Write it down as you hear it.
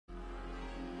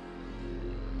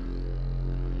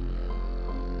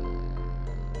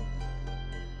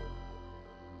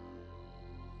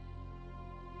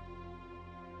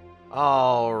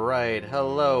All right,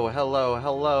 hello, hello,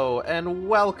 hello, and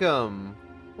welcome.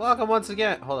 Welcome once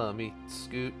again. Hold on, let me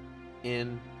scoot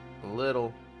in a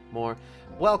little more.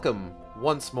 Welcome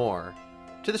once more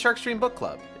to the Sharkstream Book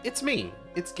Club. It's me.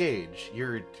 It's Gage,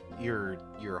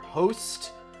 your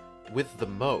host with the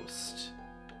most.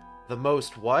 The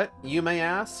most what, you may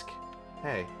ask?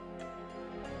 Hey,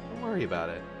 don't worry about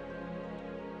it.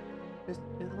 Just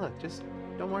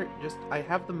don't worry. I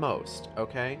have the most,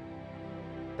 okay?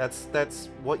 That's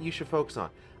what you should focus on.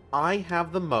 I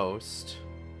have the most,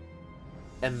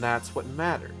 and that's what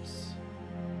matters.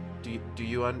 Do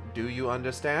you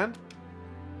understand?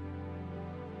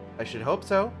 I should hope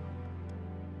so.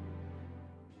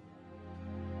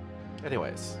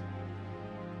 Anyways,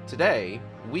 today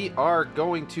we are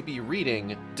going to be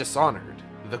reading Dishonored,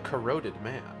 the Corroded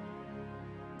Man.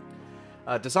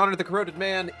 Dishonored, the Corroded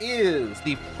Man is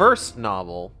the first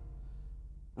novel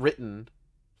written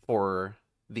for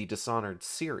the Dishonored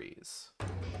series.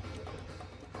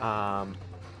 I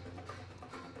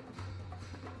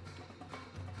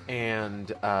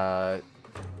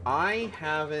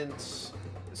haven't...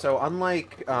 So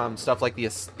unlike stuff like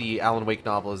the Alan Wake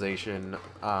novelization,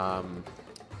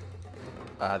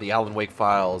 the Alan Wake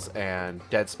Files, and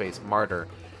Dead Space Martyr,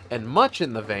 and much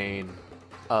in the vein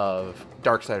of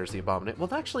Darksiders the Abomination... Well,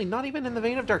 actually, not even in the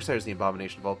vein of Darksiders the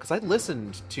Abomination Vault, because I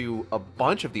listened to a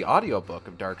bunch of the audiobook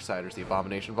of Darksiders the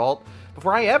Abomination Vault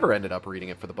before I ever ended up reading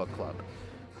it for the book club.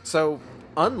 So,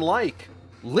 unlike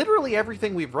literally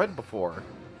everything we've read before,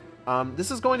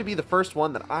 this is going to be the first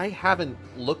one that I haven't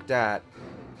looked at,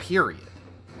 period.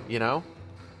 You know?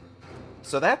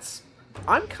 So that's...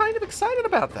 I'm kind of excited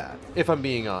about that, if I'm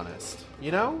being honest.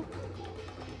 You know?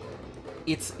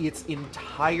 It's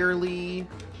entirely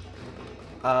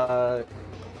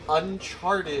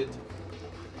uncharted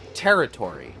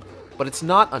territory, but it's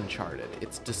not Uncharted,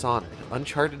 it's Dishonored.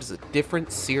 Uncharted is a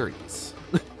different series.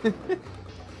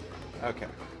 Okay,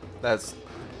 that's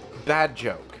bad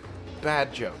joke.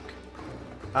 But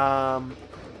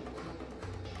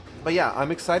yeah,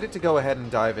 I'm excited to go ahead and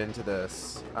dive into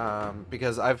this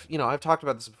because I've talked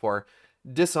about this before.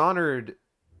 Dishonored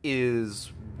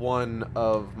is one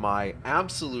of my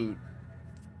absolute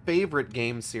favorite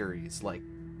game series, like,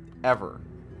 ever.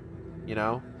 You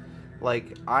know?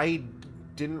 Like, I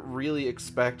didn't really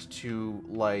expect to,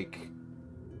 like,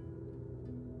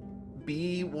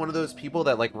 be one of those people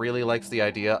that, like, really likes the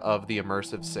idea of the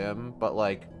immersive sim, but,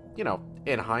 like, you know,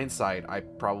 in hindsight, I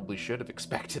probably should have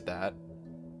expected that.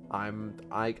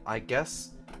 I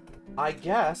guess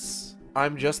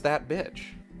I'm just that bitch.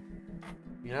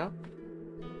 You know?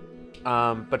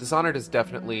 But Dishonored is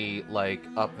definitely, like,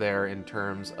 up there in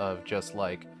terms of just,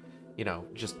 like, you know,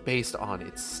 just based on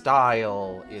its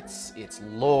style, its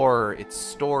lore, its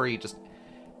story, just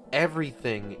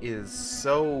everything is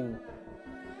so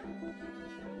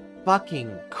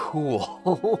fucking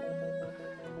cool.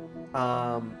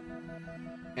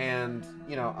 And,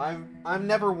 you know, I'm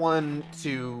never one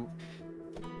to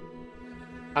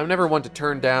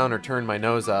turn down or turn my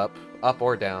nose up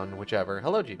or down, whichever.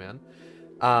 Hello, G-Man.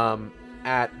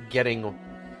 At getting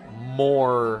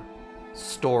more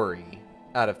story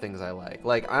out of things I like.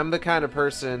 Like, I'm the kind of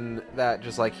person that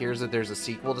just, like, hears that there's a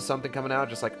sequel to something coming out,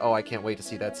 just like, oh, I can't wait to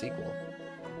see that sequel.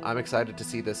 I'm excited to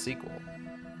see this sequel.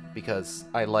 Because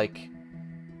I like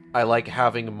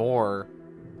having more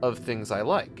of things I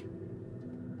like.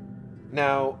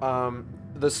 Now,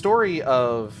 the story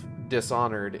of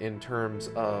Dishonored in terms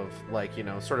of, like, you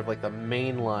know, sort of like the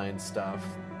mainline stuff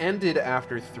ended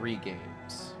after 3 games.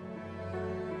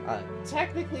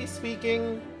 Technically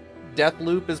speaking,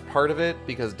 Deathloop is part of it,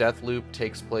 because Deathloop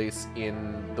takes place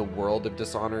in the world of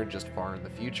Dishonored, just far in the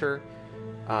future.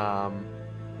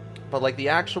 But, like, the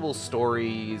actual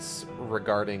stories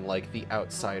regarding, like, the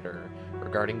Outsider,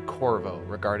 regarding Corvo,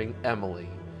 regarding Emily,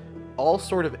 all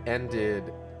sort of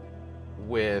ended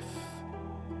with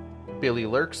Billy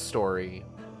Lurk's story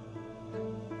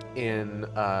in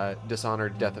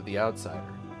Dishonored Death of the Outsider.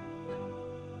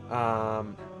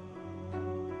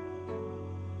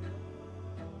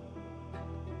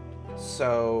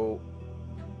 So,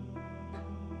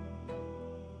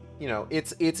 you know,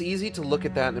 it's easy to look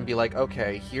at that and be like,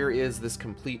 okay, here is this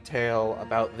complete tale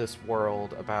about this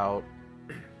world, about,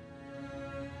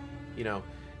 you know,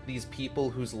 these people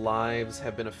whose lives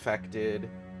have been affected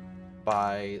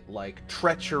by, like,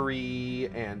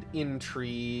 treachery and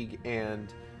intrigue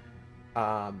and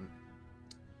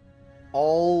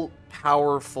all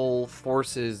powerful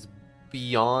forces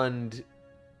beyond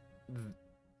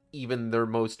even their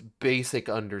most basic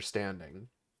understanding.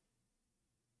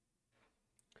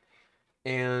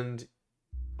 And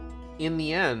in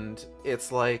the end,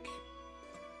 it's like,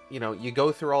 you know, you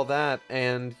go through all that,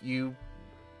 and you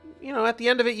know, at the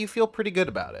end of it, you feel pretty good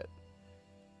about it.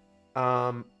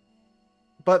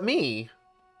 But me,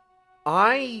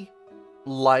 I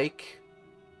like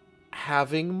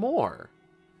having more.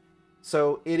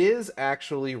 So it is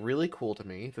actually really cool to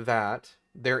me that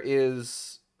there are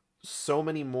so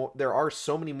many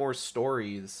more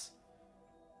stories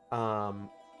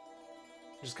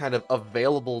just kind of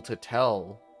available to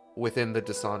tell within the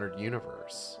Dishonored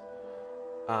universe.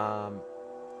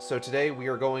 So today we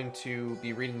are going to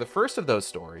be reading the first of those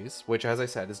stories, which, as I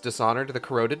said, is Dishonored, the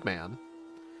Corroded Man.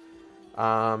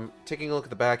 Taking a look at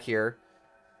the back here.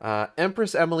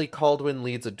 Empress Emily Caldwin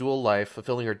leads a dual life,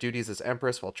 fulfilling her duties as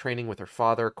Empress while training with her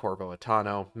father, Corvo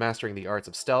Attano, mastering the arts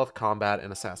of stealth, combat,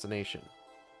 and assassination.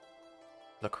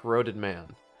 The Corroded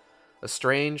Man. A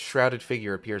strange, shrouded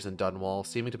figure appears in Dunwall,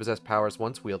 seeming to possess powers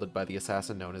once wielded by the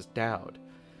assassin known as Dowd.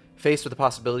 Faced with the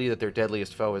possibility that their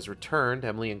deadliest foe has returned,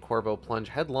 Emily and Corvo plunge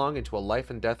headlong into a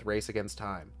life-and-death race against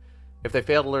time. If they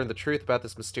fail to learn the truth about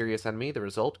this mysterious enemy, the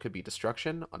result could be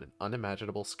destruction on an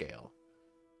unimaginable scale.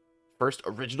 First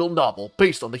original novel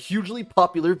based on the hugely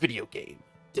popular video game,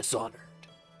 Dishonored.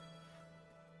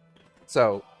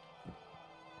 So,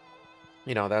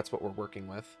 you know, that's what we're working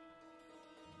with.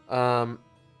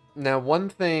 Now, one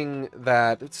thing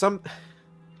that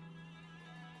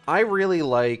I really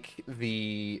like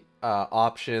the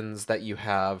options that you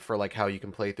have for like how you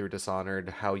can play through Dishonored,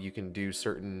 how you can do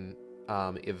certain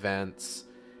events,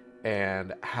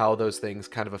 and how those things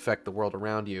kind of affect the world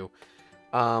around you.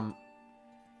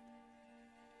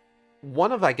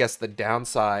 One of, I guess, the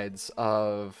downsides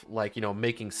of, like, you know,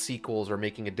 making sequels or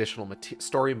making additional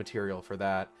story material for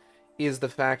that is the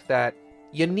fact that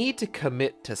you need to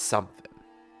commit to something,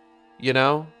 you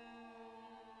know?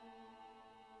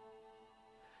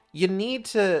 You need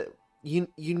to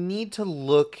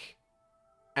look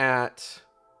at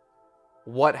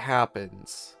what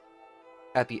happens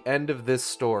at the end of this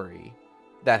story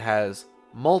that has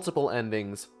multiple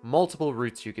endings, multiple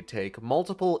routes you could take,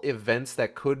 multiple events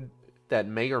that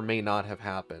may or may not have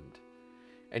happened.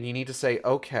 And you need to say,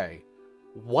 okay,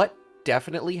 what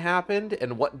definitely happened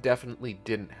and what definitely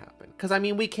didn't happen? Because, I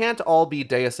mean, we can't all be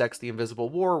Deus Ex the Invisible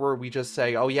War where we just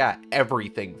say, oh yeah,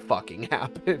 everything fucking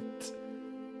happened.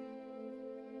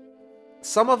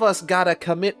 Some of us gotta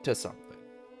commit to something.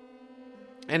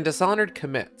 And Dishonored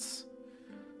commits.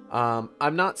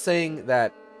 I'm not saying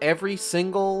that every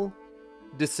single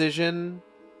decision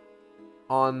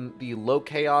on the low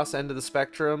chaos end of the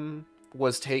spectrum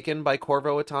was taken by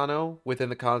Corvo Attano within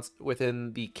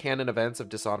the canon events of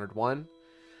Dishonored 1,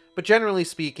 but generally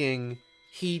speaking,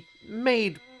 he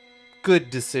made good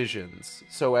decisions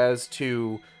so as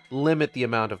to limit the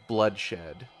amount of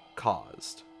bloodshed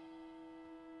caused.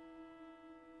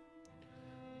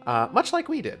 Much like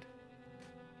we did.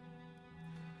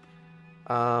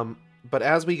 But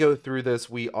as we go through this,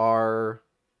 we are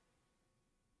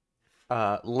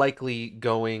likely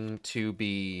going to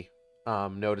be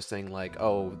noticing, like,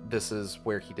 oh, this is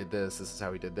where he did this is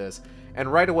how he did this.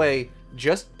 And right away,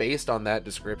 just based on that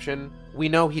description, we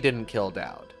know he didn't kill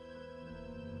Dowd.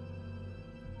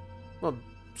 Well,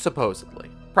 supposedly.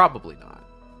 Probably not.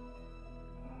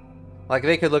 Like,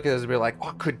 they could look at this and be like,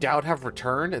 oh, could Dowd have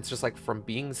returned? It's just like, from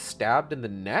being stabbed in the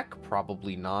neck?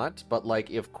 Probably not. But, like,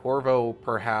 if Corvo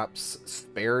perhaps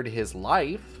spared his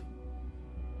life,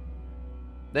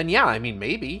 then yeah, I mean,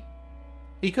 maybe.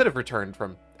 He could have returned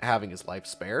from having his life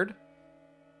spared.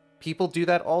 People do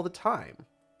that all the time.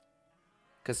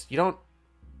 Because you don't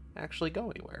actually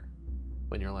go anywhere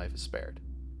when your life is spared.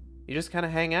 You just kind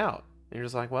of hang out. And you're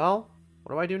just like, well,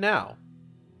 what do I do now?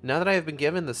 Now that I have been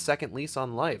given the second lease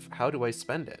on life, how do I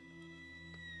spend it?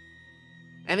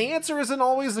 And the answer isn't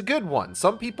always a good one.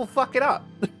 Some people fuck it up.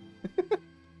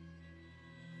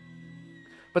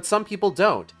 But some people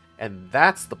don't. And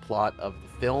that's the plot of the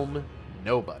film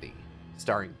Nobody,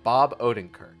 starring Bob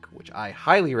Odenkirk, which I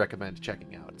highly recommend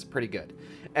checking out. It's pretty good.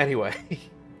 Anyway,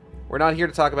 we're not here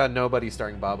to talk about Nobody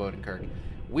starring Bob Odenkirk.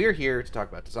 We're here to talk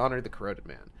about Dishonored, the Corroded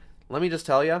Man. Let me just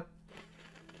tell you.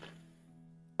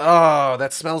 Oh,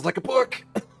 that smells like a book.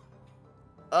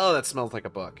 Oh, that smells like a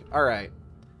book. All right.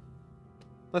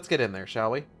 Let's get in there,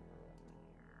 shall we?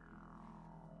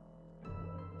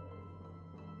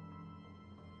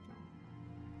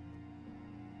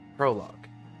 Prologue.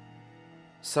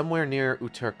 Somewhere near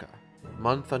Uterka,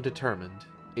 month undetermined,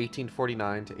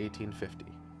 1849 to 1850.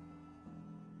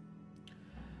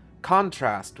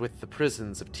 Contrast with the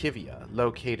prisons of Tivia,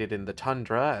 located in the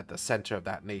tundra at the center of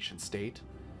that nation-state.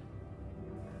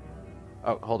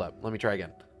 Oh, hold up. Let me try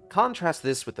again. Contrast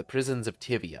this with the prisons of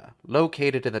Tivia,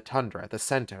 located in the tundra at the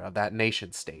center of that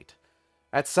nation-state.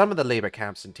 At some of the labor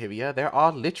camps in Tivia, there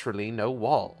are literally no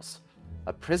walls.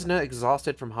 A prisoner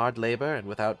exhausted from hard labor and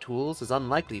without tools is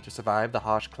unlikely to survive the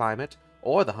harsh climate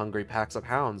or the hungry packs of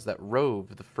hounds that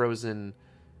rove the frozen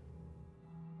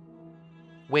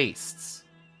wastes.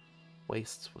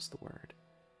 Wastes was the word.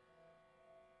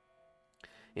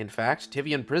 In fact,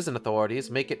 Tivian prison authorities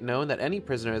make it known that any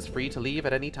prisoner is free to leave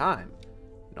at any time.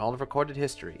 In all of recorded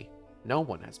history, no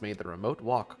one has made the remote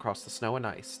walk across the snow and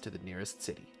ice to the nearest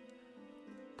city.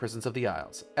 Prisons of the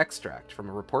Isles. Extract from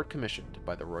a report commissioned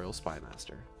by the Royal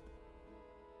Spymaster.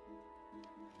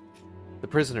 The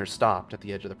prisoner stopped at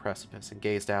the edge of the precipice and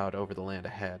gazed out over the land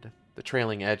ahead, the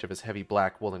trailing edge of his heavy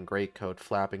black woolen greatcoat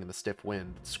flapping in the stiff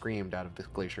wind that screamed out of the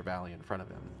glacier valley in front of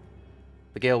him.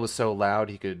 The gale was so loud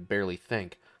he could barely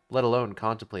think, let alone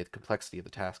contemplate the complexity of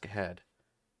the task ahead.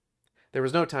 There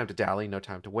was no time to dally, no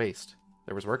time to waste.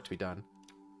 There was work to be done.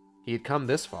 He had come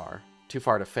this far, too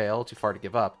far to fail, too far to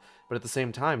give up, but at the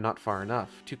same time not far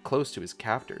enough, too close to his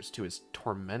captors, to his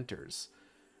tormentors.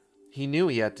 He knew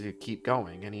he had to keep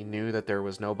going, and he knew that there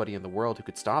was nobody in the world who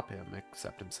could stop him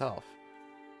except himself.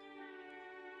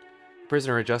 The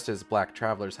prisoner adjusted his black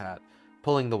traveler's hat,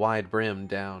 pulling the wide brim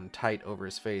down tight over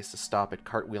his face to stop it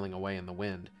cartwheeling away in the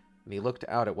wind, and he looked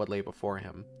out at what lay before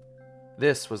him.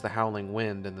 This was the howling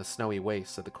wind and the snowy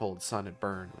wastes that the cold sun had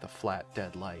burned with a flat,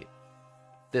 dead light.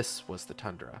 This was the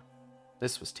tundra.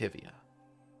 This was Tivia.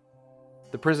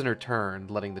 The prisoner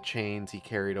turned, letting the chains he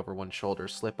carried over one shoulder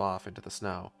slip off into the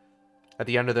snow. At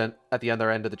the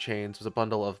other end of the chains was a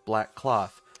bundle of black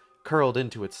cloth, curled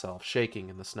into itself, shaking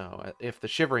in the snow. If the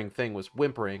shivering thing was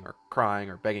whimpering or crying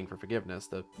or begging for forgiveness,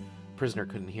 the prisoner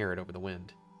couldn't hear it over the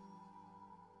wind.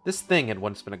 This thing had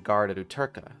once been a guard at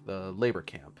Uterka, the labor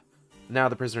camp. Now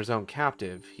the prisoner's own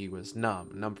captive, he was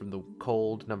numb from the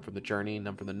cold, numb from the journey,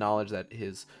 numb from the knowledge that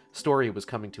his story was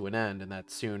coming to an end and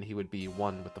that soon he would be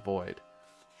one with the void.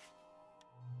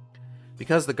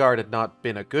 Because the guard had not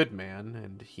been a good man,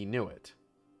 and he knew it.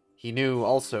 He knew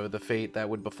also the fate that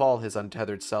would befall his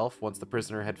untethered self once the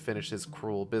prisoner had finished his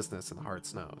cruel business in the hard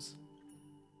snows.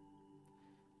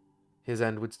 His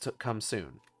end would come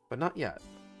soon, but not yet.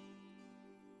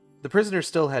 The prisoner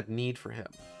still had need for him.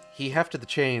 He hefted the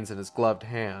chains in his gloved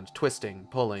hand, twisting,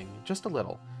 pulling, just a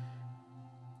little.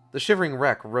 The shivering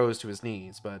wreck rose to his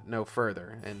knees, but no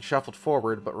further, and shuffled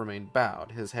forward but remained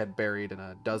bowed, his head buried in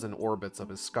a dozen orbits of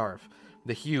his scarf,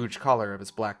 the huge collar of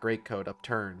his black greatcoat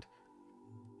upturned.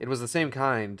 It was the same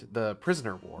kind the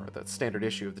prisoner wore, the standard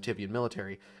issue of the Tivian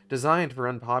military, designed for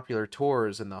unpopular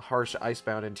tours in the harsh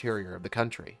icebound interior of the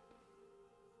country.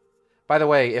 By the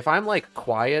way, if I'm,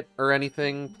 quiet or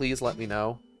anything, please let me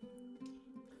know.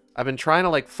 I've been trying to,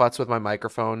 futz with my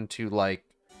microphone to,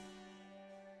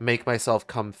 make myself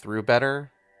come through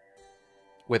better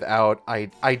without,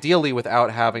 ideally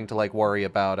without having to, worry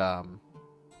about,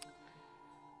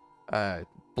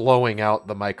 blowing out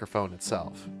the microphone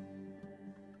itself.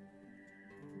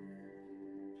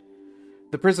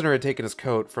 The prisoner had taken his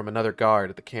coat from another guard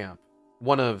at the camp,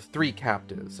 one of 3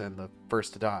 captives and the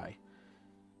first to die.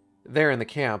 There in the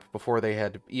camp before they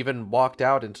had even walked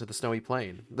out into the snowy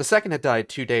plain. The second had died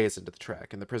 2 days into the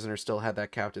trek, and the prisoner still had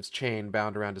that captive's chain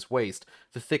bound around his waist,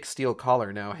 the thick steel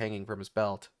collar now hanging from his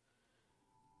belt.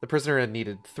 The prisoner had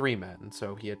needed 3 men,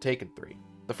 so he had taken 3.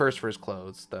 The first for his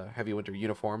clothes, the heavy winter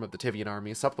uniform of the Tivian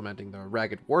army supplementing the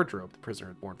ragged wardrobe the prisoner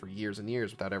had worn for years and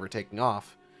years without ever taking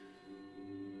off.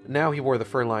 Now he wore the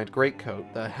fur-lined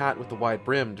greatcoat, the hat with the wide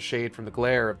brim to shade from the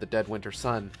glare of the dead winter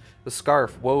sun, the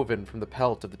scarf woven from the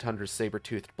pelt of the tundra's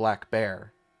saber-toothed black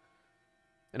bear.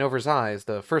 And over his eyes,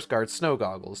 the first guard's snow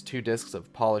goggles, 2 discs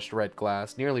of polished red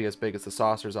glass, nearly as big as the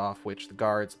saucers off which the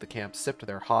guards at the camp sipped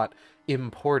their hot,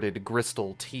 imported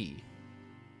Gristol tea.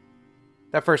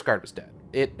 That first guard was dead.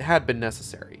 It had been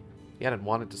necessary. He hadn't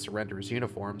wanted to surrender his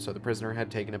uniform, so the prisoner had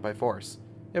taken it by force.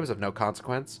 It was of no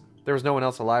consequence. There was no one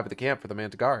else alive at the camp for the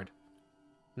man to guard.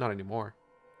 Not anymore.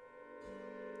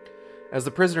 As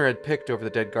the prisoner had picked over the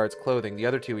dead guard's clothing, the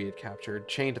other 2 he had captured,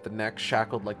 chained at the neck,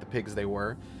 shackled like the pigs they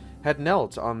were, had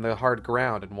knelt on the hard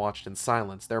ground and watched in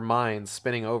silence, their minds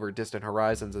spinning over distant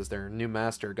horizons as their new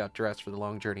master got dressed for the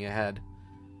long journey ahead.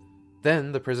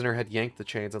 Then the prisoner had yanked the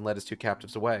chains and led his 2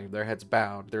 captives away, their heads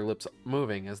bowed, their lips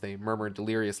moving as they murmured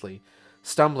deliriously,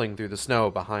 stumbling through the snow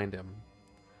behind him.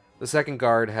 The second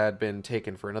guard had been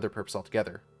taken for another purpose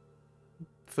altogether.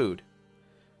 Food.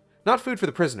 Not food for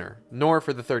the prisoner, nor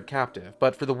for the 3rd captive,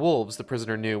 but for the wolves the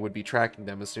prisoner knew would be tracking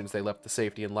them as soon as they left the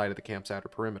safety and light of the camp's outer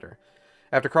perimeter.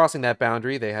 After crossing that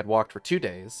boundary, they had walked for 2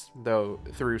 days, though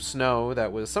through snow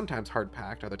that was sometimes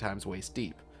hard-packed, other times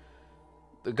waist-deep.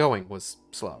 The going was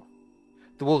slow.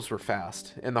 The wolves were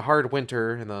fast. In the hard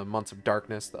winter, in the months of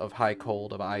darkness, of high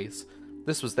cold, of ice,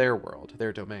 This was their world,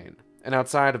 their domain, and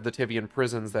outside of the Tivian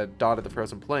prisons that dotted the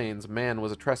frozen plains, man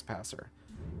was a trespasser.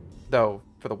 Though,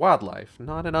 for the wildlife,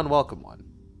 not an unwelcome one.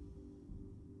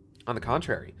 On the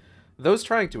contrary, those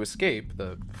trying to escape,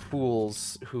 the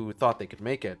fools who thought they could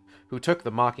make it, who took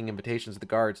the mocking invitations of the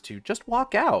guards to just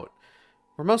walk out,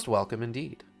 were most welcome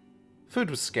indeed. Food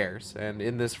was scarce, and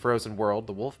in this frozen world,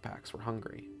 the wolf packs were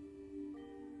hungry.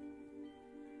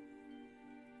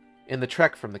 In the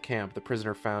trek from the camp, the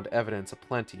prisoner found evidence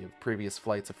aplenty of previous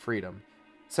flights of freedom.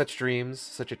 Such dreams,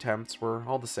 such attempts were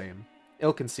all the same.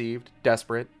 Ill-conceived,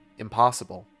 desperate,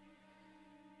 impossible.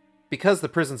 Because the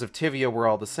prisons of Tivia were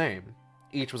all the same,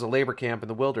 each was a labor camp in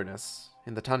the wilderness,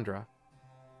 in the tundra.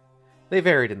 They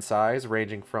varied in size,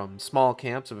 ranging from small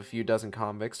camps of a few dozen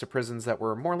convicts to prisons that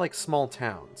were more like small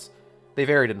towns. They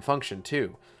varied in function,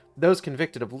 too. Those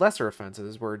convicted of lesser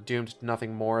offenses were doomed to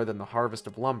nothing more than the harvest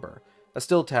of lumber, a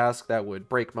still task that would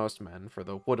break most men, for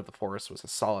the wood of the forest was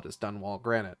as solid as Dunwall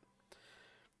granite.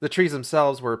 The trees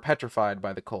themselves were petrified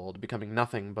by the cold, becoming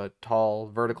nothing but tall,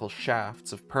 vertical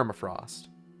shafts of permafrost.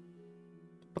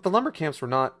 But the lumber camps were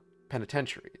not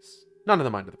penitentiaries, not in the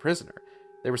mind of the prisoner.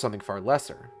 They were something far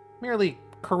lesser, merely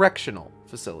correctional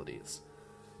facilities,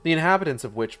 the inhabitants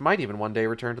of which might even one day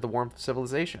return to the warmth of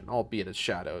civilization, albeit as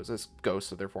shadows, as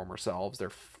ghosts of their former selves, their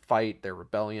fight, their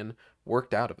rebellion,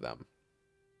 worked out of them.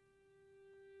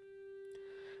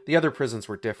 The other prisons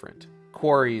were different.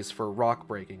 Quarries for rock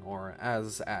breaking, or,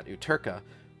 as at Uterka,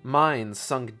 mines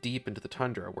sunk deep into the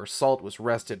tundra where salt was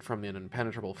wrested from the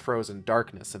impenetrable frozen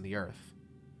darkness in the earth.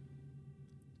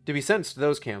 To be sentenced to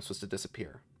those camps was to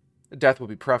disappear. Death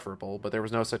would be preferable, but there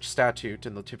was no such statute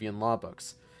in the Tivian law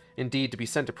books. Indeed, to be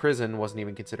sent to prison wasn't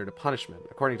even considered a punishment,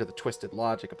 according to the twisted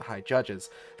logic of the high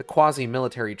judges, the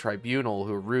quasi-military tribunal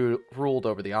who ruled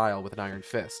over the Isle with an iron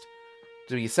fist.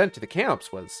 To be sent to the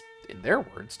camps was, in their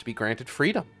words, to be granted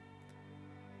freedom.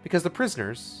 Because the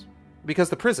prisons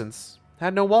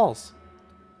had no walls.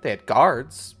 They had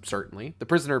guards, certainly. The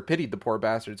prisoner pitied the poor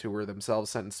bastards who were themselves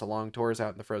sentenced to long tours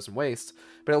out in the frozen wastes,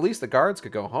 but at least the guards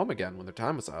could go home again when their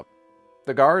time was up.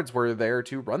 The guards were there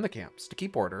to run the camps, to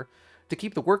keep order, to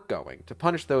keep the work going, to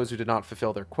punish those who did not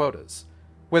fulfill their quotas,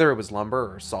 whether it was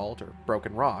lumber or salt or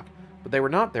broken rock, but they were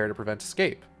not there to prevent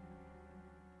escape.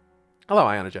 Hello,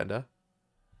 Ion Agenda.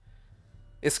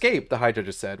 Escape, the high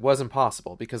judges said, was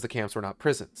impossible because the camps were not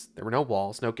prisons. There were no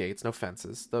walls, no gates, no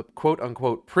fences. The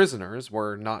quote-unquote prisoners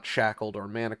were not shackled or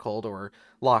manacled or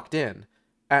locked in,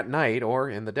 at night or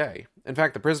in the day. In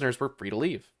fact, the prisoners were free to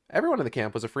leave. Everyone in the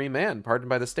camp was a free man, pardoned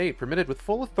by the state, permitted with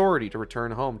full authority to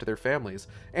return home to their families,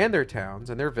 and their towns,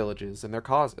 and their villages, and their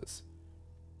causes.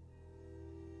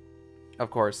 Of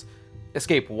course,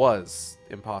 escape was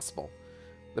impossible.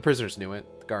 The prisoners knew it,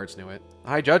 the guards knew it, the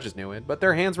high judges knew it, but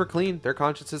their hands were clean, their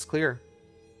consciences clear.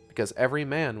 Because every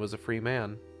man was a free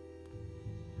man.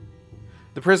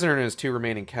 The prisoner and his two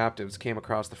remaining captives came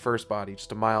across the first body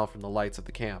just a mile from the lights of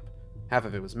the camp. Half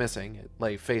of it was missing. It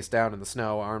lay face down in the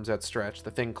snow, arms outstretched,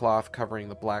 the thin cloth covering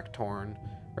the back torn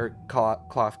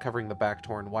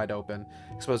wide open,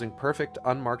 exposing perfect,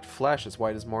 unmarked flesh as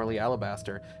white as Morley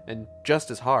alabaster, and just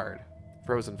as hard,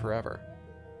 frozen forever.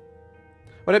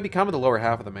 What had become of the lower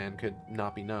half of the man could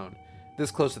not be known.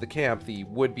 This close to the camp, the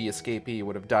would-be escapee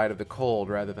would have died of the cold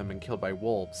rather than been killed by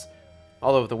wolves.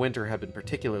 Although the winter had been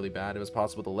particularly bad, it was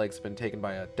possible the legs had been taken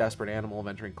by a desperate animal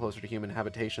venturing closer to human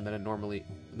habitation than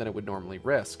it would normally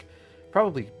risk,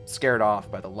 probably scared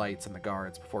off by the lights and the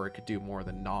guards before it could do more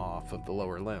than gnaw off of the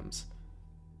lower limbs.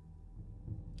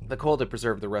 The cold had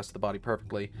preserved the rest of the body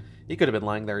perfectly. He could have been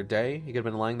lying there a day, he could have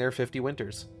been lying there 50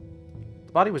 winters.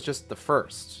 The body was just the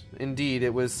first. Indeed,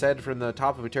 it was said from the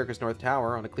top of Uterka's North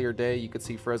Tower, on a clear day you could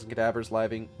see frozen cadavers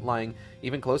lying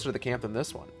even closer to the camp than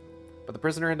this one. But the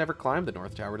prisoner had never climbed the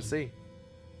North Tower to see.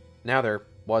 Now there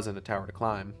wasn't a tower to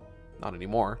climb. Not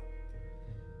anymore.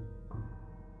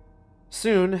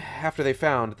 Soon after they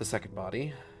found the second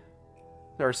body,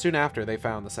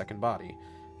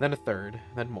 then a third,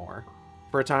 then more.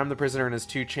 For a time, the prisoner and his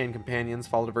two chained companions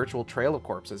followed a virtual trail of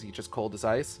corpses, each as cold as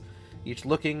ice, each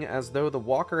looking as though the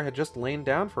walker had just lain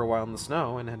down for a while in the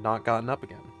snow and had not gotten up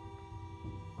again.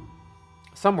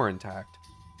 Some were intact,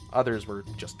 others were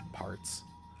just parts.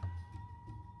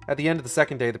 At the end of the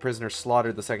second day, the prisoner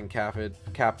slaughtered the second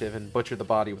captive and butchered the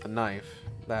body with a knife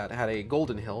that had a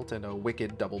golden hilt and a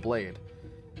wicked double blade.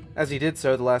 As he did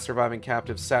so, the last surviving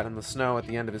captive sat in the snow at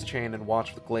the end of his chain and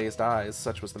watched with glazed eyes,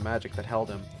 such was the magic that held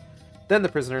him. Then the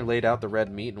prisoner laid out the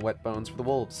red meat and wet bones for the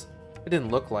wolves. It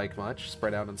didn't look like much,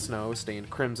 spread out in snow, stained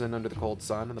crimson under the cold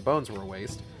sun, and the bones were a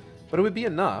waste. But it would be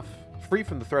enough. Free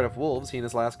from the threat of wolves, he and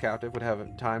his last captive would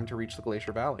have time to reach the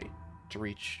Glacier Valley, to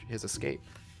reach his escape.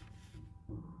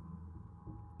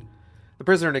 The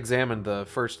prisoner had examined the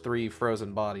first 3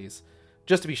 frozen bodies,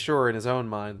 just to be sure in his own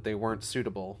mind that they weren't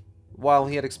suitable. While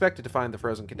he had expected to find the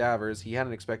frozen cadavers, he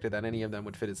hadn't expected that any of them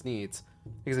would fit his needs.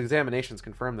 His examinations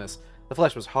confirmed this. The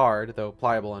flesh was hard, though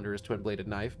pliable under his twin-bladed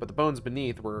knife, but the bones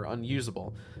beneath were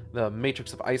unusable, the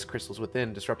matrix of ice crystals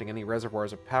within disrupting any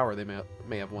reservoirs of power they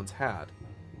may have once had.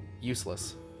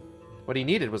 Useless. What he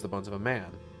needed was the bones of a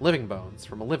man, living bones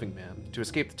from a living man. To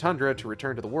escape the tundra, to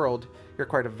return to the world, he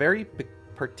required a very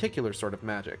particular sort of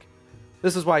magic.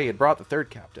 This is why he had brought the 3rd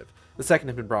captive. The 2nd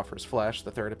had been brought for his flesh,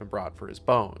 the 3rd had been brought for his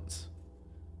bones.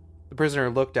 The prisoner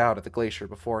looked out at the glacier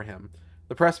before him.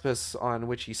 The precipice on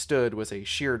which he stood was a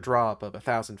sheer drop of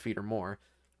 1,000 feet or more.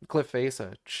 The cliff face,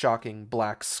 a shocking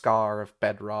black scar of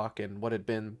bedrock, and what had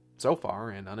been, so far,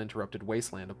 an uninterrupted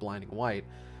wasteland of blinding white,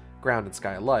 ground and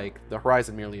sky alike, the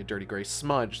horizon merely a dirty gray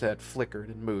smudge that flickered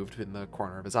and moved in the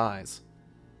corner of his eyes.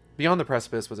 Beyond the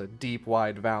precipice was a deep,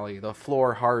 wide valley, the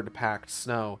floor hard-packed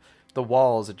snow, the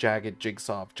walls a jagged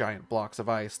jigsaw of giant blocks of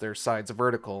ice, their sides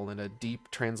vertical in a deep,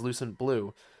 translucent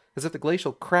blue, as if the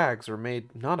glacial crags were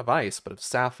made not of ice, but of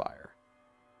sapphire.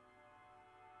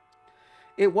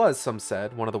 It was, some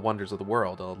said, one of the wonders of the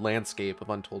world, a landscape of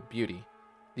untold beauty.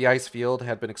 The ice field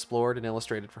had been explored and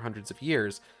illustrated for hundreds of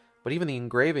years, but even the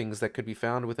engravings that could be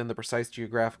found within the precise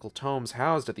geographical tomes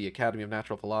housed at the Academy of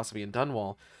Natural Philosophy in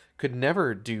Dunwall could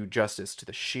never do justice to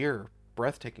the sheer,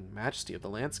 breathtaking majesty of the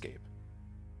landscape.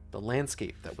 The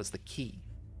landscape that was the key.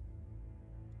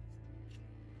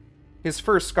 His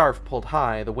fur scarf pulled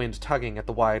high, the wind tugging at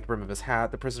the wide brim of his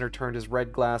hat, the prisoner turned his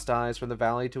red-glassed eyes from the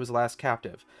valley to his last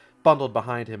captive, bundled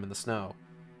behind him in the snow.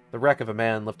 The wreck of a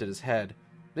man lifted his head.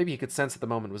 Maybe he could sense that the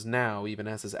moment was now, even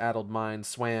as his addled mind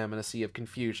swam in a sea of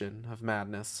confusion, of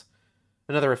madness.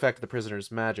 Another effect of the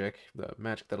prisoner's magic, the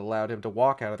magic that allowed him to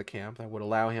walk out of the camp, that would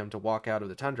allow him to walk out of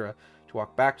the tundra, to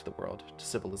walk back to the world, to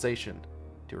civilization,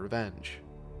 to revenge.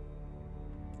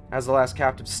 As the last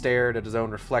captive stared at his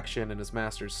own reflection in his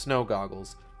master's snow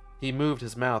goggles, he moved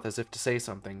his mouth as if to say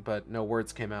something, but no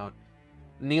words came out.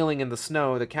 Kneeling in the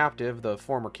snow, the captive, the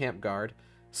former camp guard,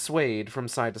 swayed from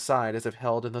side to side as if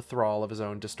held in the thrall of his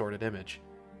own distorted image.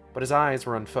 But his eyes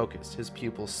were unfocused, his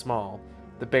pupils small,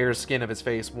 the bare skin of his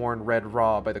face worn red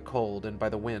raw by the cold and by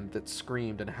the wind that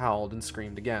screamed and howled and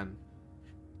screamed again.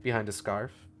 Behind his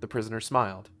scarf, the prisoner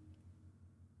smiled.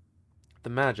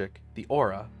 The magic, the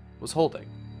aura, was holding.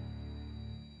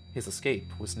 His escape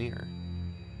was near.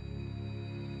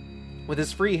 With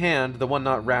his free hand, the one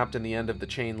not wrapped in the end of the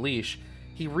chain leash,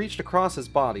 he reached across his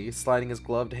body, sliding his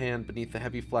gloved hand beneath the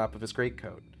heavy flap of his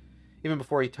greatcoat. Even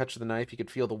before he touched the knife, he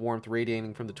could feel the warmth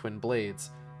radiating from the twin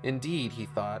blades. Indeed, he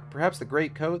thought, perhaps the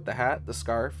greatcoat, the hat, the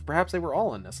scarf, perhaps they were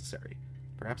all unnecessary.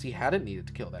 Perhaps he hadn't needed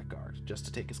to kill that guard, just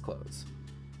to take his clothes.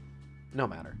 No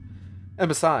matter. And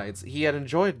besides, he had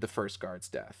enjoyed the first guard's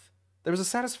death. There was a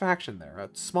satisfaction there, a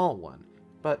small one,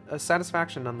 but a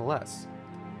satisfaction nonetheless.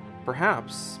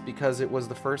 Perhaps because it was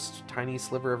the first tiny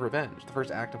sliver of revenge, the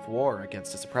first act of war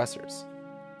against his oppressors,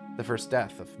 the first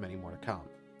death of many more to come.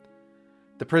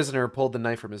 The prisoner pulled the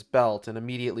knife from his belt, and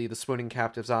immediately the swooning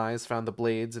captive's eyes found the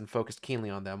blades and focused keenly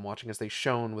on them, watching as they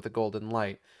shone with a golden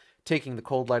light, taking the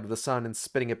cold light of the sun and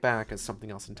spitting it back as something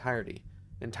else entirely.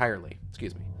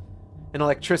 An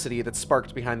electricity that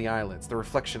sparked behind the eyelids, the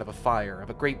reflection of a fire, of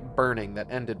a great burning that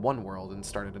ended one world and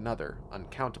started another,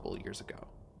 uncountable years ago.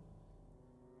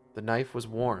 The knife was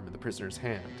warm in the prisoner's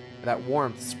hand, and that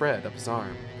warmth spread up his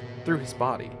arm, through his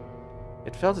body.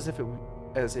 It felt as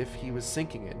if he was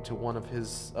sinking into one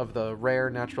of the rare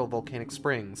natural volcanic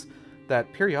springs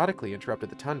that periodically interrupted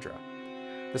the tundra,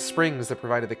 the springs that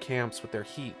provided the camps with their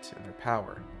heat and their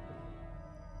power.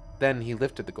 Then he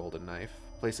lifted the golden knife,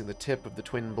 placing the tip of the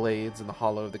twin blades in the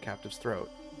hollow of the captive's throat.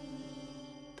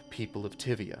 "The people of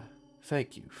Tivia,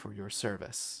 thank you for your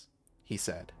service," he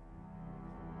said.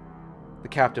 The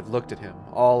captive looked at him,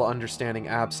 all understanding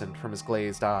absent from his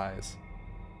glazed eyes.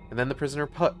 And then the prisoner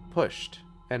pushed,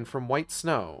 and the white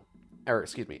snow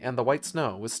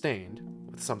was stained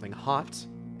with something hot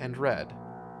and red.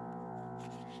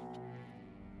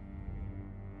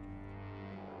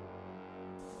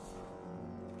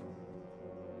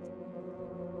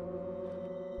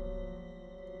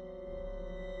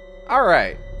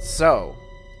 Alright, so,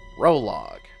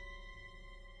 prologue.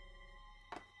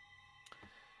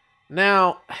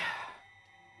 Now,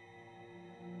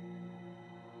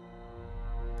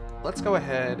 let's go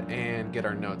ahead and get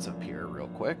our notes up here real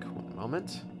quick. One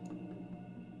moment.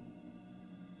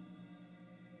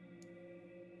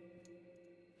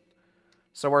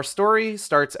 So our story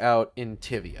starts out in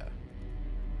Tivia.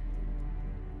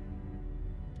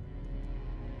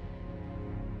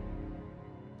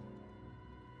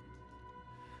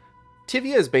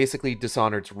 Tivia is basically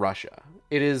Dishonored's Russia.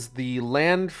 It is the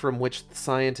land from which the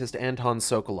scientist Anton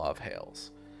Sokolov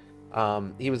hails.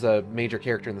 He was a major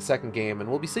character in the second game, and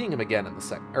we'll be seeing him again in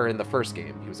the first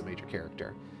game. He was a major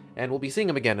character, and we'll be seeing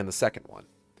him again in the second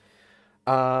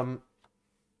one.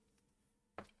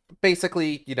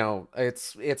 Basically,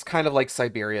 it's kind of like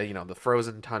Siberia, the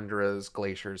frozen tundras,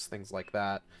 glaciers, things like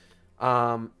that.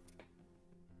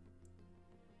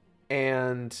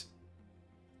 And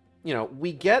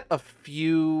we get a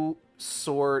few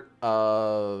sort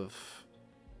of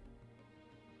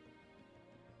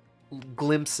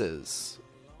glimpses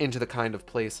into the kind of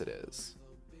place it is.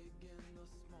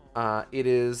 It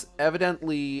is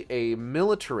evidently a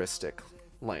militaristic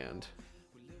land.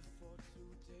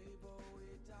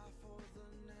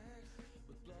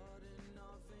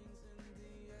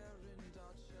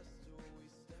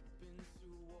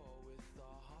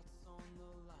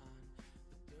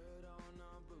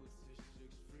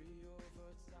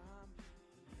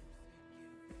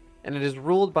 And it is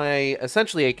ruled by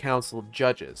essentially a council of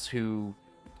judges who,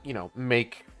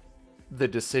 make the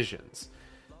decisions.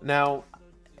 Now,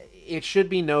 it should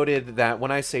be noted that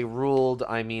when I say ruled,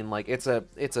 I mean like it's a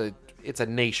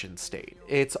nation state.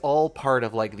 It's all part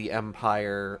of like the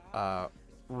empire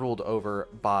ruled over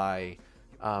by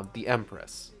the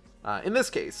empress. In this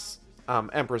case,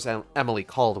 Empress Emily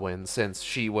Caldwin, since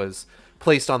she was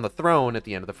placed on the throne at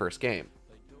the end of the first game.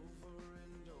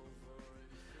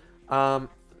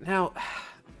 Now,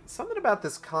 something about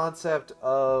this concept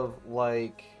of,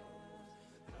 like,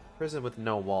 prison with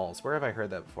no walls. Where have I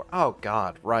heard that before? Oh,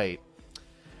 God, right.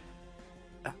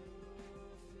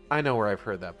 I know where I've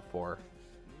heard that before.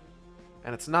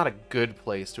 And it's not a good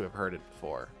place to have heard it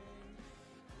before.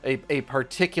 A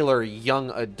particular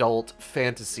young adult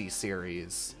fantasy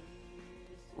series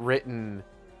written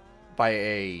by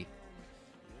a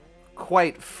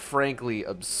quite frankly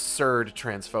absurd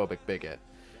transphobic bigot.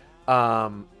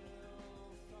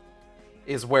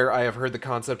 Is where I have heard the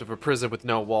concept of a prison with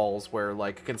no walls, where,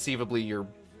 like, conceivably you're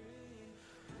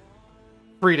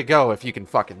free to go if you can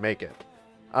fucking make it.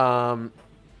 But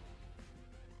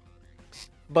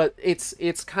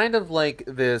it's kind of like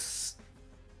this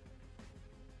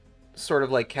sort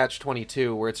of like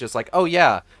catch-22, where it's just like, oh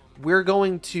yeah, we're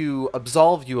going to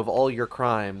absolve you of all your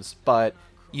crimes, but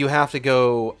you have to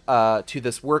go to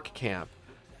this work camp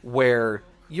where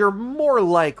you're more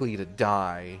likely to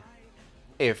die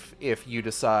if you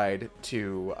decide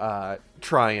to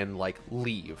try and, like,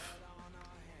 leave.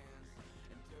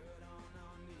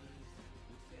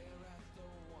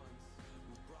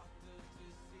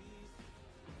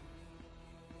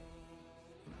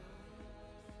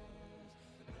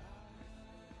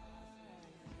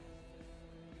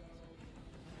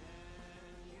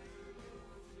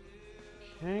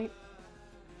 Okay.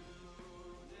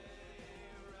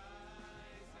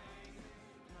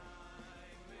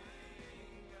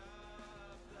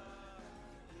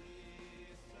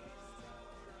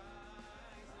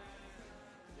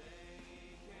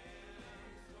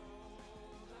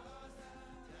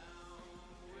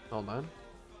 Hold on.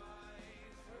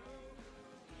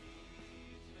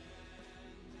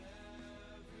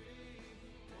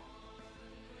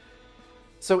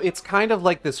 So it's kind of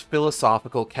like this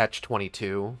philosophical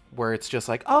catch-22, where it's just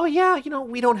like, oh yeah,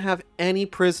 we don't have any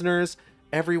prisoners.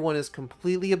 Everyone is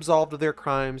completely absolved of their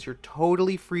crimes. You're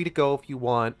totally free to go if you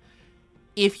want.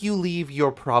 If you leave,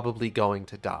 you're probably going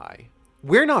to die.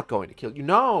 We're not going to kill you.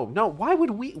 No, why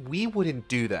would we? We wouldn't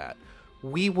do that.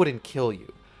 We wouldn't kill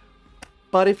you.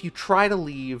 But if you try to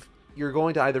leave, you're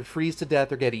going to either freeze to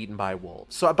death or get eaten by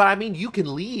wolves. So, but I mean, you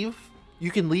can leave.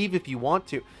 You can leave if you want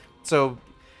to. So,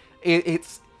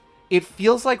 it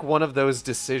feels like one of those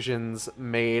decisions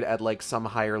made at, like, some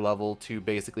higher level to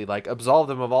basically, like, absolve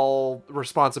them of all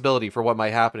responsibility for what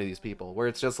might happen to these people. Where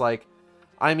it's just like,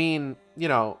 I mean,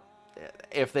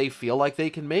 if they feel like they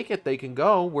can make it, they can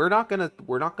go. We're not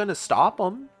gonna stop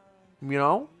them,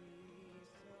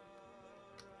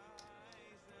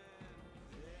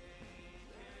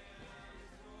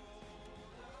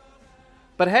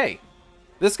 But hey,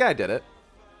 this guy did it.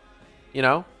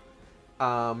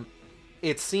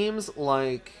 It seems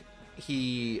like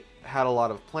he had a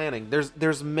lot of planning.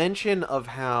 There's mention of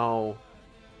how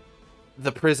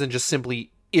the prison just simply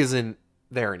isn't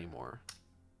there anymore.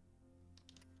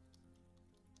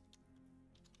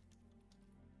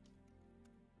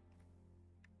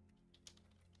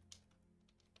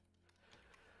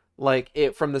 Like,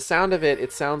 from the sound of it,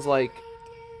 it sounds like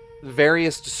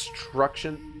various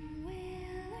destruction.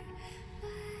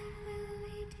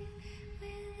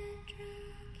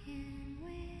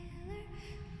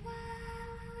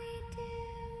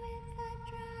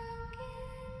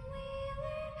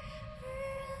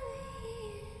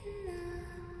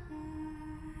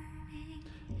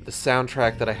 The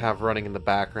soundtrack that I have running in the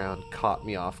background caught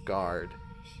me off guard.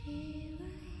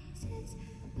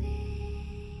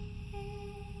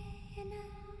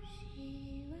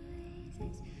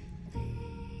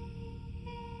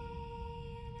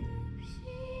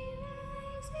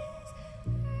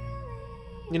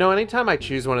 You know, anytime I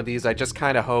choose one of these, I just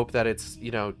kind of hope that it's,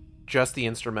 you know, just the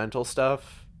instrumental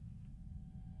stuff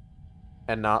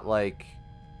and not, like,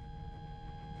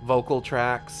 vocal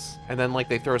tracks. And then, like,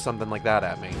 they throw something like that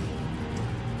at me.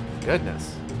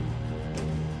 Goodness.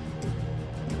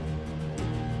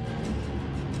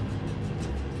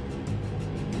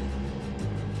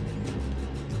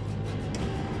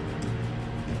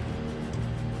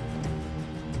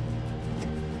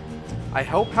 I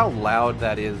hope how loud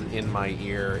that is in my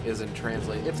ear isn't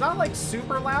translated. It's not like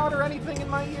super loud or anything in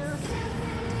my ear,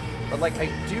 but like I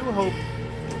do hope.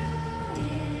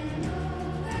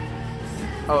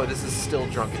 Oh, this is still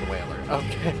Drunken Whaler.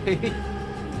 Okay.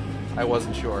 I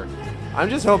wasn't sure. I'm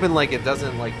just hoping like it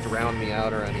doesn't like drown me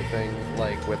out or anything,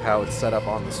 like with how it's set up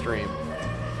on the stream.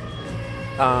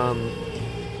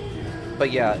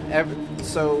 But yeah,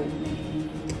 so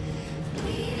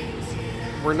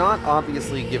we're not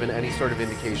obviously given any sort of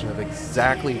indication of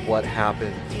exactly what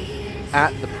happened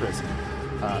at the prison.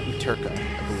 Uterka,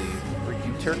 I believe. Or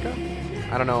Uterka?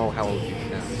 I don't know how you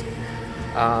pronounce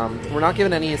it. We're not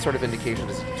given any sort of indication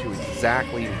as to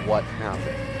exactly what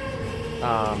happened.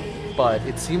 But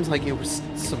it seems like it was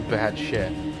some bad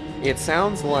shit. It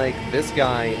sounds like this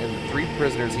guy and the 3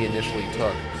 prisoners he initially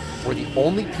took were the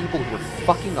only people who were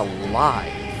fucking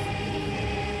alive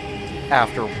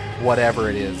after whatever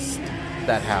it is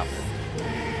that happened.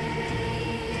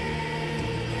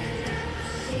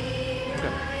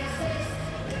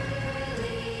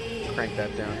 Crank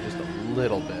that down just a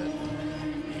little bit.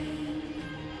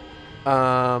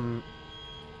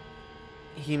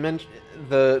 He mentioned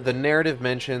the narrative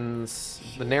mentions,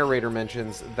 the narrator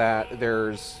mentions that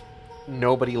there's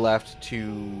nobody left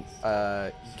to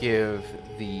give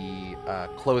the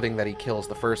clothing that he kills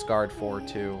the first guard for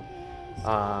to.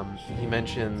 He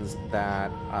mentions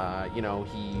that you know,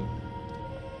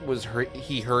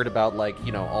 he heard about, like,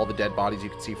 you know, all the dead bodies you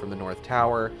could see from the North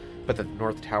Tower, but the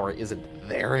North Tower isn't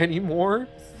there anymore.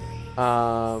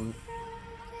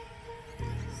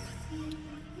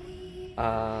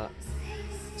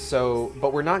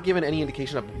 But we're not given any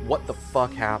indication of what the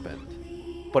fuck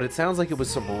happened. But it sounds like it was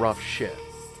some rough shit.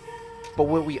 But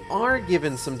what we are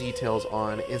given some details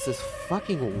on is this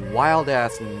fucking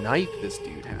wild-ass knife this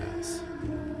dude has.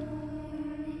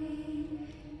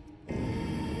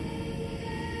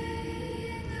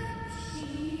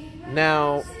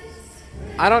 Now,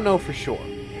 I don't know for sure,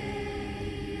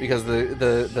 because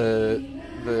the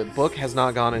book has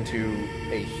not gone into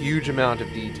a huge amount of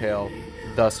detail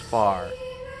thus far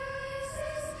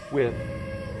with,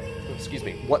 excuse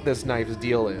me, what this knife's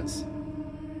deal is.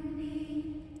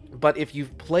 But if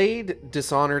you've played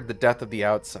Dishonored: The Death of the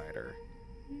Outsider,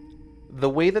 the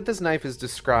way that this knife is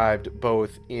described,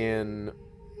 both in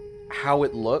how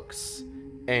it looks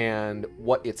and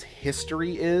what its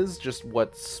history is, just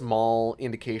what small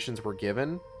indications were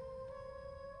given,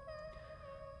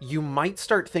 you might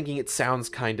start thinking it sounds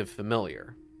kind of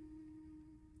familiar.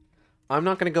 I'm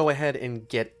not going to go ahead and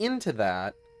get into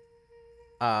that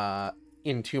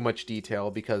in too much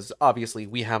detail, because obviously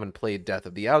we haven't played Death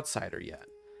of the Outsider yet.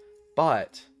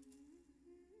 But,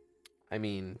 I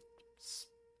mean,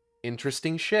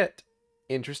 interesting shit.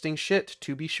 Interesting shit,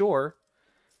 to be sure.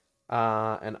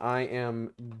 And I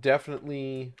am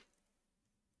definitely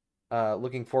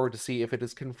looking forward to see if it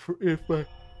is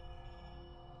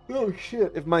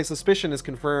if my suspicion is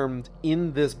confirmed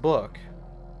in this book,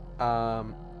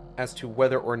 as to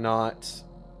whether or not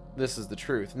this is the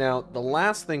truth. Now, the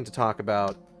last thing to talk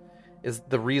about is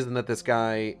the reason that this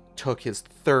guy took his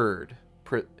third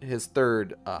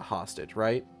hostage,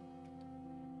 right?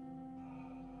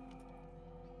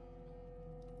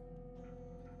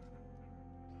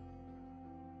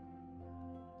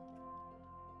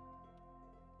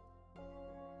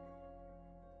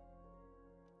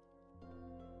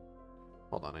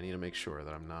 Hold on, I need to make sure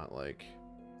that I'm not like...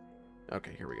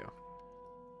 Okay, here we go.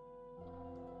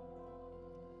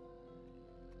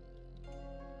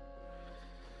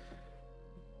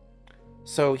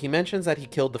 So he mentions that he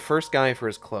killed the first guy for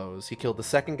his clothes. He killed the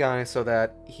second guy so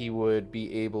that he would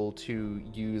be able to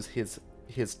use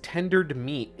his tender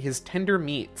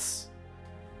meats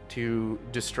to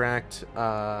distract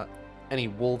any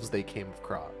wolves they came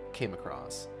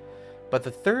across. But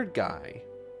the third guy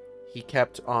he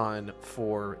kept on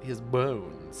for his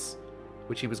bones,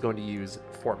 which he was going to use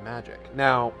for magic.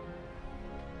 Now,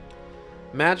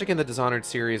 Magic in the Dishonored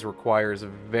series requires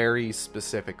very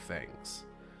specific things.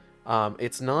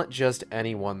 It's not just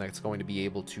anyone that's going to be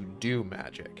able to do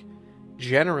magic.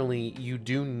 Generally, you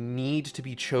do need to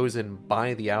be chosen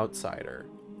by the outsider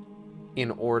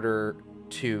in order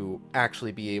to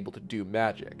actually be able to do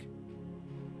magic.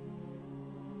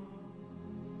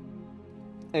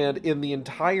 And in the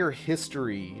entire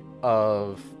history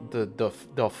of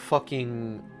the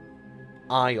fucking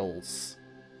Isles,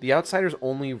 the outsider's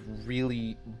only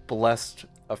really blessed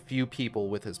a few people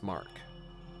with his mark.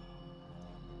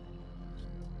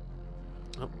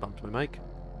 Oh, bumped my mic.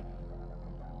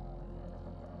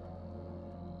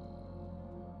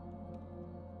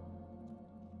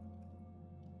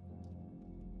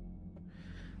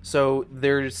 So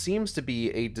there seems to be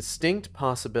a distinct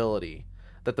possibility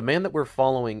that the man that we're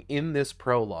following in this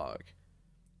prologue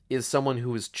is someone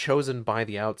who is chosen by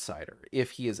the outsider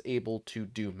if he is able to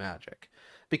do magic.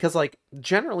 Because, like,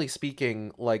 generally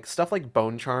speaking, like, stuff like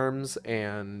bone charms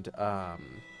and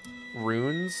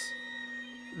runes,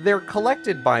 they're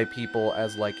collected by people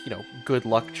as, like, you know, good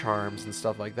luck charms and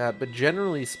stuff like that, but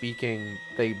generally speaking,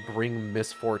 they bring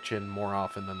misfortune more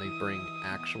often than they bring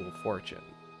actual fortune.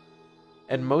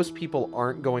 And most people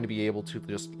aren't going to be able to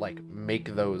just, like,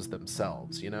 make those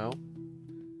themselves, you know?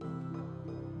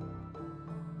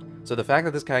 So the fact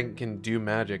that this guy can do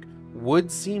magic would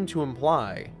seem to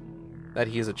imply that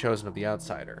he is a chosen of the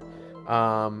outsider.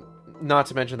 Not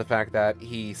to mention the fact that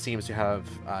he seems to have,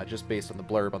 just based on the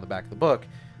blurb on the back of the book,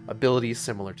 abilities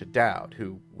similar to Dowd,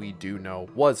 who we do know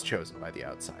was chosen by the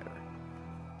outsider.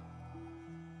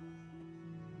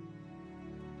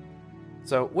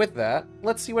 So with that,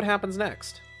 let's see what happens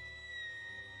next.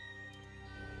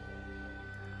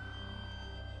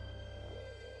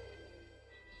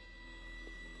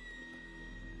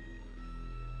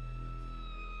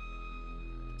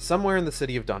 Somewhere in the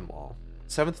city of Dunwall,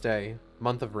 7th day,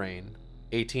 month of rain,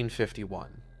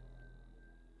 1851.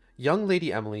 Young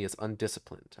Lady Emily is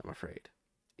undisciplined, I'm afraid.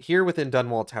 Here within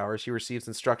Dunwall Tower, she receives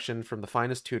instruction from the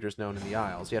finest tutors known in the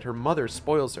Isles, yet her mother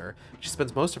spoils her. She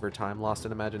spends most of her time lost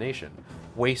in imagination,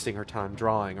 wasting her time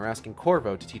drawing or asking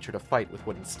Corvo to teach her to fight with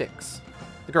wooden sticks.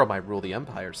 The girl might rule the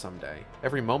Empire someday.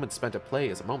 Every moment spent at play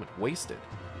is a moment wasted.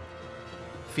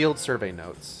 Field Survey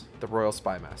Notes, The Royal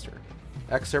Spymaster.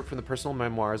 Excerpt from the personal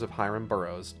memoirs of Hiram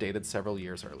Burroughs, dated several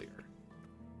years earlier.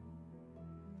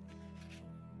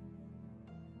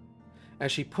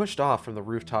 As she pushed off from the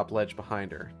rooftop ledge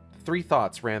behind her, 3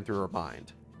 thoughts ran through her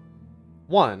mind.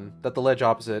 1, that the ledge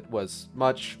opposite was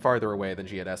much farther away than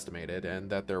she had estimated, and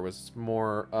that there was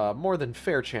more than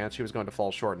fair chance she was going to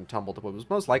fall short and tumble to what was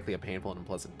most likely a painful and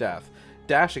unpleasant death,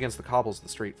 dash against the cobbles of the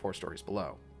street 4 stories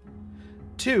below.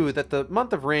 2, that the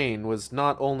month of rain was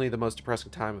not only the most depressing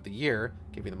time of the year,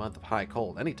 giving the month of high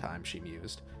cold any time, she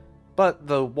mused, but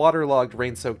the waterlogged,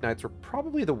 rain-soaked nights were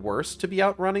probably the worst to be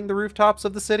outrunning the rooftops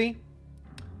of the city.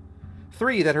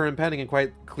 3, that her impending and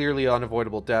quite clearly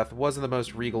unavoidable death wasn't the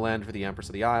most regal end for the Empress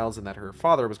of the Isles, and that her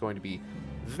father was going to be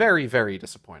very, very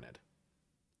disappointed.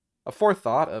 A 4th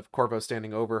thought, of Corvo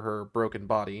standing over her broken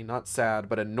body, not sad,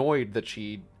 but annoyed that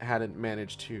she hadn't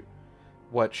managed to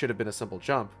what should have been a simple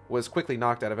jump, was quickly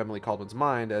knocked out of Emily Caldwell's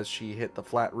mind as she hit the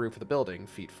flat roof of the building,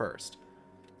 feet first.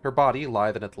 Her body,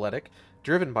 lithe and athletic,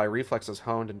 driven by reflexes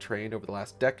honed and trained over the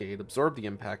last decade, absorbed the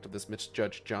impact of this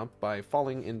misjudged jump by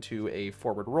falling into a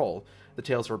forward roll, the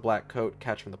tails of her black coat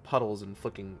catching the puddles and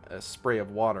flicking a spray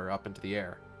of water up into the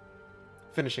air.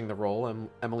 Finishing the roll,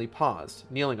 Emily paused,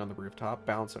 kneeling on the rooftop,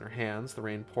 balanced on her hands, the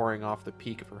rain pouring off the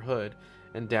peak of her hood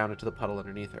and down into the puddle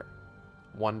underneath her.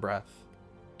 1 breath.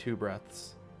 2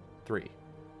 breaths. 3.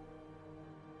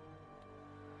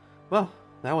 Well,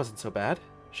 that wasn't so bad,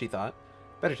 she thought.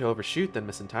 Better to overshoot than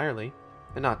miss entirely.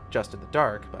 And not just in the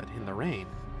dark, but in the rain.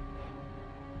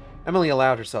 Emily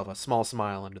allowed herself a small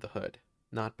smile under the hood.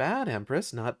 Not bad,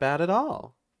 Empress, not bad at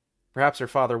all. Perhaps her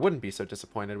father wouldn't be so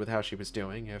disappointed with how she was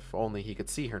doing, if only he could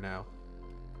see her now.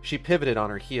 She pivoted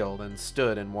on her heel, then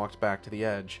stood and walked back to the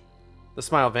edge. The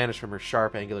smile vanished from her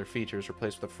sharp, angular features,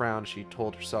 replaced with a frown she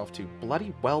told herself to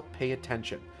bloody well pay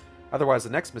attention. Otherwise, the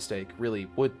next mistake really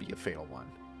would be a fatal one.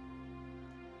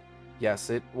 Yes,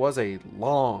 it was a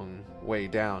long way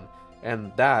down,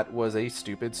 and that was a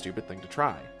stupid, stupid thing to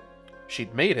try.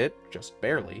 She'd made it, just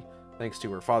barely, thanks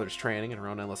to her father's training and her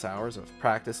own endless hours of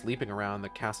practice leaping around the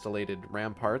castellated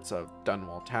ramparts of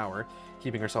Dunwall Tower,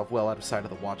 keeping herself well out of sight of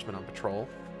the watchman on patrol.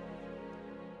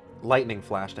 Lightning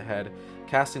flashed ahead,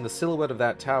 casting the silhouette of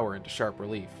that tower into sharp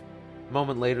relief. A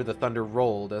moment later, the thunder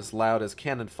rolled as loud as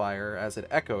cannon fire as it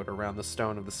echoed around the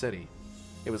stone of the city.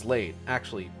 It was late,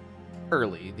 actually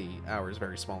early, the hours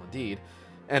very small indeed,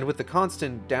 and with the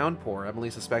constant downpour, Emily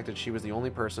suspected she was the only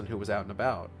person who was out and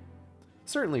about.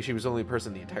 Certainly, she was the only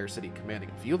person in the entire city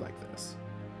commanding a view like this.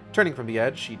 Turning from the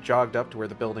edge, she jogged up to where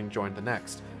the building joined the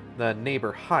next. The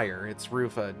neighbor higher, its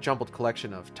roof a jumbled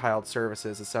collection of tiled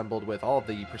services assembled with all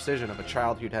the precision of a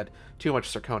child who'd had too much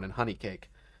zircon honey cake.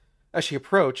 As she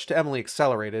approached, Emily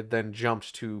accelerated, then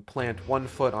jumped to plant one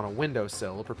foot on a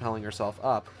windowsill, propelling herself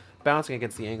up, bouncing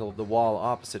against the angle of the wall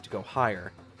opposite to go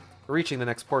higher, reaching the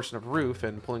next portion of roof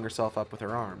and pulling herself up with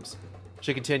her arms.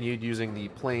 She continued, using the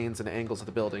planes and angles of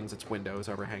the buildings, its windows,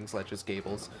 overhangs, ledges,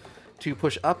 gables, to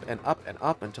push up and up and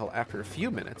up until after a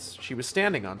few minutes, she was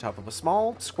standing on top of a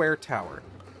small, square tower,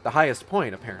 the highest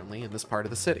point, apparently, in this part of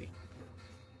the city.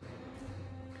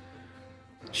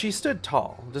 She stood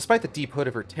tall. Despite the deep hood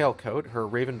of her tailcoat, her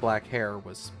raven black hair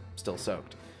was still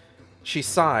soaked. She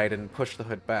sighed and pushed the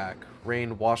hood back,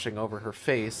 rain washing over her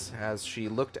face as she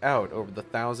looked out over the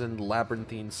 1,000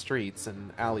 labyrinthine streets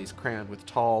and alleys crammed with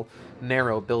tall,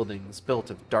 narrow buildings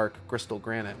built of dark crystal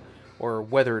granite, or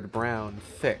weathered brown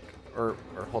brick,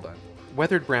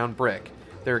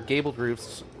 their gabled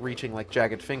roofs reaching like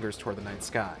jagged fingers toward the night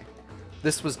sky.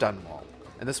 This was Dunwall,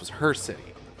 and this was her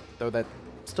city, though that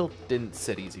still didn't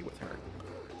sit easy with her.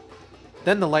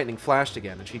 Then the lightning flashed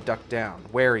again, and she ducked down,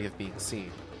 wary of being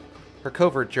seen. Her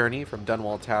covert journey from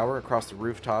Dunwall Tower across the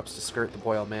rooftops to skirt the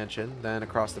Boyle Mansion, then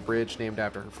across the bridge named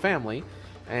after her family,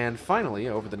 and finally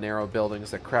over the narrow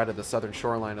buildings that crowded the southern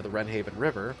shoreline of the Wrenhaven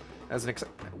River,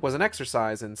 was an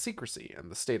exercise in secrecy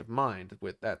and the state of mind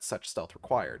that such stealth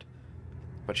required.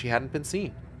 But she hadn't been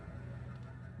seen.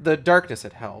 The darkness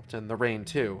had helped, and the rain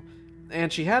too,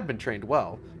 and she had been trained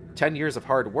well. 10 years of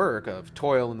hard work, of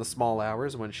toil in the small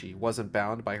hours when she wasn't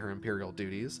bound by her imperial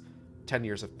duties. 10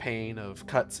 years of pain, of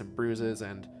cuts and bruises,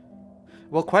 and,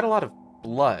 well, quite a lot of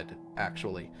blood,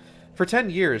 actually. For 10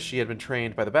 years she had been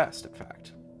trained by the best, in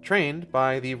fact. Trained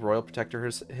by the Royal Protector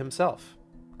himself,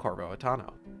 Corvo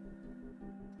Attano.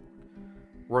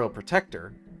 Royal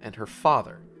Protector and her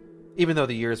father. Even though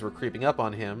the years were creeping up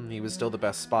on him, he was still the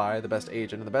best spy, the best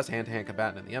agent, and the best hand-to-hand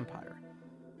combatant in the Empire.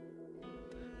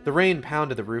 The rain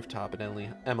pounded the rooftop,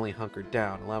 and Emily hunkered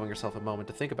down, allowing herself a moment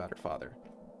to think about her father.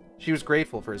 She was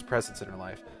grateful for his presence in her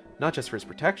life, not just for his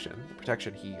protection, the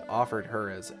protection he offered her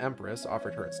as empress,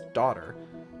 offered her as daughter,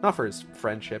 not for his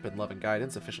friendship and love and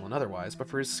guidance, official and otherwise, but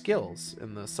for his skills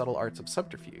in the subtle arts of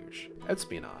subterfuge,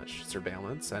 espionage,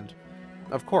 surveillance, and,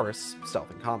 of course,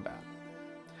 stealth and combat.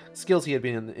 Skills he had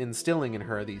been instilling in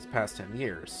her these past 10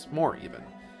 years, more even.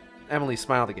 Emily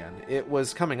smiled again. It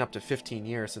was coming up to 15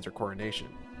 years since her coronation.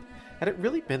 Had it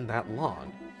really been that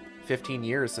long? 15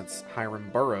 years since Hiram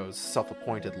Burroughs,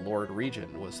 self-appointed Lord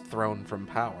Regent, was thrown from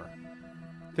power.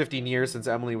 15 years since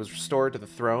Emily was restored to the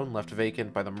throne, left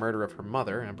vacant by the murder of her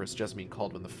mother, Empress Jessamine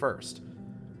Caldwin I.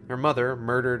 Her mother,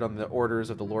 murdered on the orders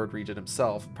of the Lord Regent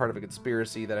himself, part of a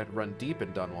conspiracy that had run deep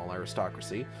in Dunwall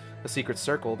aristocracy, a secret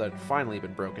circle that had finally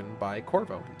been broken by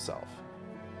Corvo himself.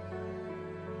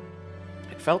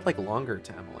 It felt like longer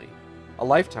to Emily. A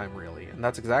lifetime, really, and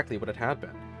that's exactly what it had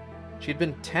been. She had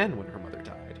been 10 when her mother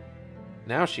died.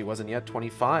 Now she wasn't yet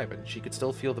 25, and she could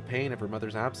still feel the pain of her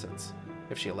mother's absence,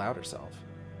 if she allowed herself.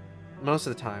 Most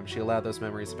of the time, she allowed those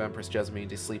memories of Empress Jessamine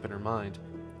to sleep in her mind.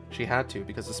 She had to,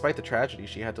 because despite the tragedy,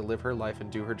 she had to live her life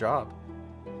and do her job.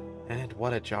 And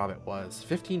what a job it was.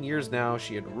 15 years now,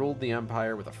 she had ruled the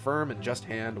Empire with a firm and just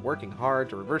hand, working hard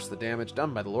to reverse the damage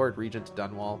done by the Lord Regent to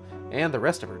Dunwall and the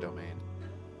rest of her domain.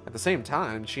 At the same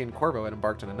time, she and Corvo had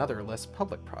embarked on another, less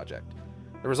public project,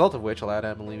 the result of which allowed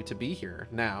Emily to be here,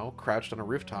 now, crouched on a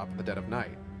rooftop in the dead of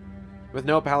night. With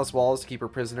no palace walls to keep her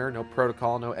prisoner, no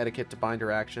protocol, no etiquette to bind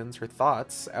her actions, her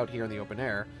thoughts, out here in the open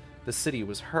air, the city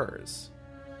was hers.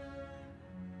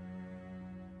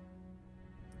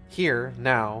 Here,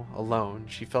 now, alone,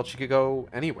 she felt she could go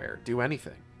anywhere, do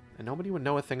anything, and nobody would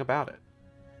know a thing about it.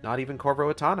 Not even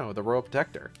Corvo Attano, the Royal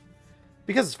Protector.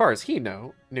 Because as far as he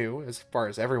knew, as far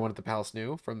as everyone at the palace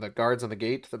knew, from the guards on the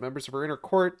gate to the members of her inner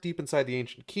court deep inside the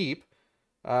ancient keep,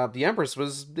 the Empress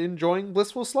was enjoying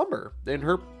blissful slumber in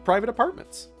her private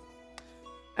apartments.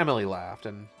 Emily laughed,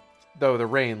 and though the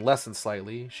rain lessened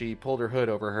slightly, she pulled her hood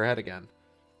over her head again.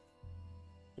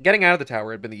 Getting out of the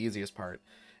tower had been the easiest part.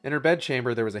 In her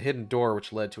bedchamber there was a hidden door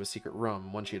which led to a secret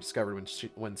room, one she had discovered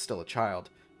when still a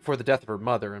child, before the death of her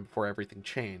mother and before everything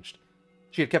changed.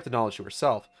 She had kept the knowledge to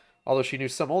herself, although she knew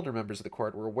some older members of the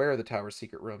court were aware of the tower's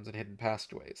secret rooms and hidden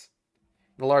passageways.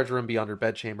 In the large room beyond her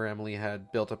bedchamber, Emily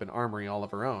had built up an armory all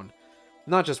of her own.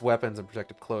 Not just weapons and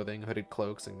protective clothing, hooded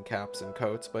cloaks and caps and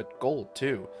coats, but gold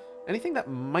too. Anything that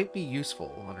might be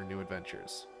useful on her new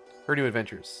adventures. Her new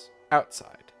adventures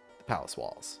outside the palace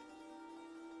walls.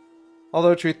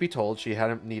 Although, truth be told, she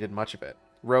hadn't needed much of it.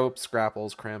 Ropes,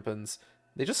 grapples, crampons.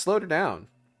 They just slowed her down.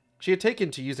 She had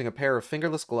taken to using a pair of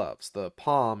fingerless gloves, the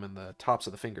palm and the tops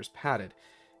of the fingers padded,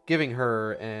 giving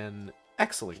her an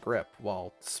excellent grip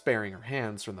while sparing her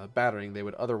hands from the battering they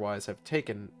would otherwise have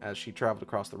taken as she traveled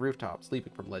across the rooftops,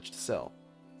 leaping from ledge to sill.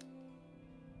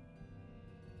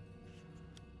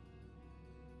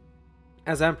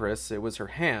 As Empress, it was her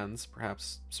hands,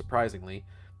 perhaps surprisingly,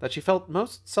 that she felt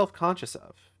most self-conscious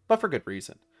of, but for good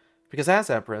reason. Because as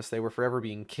Empress, they were forever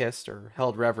being kissed or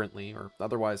held reverently or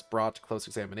otherwise brought to close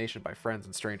examination by friends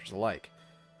and strangers alike.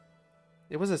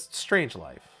 It was a strange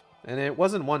life, and it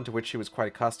wasn't one to which she was quite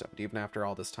accustomed, even after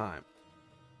all this time.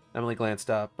 Emily glanced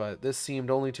up, but this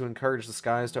seemed only to encourage the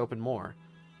skies to open more.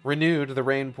 Renewed, the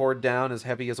rain poured down as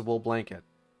heavy as a wool blanket.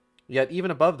 Yet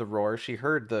even above the roar, she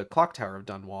heard the clock tower of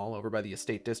Dunwall, over by the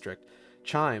estate district,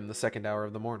 chime the second hour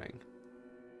of the morning.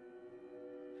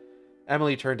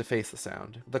 Emily turned to face the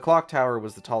sound. The clock tower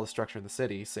was the tallest structure in the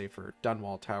city, save for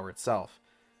Dunwall Tower itself.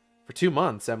 For 2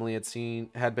 months, Emily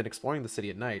had been exploring the city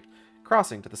at night,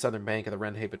 crossing to the southern bank of the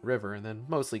Wrenhaven River, and then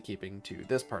mostly keeping to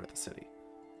this part of the city.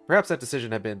 Perhaps that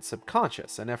decision had been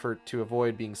subconscious, an effort to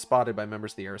avoid being spotted by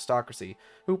members of the aristocracy,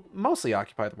 who mostly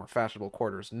occupy the more fashionable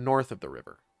quarters north of the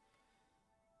river.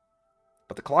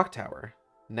 But the clock tower,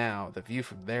 now the view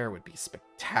from there would be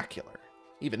spectacular,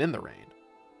 even in the rain.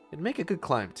 It'd make a good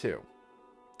climb, too.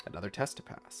 Another test to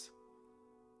pass.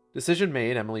 Decision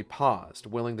made, Emily paused,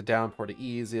 willing the downpour to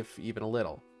ease, if even a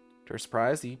little. To her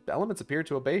surprise, the elements appeared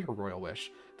to obey her royal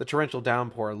wish, the torrential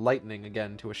downpour lightening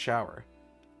again to a shower.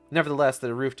 Nevertheless,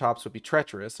 the rooftops would be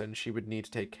treacherous, and she would need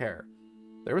to take care.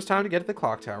 There was time to get to the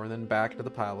clock tower and then back into the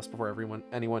palace before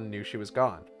anyone knew she was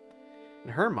gone.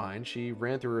 In her mind, she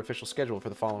ran through her official schedule for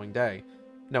the following day.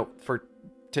 No, for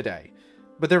today.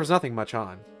 But there was nothing much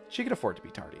on. She could afford to be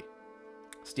tardy.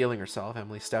 Steeling herself,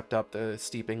 Emily stepped up the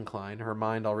steep incline, her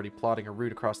mind already plotting a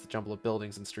route across the jumble of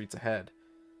buildings and streets ahead.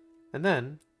 And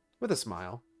then, with a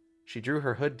smile, she drew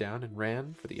her hood down and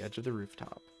ran for the edge of the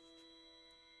rooftop.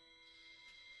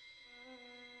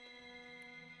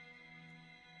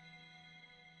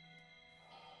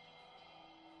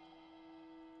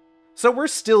 So we're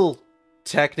still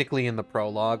technically in the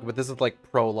prologue, but this is like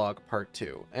prologue part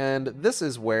 2. And this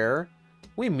is where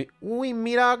we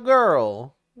meet our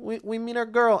girl. We meet our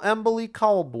girl, Emily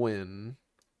Colbwyn.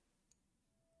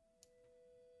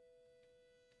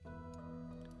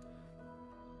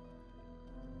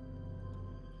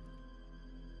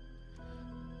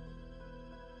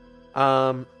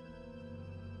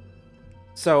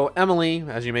 So Emily,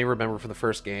 as you may remember from the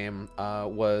first game,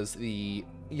 was the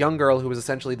young girl who was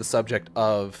essentially the subject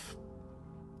of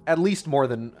at least more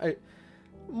than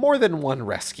one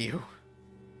rescue.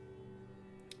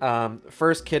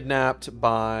 First kidnapped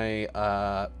by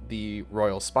the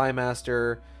royal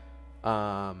spymaster,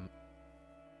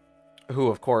 who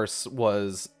of course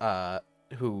was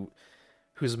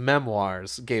whose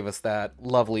memoirs gave us that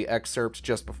lovely excerpt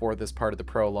just before this part of the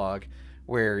prologue,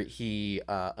 where he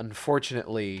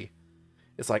unfortunately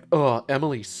is like, "Oh,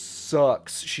 Emily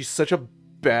sucks. She's such a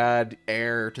bad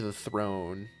heir to the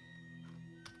throne."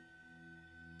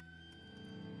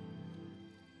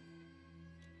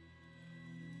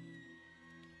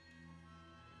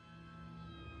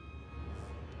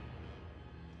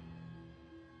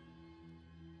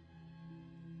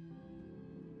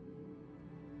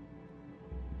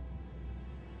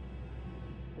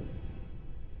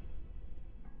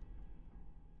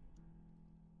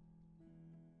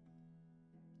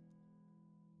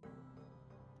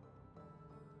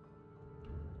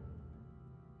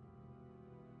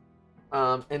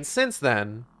 And since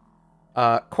then,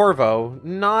 Corvo,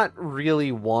 not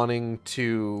really wanting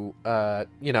to,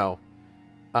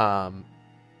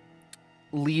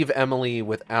 leave Emily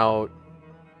without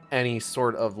any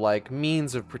sort of, like,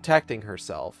 means of protecting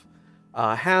herself,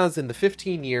 has, in the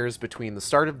 15 years between the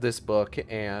start of this book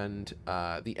and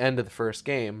the end of the first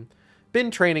game,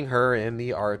 been training her in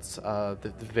the arts of the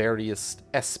various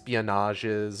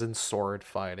espionages and sword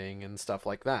fighting and stuff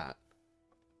like that.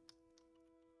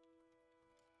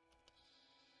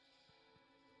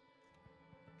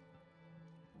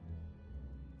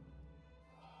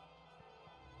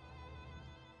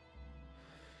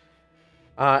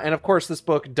 And of course, this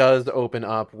book does open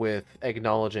up with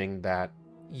acknowledging that,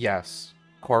 yes,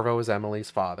 Corvo is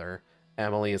Emily's father.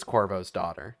 Emily is Corvo's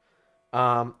daughter.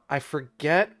 I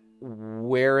forget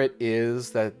where it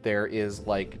is that there is,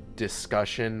 like,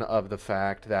 discussion of the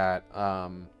fact that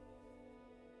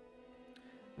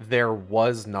there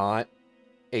was not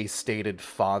a stated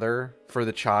father for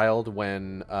the child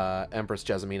when Empress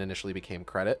Jessamine initially became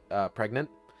pregnant.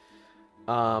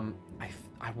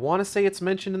 I want to say it's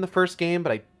mentioned in the first game,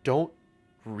 but I don't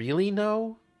really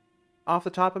know off the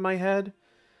top of my head.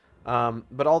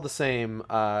 But all the same,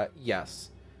 yes.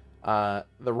 The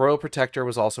Royal Protector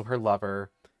was also her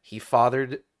lover. He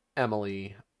fathered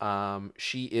Emily.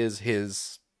 She is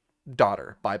his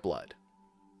daughter by blood.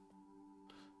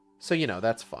 So, you know,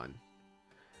 that's fun.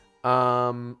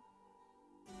 Um,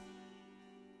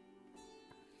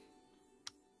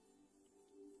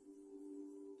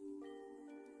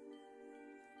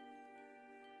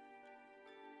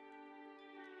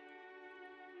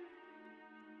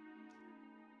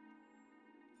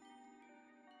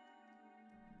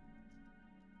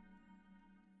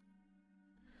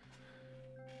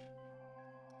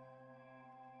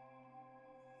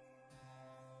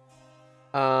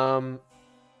 um,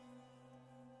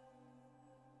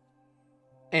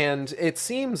 and it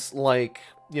seems like,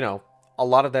 you know, a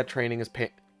lot of that training is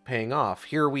paying off.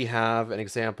 Here we have an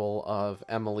example of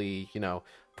Emily, you know,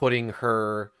 putting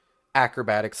her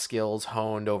acrobatic skills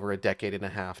honed over a decade and a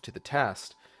half to the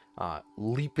test,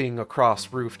 leaping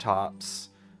across rooftops,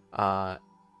 uh,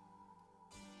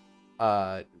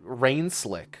 rain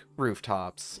slick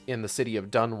rooftops in the city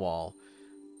of Dunwall,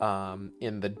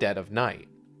 in the dead of night,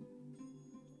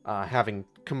 having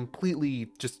completely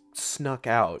just snuck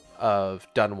out of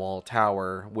Dunwall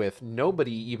Tower with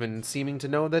nobody even seeming to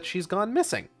know that she's gone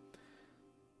missing.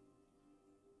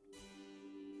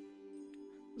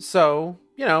 So,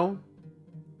 you know,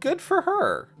 good for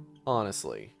her,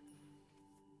 honestly.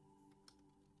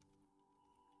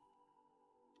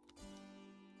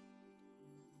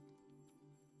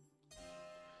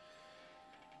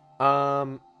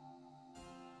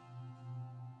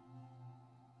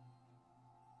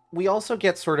 We also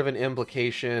get sort of an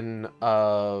implication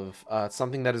of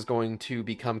something that is going to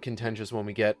become contentious when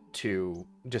we get to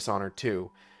Dishonored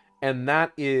 2. And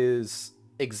that is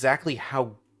exactly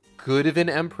how good of an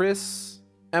empress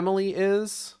Emily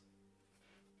is.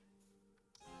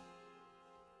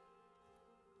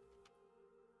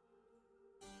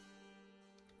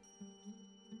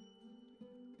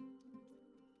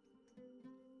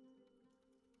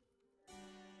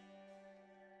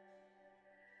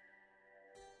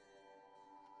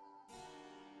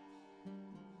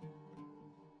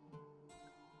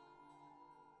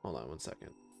 Hold on one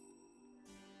second.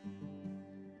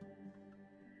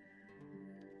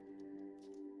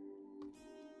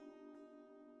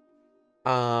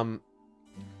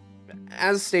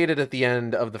 As stated at the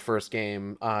end of the first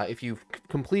game, if you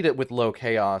complete it with low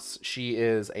chaos, she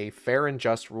is a fair and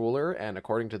just ruler, and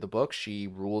according to the book, she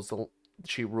rules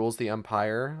the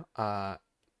empire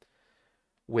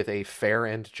with a fair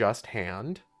and just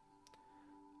hand.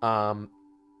 Um,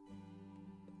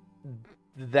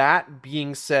 that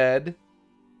being said,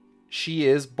 she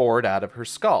is bored out of her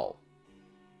skull.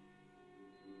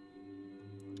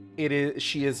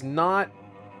 She is not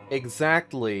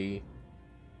exactly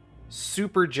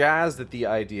super jazzed at the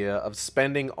idea of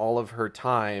spending all of her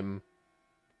time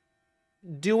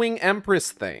doing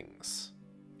Empress things.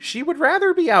 She would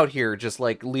rather be out here just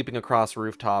like leaping across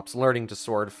rooftops, learning to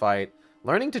sword fight,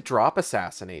 learning to drop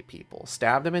assassinate people,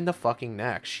 stab them in the fucking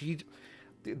neck. She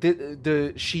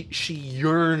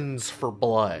yearns for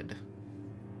blood.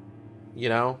 You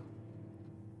know?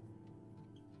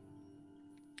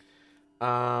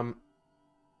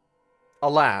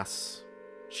 Alas,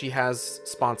 she has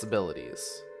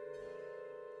responsibilities.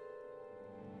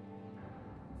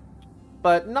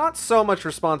 But not so much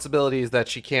responsibilities that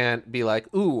she can't be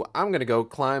like, ooh, I'm gonna go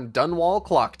climb Dunwall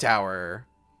Clock Tower.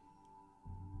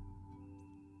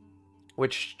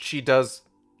 Which she does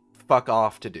fuck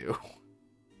off to do.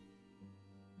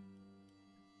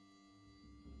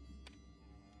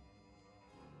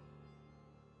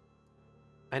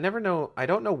 I don't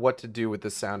know what to do with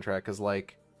this soundtrack, because,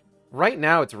 like, right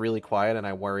now it's really quiet, and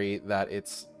I worry that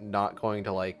it's not going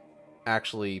to, like,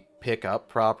 actually pick up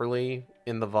properly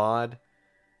in the VOD.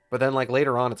 But then, like,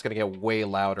 later on it's going to get way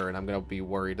louder, and I'm going to be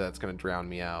worried that it's going to drown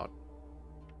me out.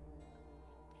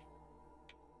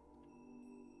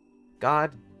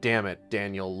 God damn it,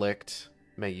 Daniel Licht.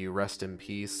 May you rest in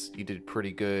peace. You did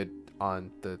pretty good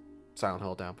on the Silent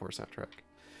Hill Downpour soundtrack.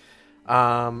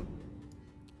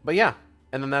 But yeah,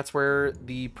 and then that's where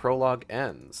the prologue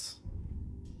ends.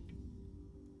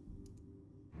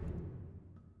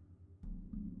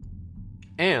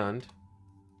 And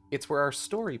it's where our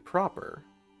story proper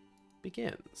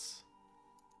begins.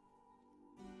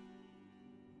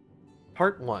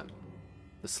 Part 1.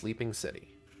 The Sleeping City.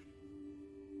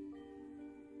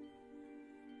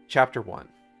 Chapter 1.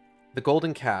 The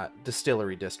Golden Cat,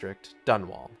 Distillery District,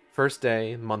 Dunwall. First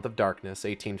day, month of darkness,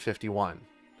 1851.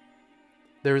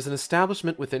 There is an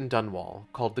establishment within Dunwall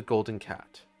called the Golden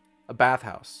Cat, A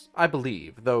bathhouse, I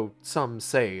believe, though some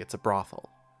say it's a brothel.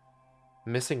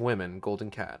 Missing women, Golden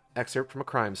Cat. Excerpt from a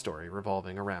crime story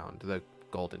revolving around the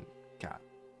Golden Cat.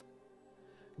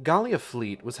 Gallia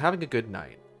Fleet was having a good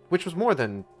night, which was more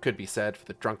than could be said for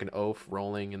the drunken oaf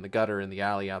rolling in the gutter in the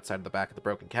alley outside of the back of the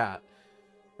Broken Cat.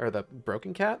 Or the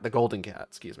Broken Cat? The Golden Cat,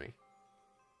 excuse me.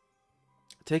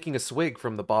 Taking a swig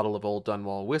from the bottle of Old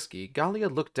Dunwall whiskey, Gallia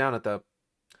looked down at the...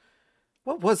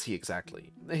 What was he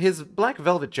exactly? His black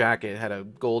velvet jacket had a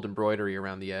gold embroidery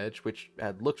around the edge, which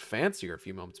had looked fancier a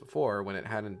few moments before when it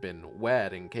hadn't been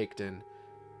wet and caked in,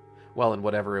 well, in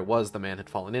whatever it was the man had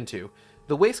fallen into.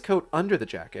 The waistcoat under the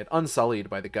jacket, unsullied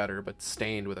by the gutter but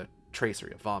stained with a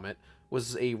tracery of vomit,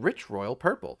 was a rich royal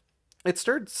purple. It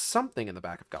stirred something in the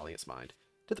back of Gallia's mind.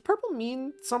 Did the purple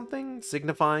mean something,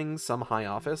 signifying some high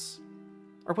office?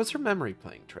 Or was her memory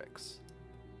playing tricks?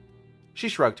 She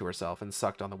shrugged to herself and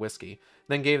sucked on the whiskey,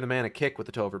 then gave the man a kick with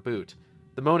the toe of her boot.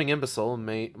 The moaning imbecile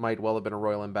might well have been a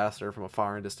royal ambassador from a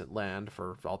far and distant land,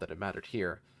 for all that it mattered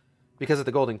here. Because at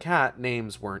the Golden Cat,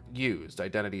 names weren't used,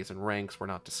 identities and ranks were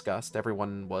not discussed,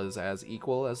 everyone was as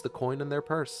equal as the coin in their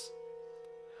purse.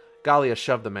 Gallia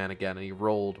shoved the man again, and he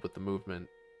rolled with the movement,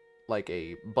 like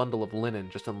a bundle of linen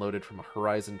just unloaded from a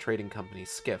Horizon Trading Company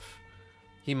skiff.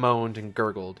 He moaned and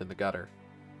gurgled in the gutter.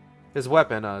 His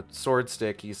weapon, a sword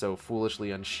stick he so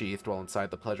foolishly unsheathed while inside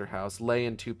the pleasure house, lay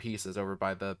in two pieces over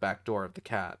by the back door of the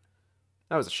cat.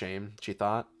 That was a shame, she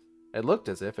thought. It looked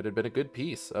as if it had been a good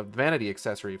piece, a vanity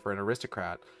accessory for an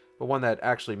aristocrat, but one that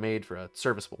actually made for a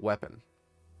serviceable weapon.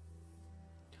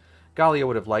 Gallia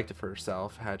would have liked it for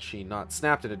herself had she not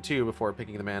snapped it in two before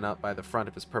picking the man up by the front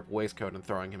of his purple waistcoat and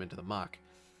throwing him into the muck.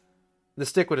 The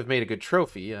stick would have made a good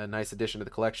trophy, a nice addition to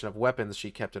the collection of weapons she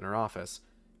kept in her office.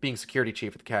 Being security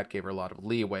chief of the cat gave her a lot of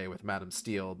leeway with Madame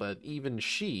Steele, but even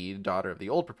she, daughter of the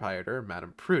old proprietor,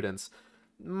 Madame Prudence,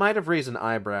 might have raised an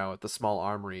eyebrow at the small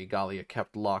armory Gallia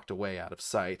kept locked away out of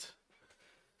sight.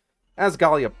 As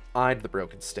Gallia eyed the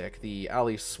broken stick, the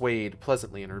alley swayed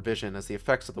pleasantly in her vision as the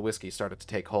effects of the whiskey started to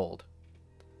take hold.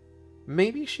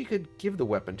 Maybe she could give the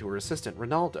weapon to her assistant,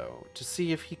 Ronaldo, to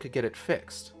see if he could get it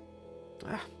fixed.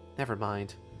 Never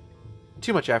mind.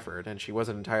 Too much effort, and she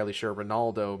wasn't entirely sure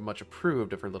Ronaldo much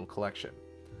approved of her little collection.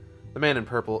 The man in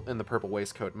the purple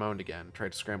waistcoat moaned again,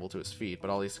 tried to scramble to his feet, but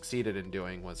all he succeeded in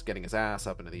doing was getting his ass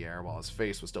up into the air while his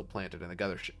face was still planted in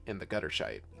the gutter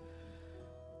shite.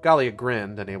 Gallia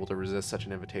grinned, unable to resist such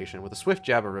an invitation. With a swift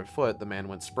jab of her foot, the man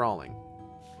went sprawling.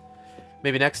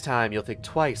 Maybe next time you'll think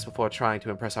twice before trying to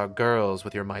impress our girls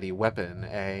with your mighty weapon,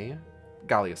 eh?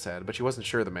 Gallia said, but she wasn't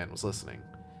sure the man was listening.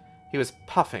 He was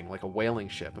puffing like a whaling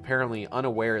ship, apparently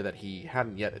unaware that he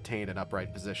hadn't yet attained an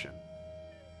upright position.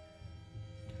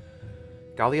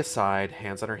 Gallia sighed,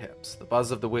 hands on her hips, the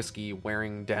buzz of the whiskey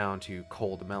wearing down to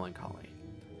cold melancholy.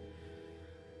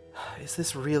 Is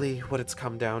this really what it's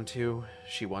come down to?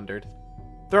 She wondered.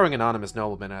 Throwing anonymous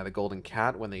noblemen out of the Golden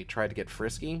Cat when they tried to get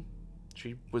frisky?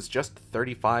 She was just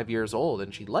 35 years old,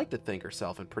 and she liked to think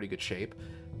herself in pretty good shape,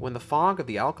 when the fog of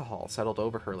the alcohol settled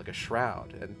over her like a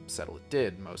shroud, and settle it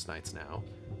did most nights now.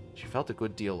 She felt a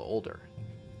good deal older.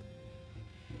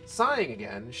 Sighing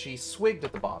again, she swigged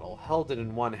at the bottle, held it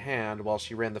in one hand while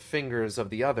she ran the fingers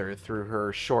of the other through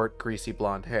her short, greasy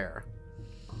blonde hair.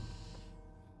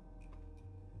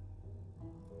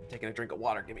 Taking a drink of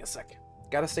water, give me a sec.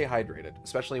 Gotta stay hydrated,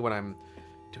 especially when I'm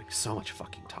doing so much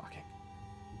fucking talking.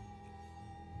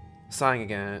 Sighing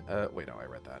again, wait, no, I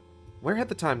read that. Where had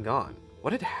the time gone?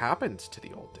 What had happened to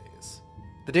the old days?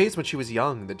 The days when she was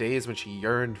young, the days when she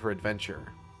yearned for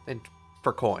adventure, and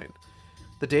for coin.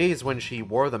 The days when she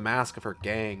wore the mask of her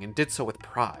gang and did so with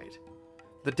pride.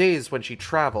 The days when she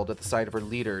traveled at the side of her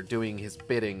leader, doing his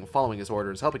bidding, following his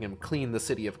orders, helping him clean the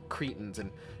city of Cretans,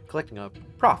 and collecting a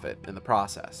profit in the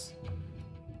process.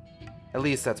 At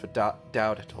least that's what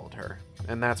Dowd had told her,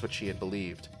 and that's what she had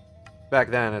believed.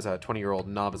 Back then, as a 20-year-old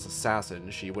novice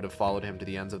assassin, she would have followed him to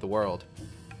the ends of the world.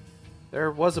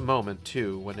 There was a moment,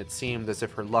 too, when it seemed as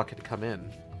if her luck had come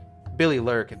in. Billy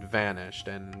Lurk had vanished,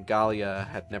 and Gallia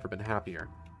had never been happier.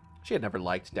 She had never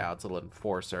liked Dowd's little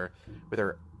enforcer. With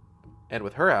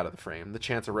her out of the frame, the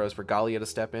chance arose for Gallia to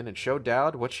step in and show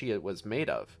Dowd what she was made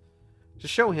of. To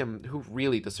show him who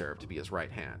really deserved to be his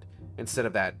right hand, instead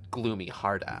of that gloomy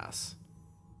hard-ass.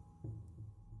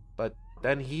 But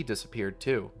then he disappeared,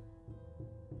 too.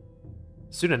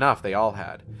 Soon enough, they all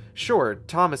had. Sure,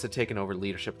 Thomas had taken over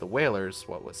leadership of the Whalers,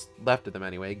 what was left of them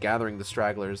anyway, gathering the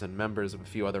stragglers and members of a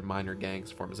few other minor gangs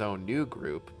to form his own new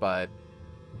group, but...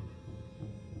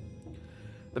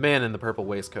 The man in the purple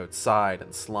waistcoat sighed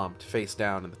and slumped, face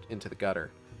down into the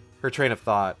gutter. Her train of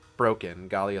thought broken,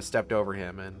 Gallia stepped over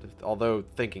him and, although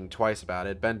thinking twice about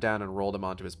it, bent down and rolled him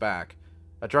onto his back.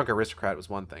 A drunk aristocrat was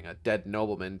one thing. A dead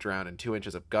nobleman drowned in 2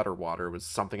 inches of gutter water was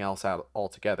something else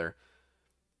altogether.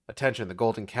 Attention the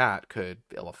Golden Cat could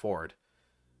ill afford.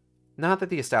 Not that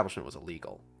the establishment was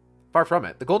illegal. Far from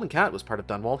it. The Golden Cat was part of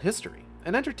Dunwall history,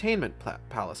 an entertainment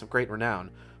palace of great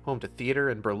renown, home to theater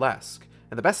and burlesque,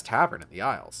 and the best tavern in the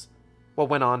Isles. What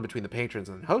went on between the patrons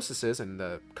and hostesses in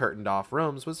the curtained-off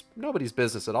rooms was nobody's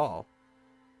business at all.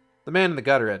 The man in the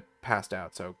gutter had passed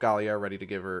out, so Gallia, ready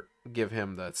to give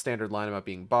him the standard line about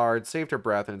being barred, saved her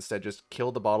breath and instead just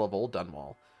killed the bottle of old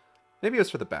Dunwall. Maybe it was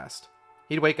for the best.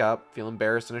 He'd wake up, feel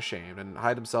embarrassed and ashamed, and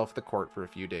hide himself at the court for a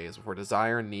few days before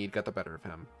desire and need got the better of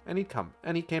him, and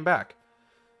he came back.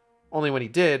 Only when he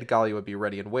did, Gallia would be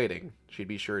ready and waiting. She'd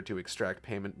be sure to extract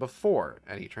payment before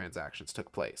any transactions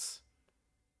took place.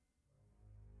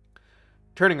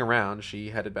 Turning around,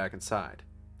 she headed back inside.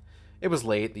 It was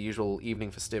late, the usual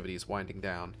evening festivities winding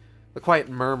down. The quiet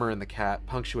murmur in the cat,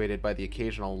 punctuated by the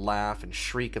occasional laugh and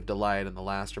shriek of delight in the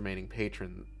last remaining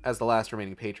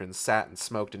patrons sat and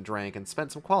smoked and drank and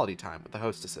spent some quality time with the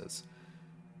hostesses.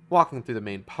 Walking through the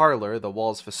main parlor, the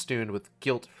walls festooned with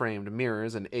gilt-framed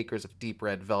mirrors and acres of deep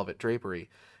red velvet drapery,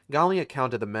 Gallia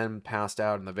counted the men passed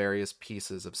out in the various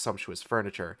pieces of sumptuous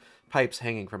furniture, pipes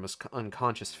hanging from his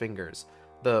unconscious fingers,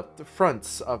 the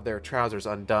fronts of their trousers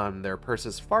undone, their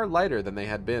purses far lighter than they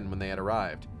had been when they had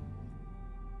arrived.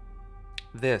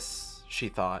 This, she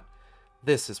thought,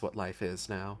 this is what life is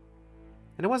now.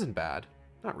 And it wasn't bad.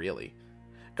 Not really.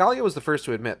 Gallia was the first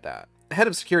to admit that. Head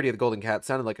of security of the Golden Cat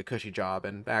sounded like a cushy job,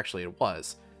 and actually it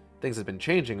was. Things had been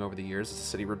changing over the years as the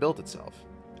city rebuilt itself.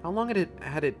 How long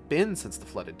had it been since the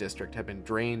flooded district had been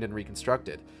drained and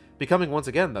reconstructed, becoming once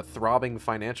again the throbbing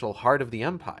financial heart of the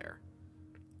Empire?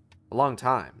 A long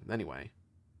time, anyway.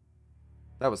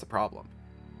 That was the problem.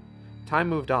 Time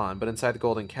moved on, but inside the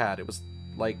Golden Cat, it was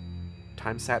like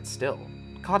time sat still,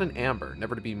 caught in amber,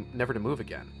 never to move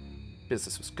again.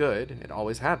 Business was good, it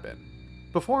always had been.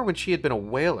 Before, when she had been a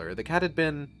whaler, the cat had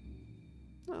been,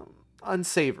 well,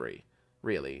 unsavory,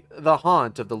 really. The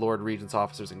haunt of the Lord Regent's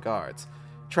officers and guards,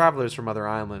 travelers from other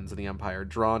islands in the Empire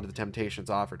drawn to the temptations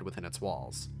offered within its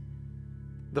walls.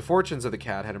 The fortunes of the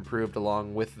cat had improved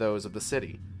along with those of the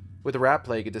city. With the rat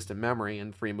plague a distant memory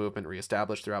and free movement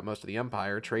reestablished throughout most of the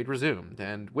Empire, trade resumed,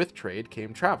 and with trade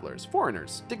came travelers,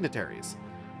 foreigners, dignitaries.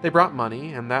 They brought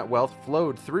money, and that wealth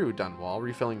flowed through Dunwall,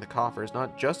 refilling the coffers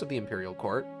not just of the Imperial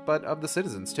Court, but of the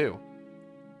citizens too.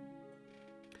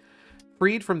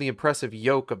 Freed from the oppressive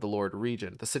yoke of the Lord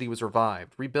Regent, the city was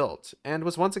revived, rebuilt, and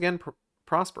was once again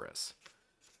prosperous.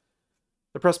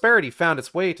 The prosperity found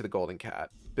its way to the Golden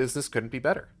Cat. Business couldn't be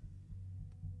better.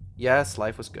 Yes,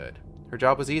 life was good. Her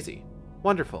job was easy.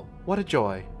 Wonderful. What a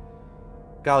joy.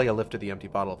 Gallia lifted the empty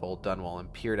bottle of old Dunwall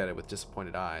and peered at it with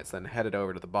disappointed eyes, then headed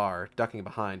over to the bar, ducking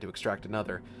behind to extract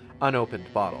another,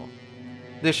 unopened bottle.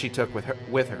 This she took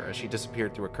with her as she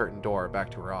disappeared through a curtained door back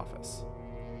to her office.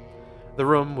 The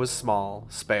room was small,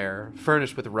 spare,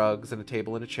 furnished with rugs and a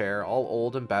table and a chair, all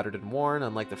old and battered and worn,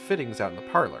 unlike the fittings out in the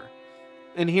parlor.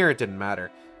 In here it didn't matter.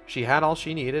 She had all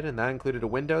she needed, and that included a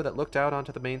window that looked out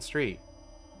onto the main street.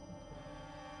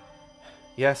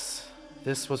 Yes,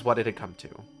 this was what it had come to.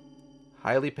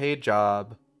 Highly paid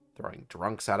job, throwing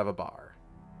drunks out of a bar.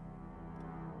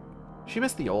 She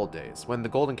missed the old days, when the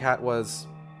Golden Cat was...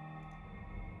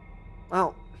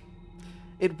 well,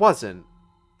 it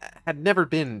had never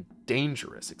been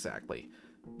dangerous exactly,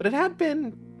 but it had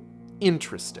been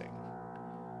interesting.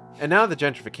 And now the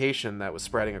gentrification that was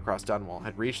spreading across Dunwall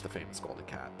had reached the famous Golden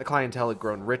Cat. The clientele had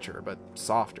grown richer, but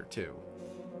softer too.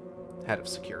 Head of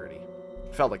security.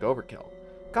 Felt like overkill.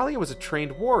 Gallia was a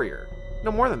trained warrior.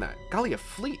 No more than that. Gallia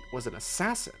Fleet was an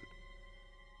assassin.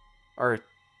 Or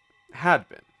had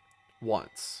been.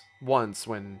 Once. Once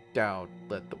when Dowd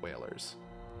led the whalers.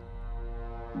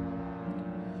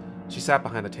 She sat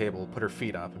behind the table, put her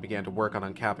feet up, and began to work on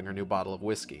uncapping her new bottle of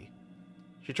whiskey.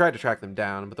 She tried to track them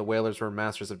down, but the whalers were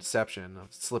masters of deception, of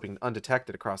slipping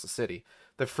undetected across the city,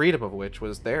 the freedom of which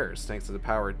was theirs thanks to the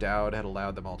power Dowd had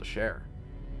allowed them all to share.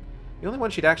 The only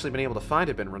one she'd actually been able to find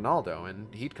had been Ronaldo,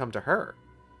 and he'd come to her.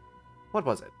 What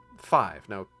was it?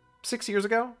 6 years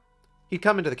ago? He'd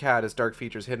come into the cat, his dark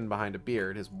features hidden behind a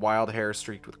beard, his wild hair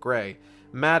streaked with gray,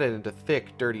 matted into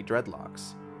thick, dirty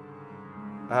dreadlocks.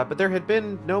 But there had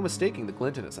been no mistaking the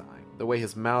glint in his eye, the way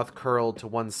his mouth curled to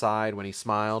one side when he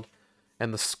smiled,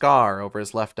 and the scar over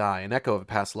his left eye, an echo of a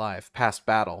past life, past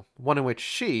battle, one in which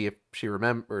she, if she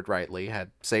remembered rightly,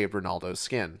 had saved Ronaldo's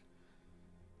skin.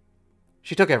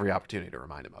 She took every opportunity to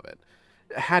remind him of it.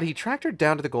 Had he tracked her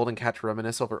down to the Golden Cat to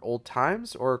reminisce over old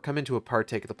times, or come in to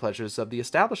partake of the pleasures of the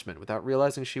establishment without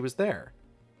realizing she was there?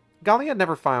 Gallia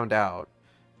never found out,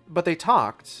 but they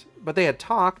had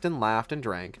talked and laughed and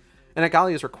drank, and at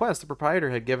Gallia's request, the proprietor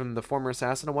had given the former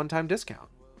assassin a one-time discount.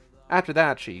 After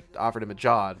that, she offered him a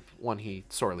job, one he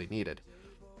sorely needed.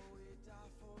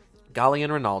 Gallia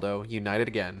and Ronaldo united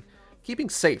again, keeping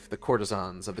safe the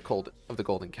courtesans of the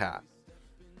Golden Cat.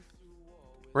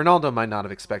 Ronaldo might not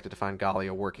have expected to find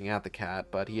Gallia working at the Cat,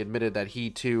 but he admitted that he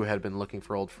too had been looking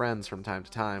for old friends from time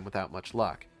to time without much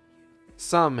luck.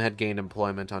 Some had gained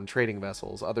employment on trading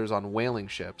vessels, others on whaling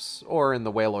ships, or in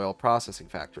the whale oil processing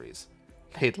factories.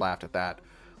 They'd laughed at that.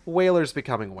 Whalers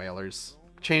becoming whalers,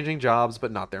 changing jobs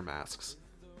but not their masks.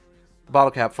 The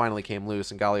bottle cap finally came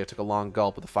loose, and Gallia took a long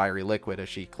gulp of the fiery liquid as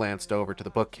she glanced over to the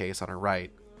bookcase on her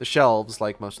right. The shelves,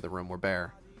 like most of the room, were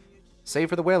bare. Save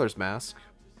for the whaler's mask.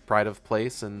 Pride of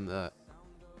place in the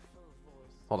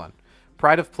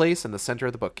center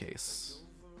of the bookcase.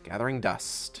 Gathering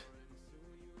dust.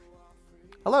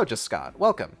 Hello, Just Scott.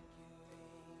 Welcome.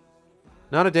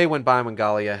 Not a day went by when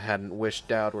Gallia hadn't wished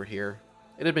Dowd were here.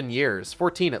 It had been years,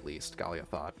 14 at least, Gallia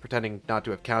thought, pretending not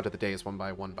to have counted the days one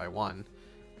by one.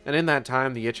 And in that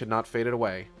time, the itch had not faded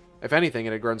away. If anything,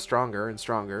 it had grown stronger and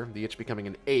stronger, the itch becoming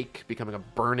an ache, becoming a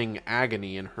burning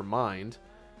agony in her mind.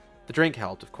 The drink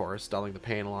helped, of course, dulling the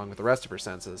pain along with the rest of her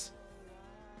senses.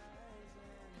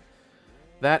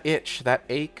 That itch, that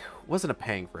ache, wasn't a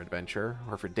pang for adventure,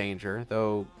 or for danger,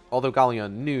 although Gallia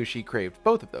knew she craved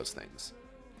both of those things.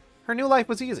 Her new life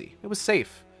was easy. It was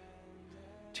safe.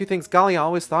 Two things Gallia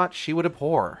always thought she would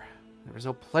abhor. There was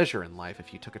no pleasure in life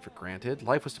if you took it for granted.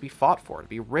 Life was to be fought for, to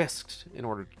be risked, in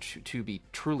order to be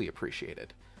truly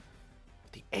appreciated.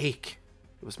 But the ache,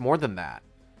 it was more than that.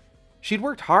 She'd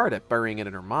worked hard at burying it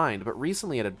in her mind, but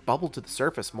recently it had bubbled to the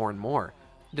surface more and more.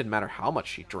 It didn't matter how much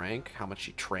she drank, how much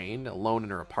she trained, alone in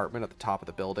her apartment at the top of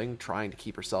the building, trying to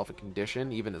keep herself in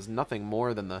condition, even as nothing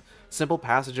more than the simple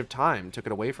passage of time took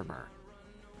it away from her.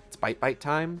 It's bite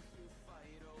time?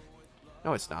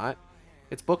 No, it's not.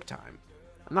 It's book time.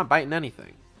 I'm not biting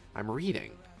anything. I'm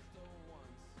reading.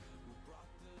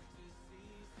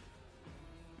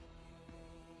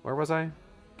 Where was I?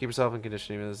 Keep yourself in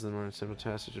condition even as the more simple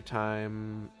passage of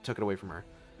time took it away from her.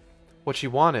 What she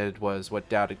wanted was what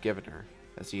Dowd had given her,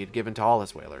 as he had given to all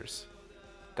his whalers.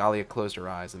 Gallia closed her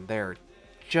eyes, and there,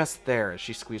 just there, as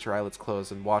she squeezed her eyelids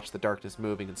closed and watched the darkness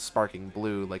moving and sparking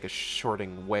blue like a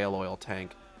shorting whale oil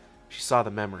tank, she saw the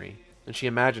memory, and she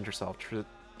imagined herself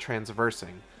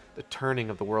transversing. The turning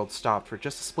of the world stopped for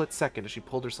just a split second as she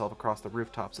pulled herself across the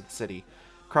rooftops of the city,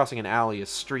 crossing an alley, a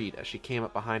street, as she came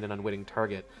up behind an unwitting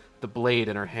target, the blade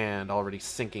in her hand already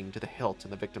sinking to the hilt in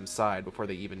the victim's side before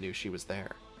they even knew she was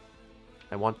there.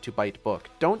 I want to bite book.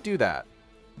 Don't do that.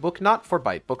 Book not for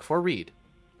bite, book for read.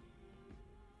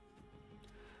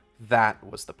 That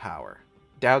was the power.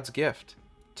 Dowd's gift.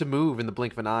 To move in the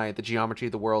blink of an eye, the geometry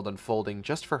of the world unfolding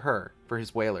just for her, for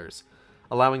his whalers,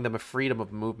 allowing them a freedom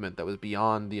of movement that was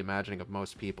beyond the imagining of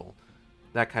most people.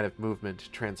 That kind of movement,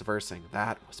 transversing,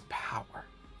 that was power.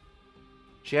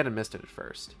 She hadn't missed it at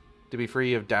first. To be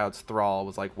free of Dowd's thrall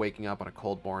was like waking up on a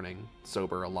cold morning,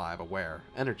 sober, alive, aware,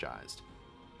 energized.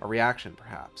 A reaction,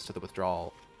 perhaps, to the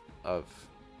withdrawal of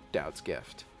Dowd's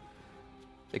gift.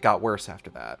 It got worse after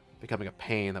that, becoming a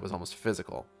pain that was almost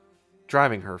physical,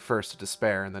 driving her first to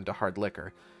despair and then to hard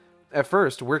liquor. At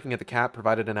first, working at the Cat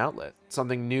provided an outlet,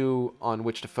 something new on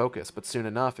which to focus, but soon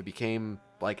enough it became,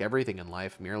 like everything in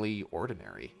life, merely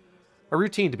ordinary. A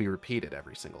routine to be repeated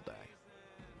every single day.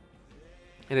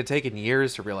 It had taken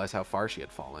years to realize how far she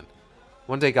had fallen.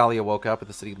 One day Gallia woke up and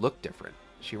the city looked different.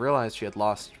 She realized she had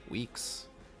lost weeks,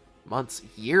 months,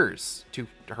 years to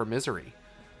her misery,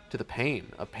 to the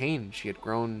pain, a pain she had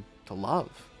grown to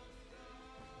love.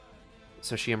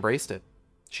 So she embraced it.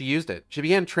 She used it. She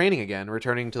began training again,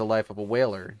 returning to the life of a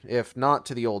whaler, if not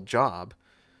to the old job.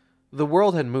 The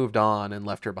world had moved on and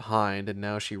left her behind, and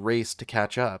now she raced to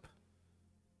catch up.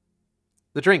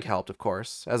 The drink helped, of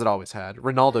course, as it always had.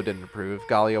 Ronaldo didn't approve.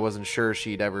 Gallia wasn't sure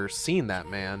she'd ever seen that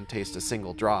man taste a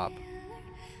single drop.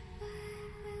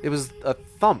 It was a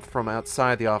thump from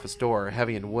outside the office door,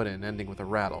 heavy and wooden, ending with a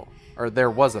rattle. Or there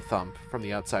was a thump from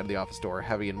the outside of the office door,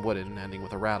 heavy and wooden, ending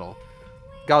with a rattle.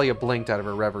 Gallia blinked out of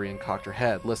her reverie and cocked her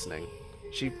head, listening.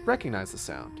 She recognized the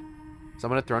sound.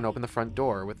 Someone had thrown open the front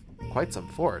door with quite some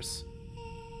force.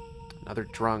 Another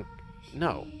drunk...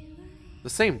 No. The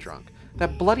same drunk.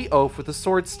 That bloody oaf with the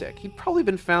sword stick. He'd probably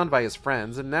been found by his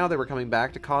friends, and now they were coming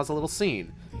back to cause a little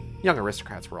scene. Young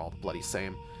aristocrats were all the bloody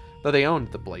same. Though they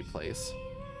owned the bloody place.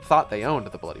 Thought they owned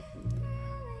the bloody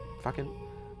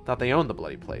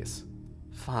place.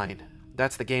 Fine.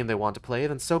 that's the game they want to play,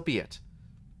 then so be it.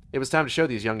 It was time to show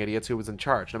these young idiots who was in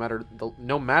charge, no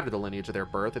matter the lineage of their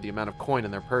birth or the amount of coin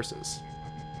in their purses.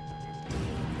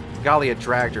 Galia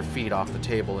dragged her feet off the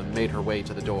table and made her way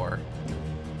to the door.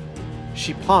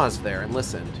 She paused there and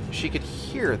listened. She could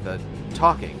hear the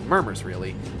talking, murmurs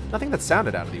really, nothing that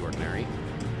sounded out of the ordinary.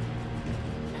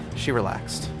 She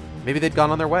relaxed. Maybe they'd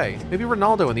gone on their way. Maybe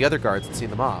Ronaldo and the other guards had seen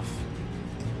them off.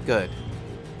 Good.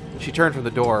 She turned from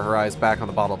the door, her eyes back on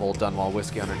the bottle of Old Dunwall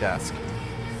whiskey on her desk.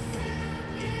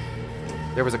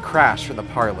 There was a crash from the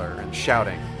parlor, and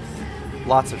shouting.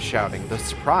 Lots of shouting. The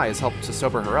surprise helped to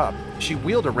sober her up. She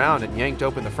wheeled around and yanked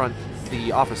open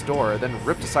the office door, then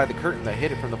ripped aside the curtain that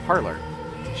hid it from the parlor.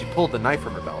 She pulled the knife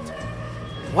from her belt.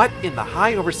 "What in the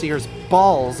High Overseer's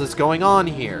balls is going on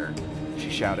here?" she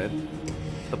shouted.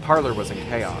 The parlor was in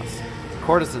chaos.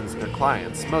 Courtesans and their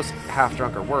clients, most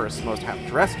half-drunk or worse, most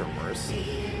half-dressed or worse,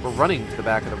 were running to the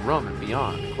back of the room and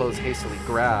beyond, clothes hastily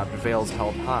grabbed, veils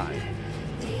held high.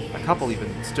 A couple even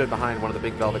stood behind one of the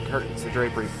big velvet curtains, the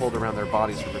drapery pulled around their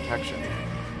bodies for protection.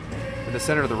 In the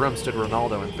center of the room stood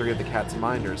Ronaldo and 3 of the cat's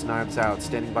minders, knives out,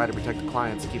 standing by to protect the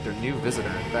clients and keep their new visitor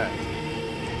in bed.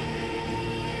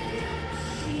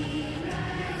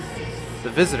 The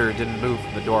visitor didn't move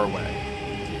from the doorway.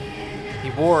 He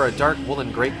wore a dark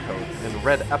woolen greatcoat and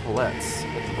red epaulettes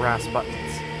with brass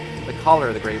buttons. The collar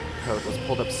of the greatcoat was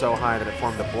pulled up so high that it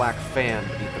formed a black fan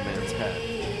beneath the man's head.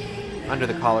 Under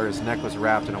the collar, his neck was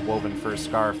wrapped in a woven fur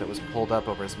scarf that was pulled up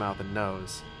over his mouth and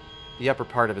nose. The upper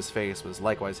part of his face was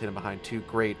likewise hidden behind 2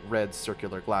 great red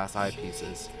circular glass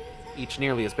eyepieces, each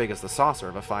nearly as big as the saucer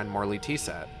of a fine Morley tea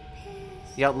set.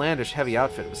 The outlandish heavy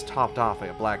outfit was topped off by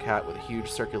a black hat with a huge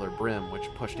circular brim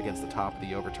which pushed against the top of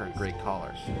the overturned coat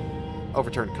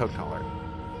collar.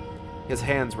 His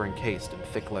hands were encased in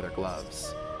thick leather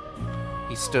gloves.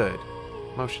 He stood,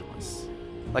 motionless,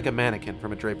 like a mannequin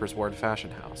from a Draper's Ward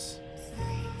fashion house.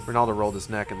 Ronaldo rolled his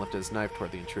neck and lifted his knife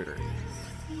toward the intruder.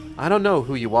 "I don't know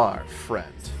who you are,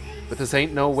 friend, but this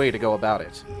ain't no way to go about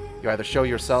it. You either show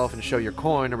yourself and show your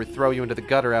coin, or we throw you into the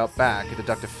gutter out back and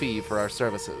deduct a fee for our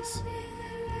services."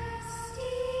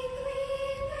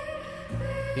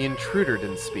 The intruder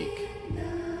didn't speak.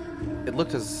 It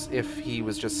looked as if he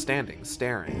was just standing,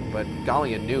 staring, but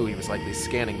Galia knew he was likely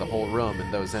scanning the whole room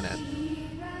and those in it,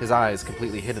 his eyes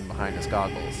completely hidden behind his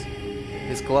goggles.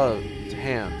 His gloved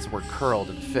hands were curled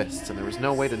in fists, and there was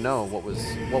no way to know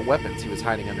what weapons he was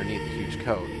hiding underneath the huge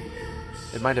coat.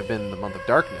 It might have been the month of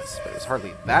darkness, but it was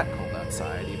hardly that cold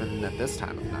outside, even at this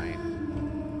time of night.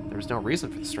 There was no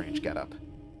reason for the strange getup,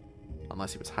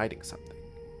 unless he was hiding something.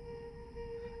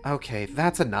 "Okay,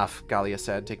 that's enough," Galia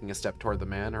said, taking a step toward the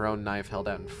man, her own knife held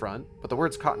out in front, but the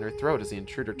words caught in her throat as the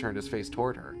intruder turned his face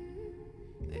toward her.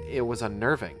 It was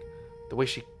unnerving, the way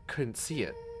she couldn't see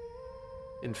it.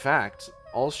 In fact,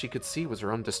 all she could see was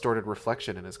her own distorted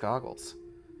reflection in his goggles.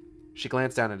 She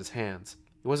glanced down at his hands.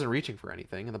 He wasn't reaching for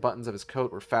anything, and the buttons of his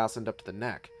coat were fastened up to the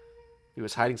neck. If he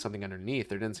was hiding something underneath,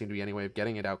 there didn't seem to be any way of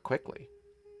getting it out quickly.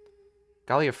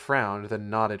 Galia frowned,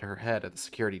 then nodded her head at the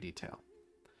security detail.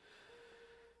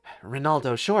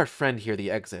 "Ronaldo, show our friend here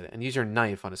the exit, and use your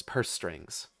knife on his purse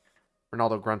strings."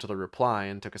 Ronaldo grunted a reply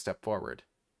and took a step forward.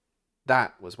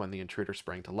 That was when the intruder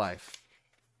sprang to life.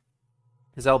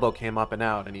 His elbow came up and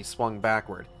out, and he swung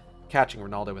backward, catching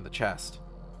Ronaldo in the chest.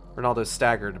 Ronaldo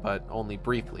staggered, but only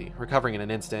briefly. Recovering in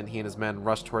an instant, he and his men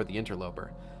rushed toward the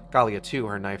interloper. Galia, too,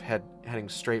 her knife heading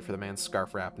straight for the man's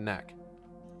scarf-wrapped neck.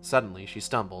 Suddenly, she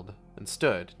stumbled, and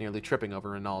stood, nearly tripping over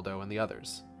Ronaldo and the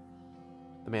others.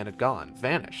 The man had gone,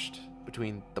 vanished,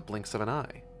 between the blinks of an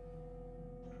eye.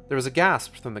 There was a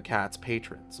gasp from the cat's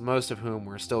patrons, most of whom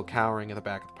were still cowering at the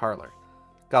back of the parlor.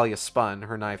 Galia spun,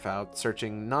 her knife out,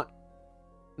 searching, not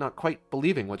quite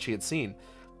believing what she had seen.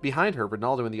 Behind her,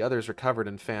 Ronaldo and the others recovered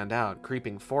and fanned out,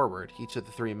 creeping forward, each of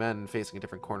the 3 men facing a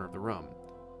different corner of the room.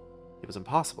 It was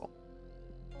impossible.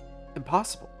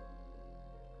 Impossible.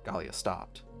 Galia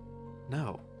stopped.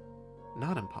 No,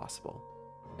 not impossible.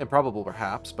 Improbable,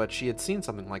 perhaps, but she had seen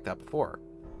something like that before.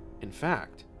 In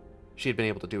fact, she had been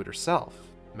able to do it herself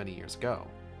many years ago.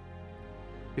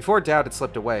 Before doubt had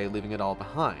slipped away, leaving it all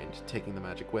behind, taking the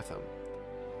magic with him.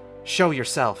 "Show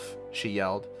yourself!" she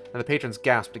yelled, and the patrons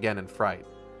gasped again in fright.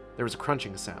 There was a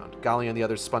crunching sound. Galia and the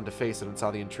others spun to face it and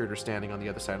saw the intruder standing on the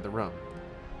other side of the room.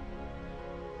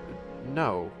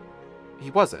 No,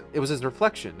 he wasn't. It was his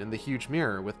reflection in the huge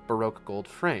mirror with Baroque gold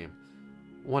frame,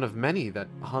 one of many that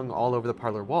hung all over the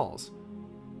parlor walls.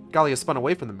 Galia spun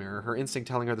away from the mirror, her instinct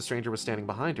telling her the stranger was standing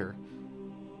behind her.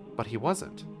 But he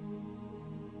wasn't.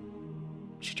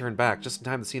 She turned back, just in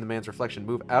time to see the man's reflection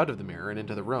move out of the mirror and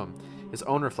into the room, his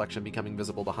own reflection becoming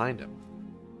visible behind him.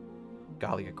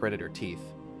 Galia gritted her teeth.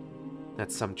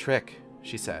 That's some trick,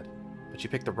 she said, but you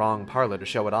picked the wrong parlor to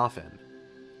show it off in.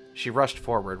 She rushed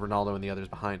forward, Ronaldo and the others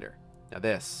behind her. Now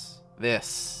this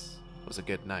was a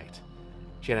good night.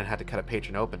 She hadn't had to cut a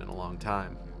patron open in a long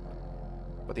time.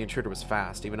 But the intruder was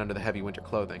fast, even under the heavy winter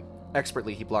clothing.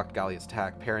 Expertly, he blocked Gallia's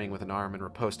attack, parrying with an arm and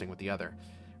riposting with the other.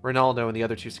 Ronaldo and the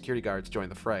other 2 security guards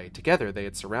joined the fray. Together, they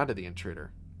had surrounded the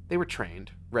intruder. They were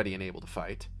trained, ready and able to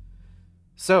fight.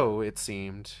 So, it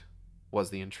seemed, was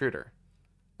the intruder.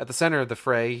 At the center of the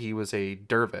fray, he was a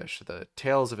dervish, the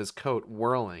tails of his coat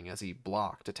whirling as he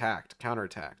blocked, attacked,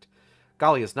 counterattacked.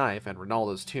 Gallia's knife, and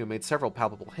Ronaldo's too, made several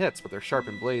palpable hits, but their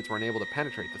sharpened blades were unable to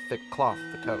penetrate the thick cloth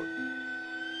of the coat.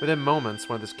 Within moments,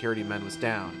 one of the security men was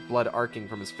down, blood arcing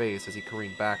from his face as he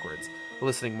careened backwards,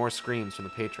 eliciting more screams from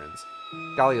the patrons.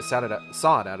 Gallia saw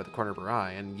it out of the corner of her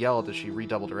eye and yelled as she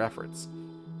redoubled her efforts.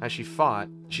 As she fought,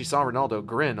 she saw Ronaldo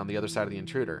grin on the other side of the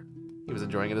intruder. He was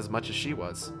enjoying it as much as she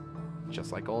was.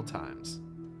 Just like old times.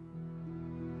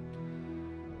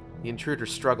 The intruder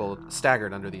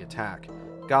staggered under the attack.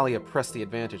 Gallia pressed the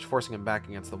advantage, forcing him back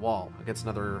against the wall, against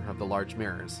another of the large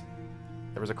mirrors.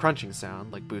 There was a crunching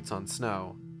sound, like boots on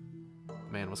snow.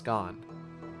 The man was gone.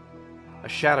 A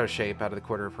shadow shape out of the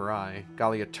corner of her eye.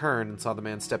 Gallia turned and saw the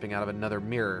man stepping out of another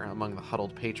mirror among the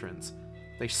huddled patrons.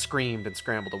 They screamed and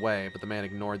scrambled away, but the man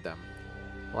ignored them.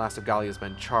 The last of Gallia's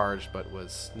men charged, but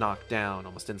was knocked down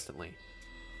almost instantly.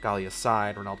 Gallia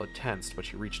sighed, Ronaldo tensed, but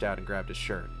she reached out and grabbed his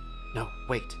shirt. "No,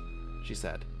 wait," she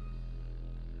said.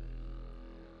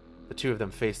 The 2 of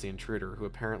them faced the intruder, who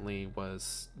apparently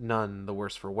was none the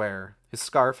worse for wear. His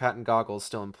scarf, hat, and goggles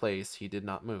still in place, he did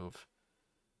not move.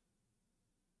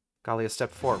 Gallia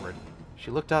stepped forward.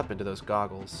 She looked up into those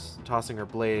goggles, tossing her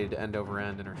blade end over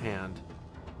end in her hand.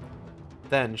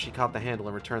 Then she caught the handle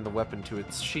and returned the weapon to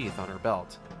its sheath on her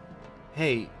belt.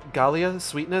 "Hey, Gallia,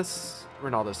 sweetness,"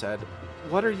 Ronaldo said.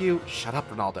 "What are you—" "Shut up,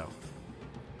 Ronaldo."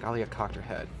 Gallia cocked her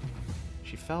head.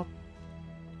 She felt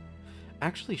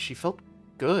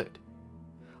good.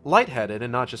 Lightheaded,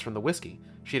 and not just from the whiskey.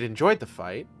 She had enjoyed the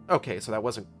fight. Okay, so that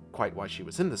wasn't quite why she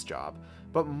was in this job.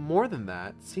 But more than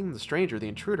that, seeing the stranger, the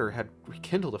intruder, had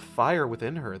rekindled a fire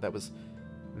within her that was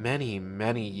many,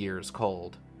 many years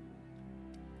cold.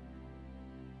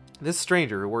 This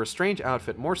stranger, who wore a strange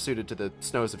outfit more suited to the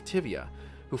snows of Tivia,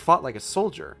 who fought like a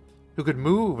soldier, who could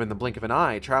move in the blink of an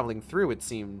eye, traveling through, it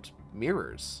seemed,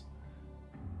 mirrors.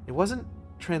 It wasn't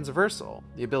transversal,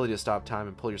 the ability to stop time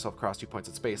and pull yourself across 2 points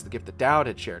in space, the gift that Dowd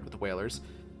had shared with the Whalers,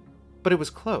 but it was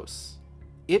close.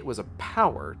 It was a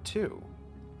power, too.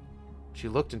 She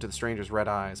looked into the stranger's red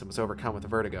eyes and was overcome with a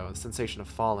vertigo, the sensation of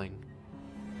falling.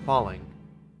 Falling.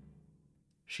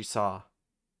 She saw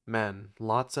men,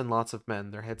 lots and lots of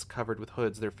men, their heads covered with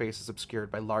hoods, their faces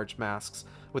obscured by large masks,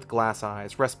 with glass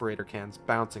eyes, respirator cans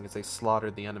bouncing as they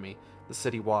slaughtered the enemy, the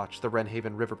city watch, the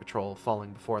Wrenhaven River Patrol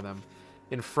falling before them.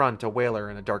 In front, a whaler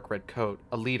in a dark red coat,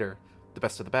 a leader, the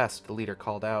best of the best, the leader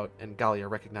called out, and Gallia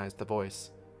recognized the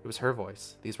voice. It was her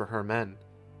voice. These were her men.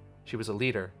 She was a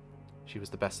leader. She was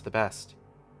the best of the best.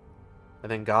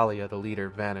 And then Gallia, the leader,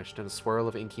 vanished in a swirl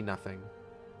of inky nothing,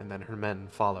 and then her men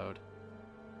followed.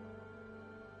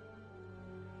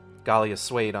 Gallia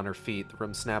swayed on her feet, the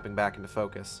room snapping back into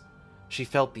focus. She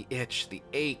felt the itch, the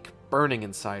ache, burning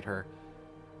inside her.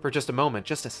 For just a moment,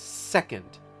 just a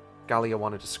second, Gallia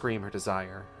wanted to scream her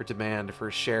desire, her demand for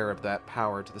a share of that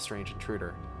power to the strange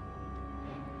intruder.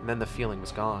 And then the feeling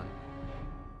was gone.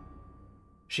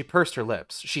 She pursed her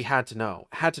lips. She had to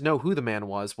know who the man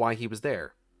was, why he was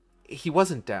there. He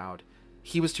wasn't Dowd.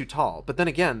 He was too tall. But then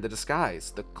again, the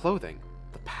disguise, the clothing,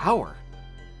 the power.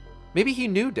 Maybe he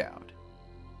knew Dowd.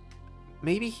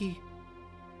 Maybe he...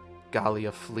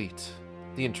 "Gallia Fleet,"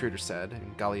 the intruder said,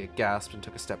 and Gallia gasped and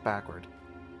took a step backward.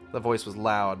 The voice was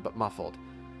loud but muffled.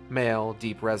 Male,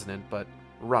 deep resonant, but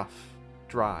rough,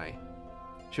 dry.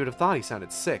 She would have thought he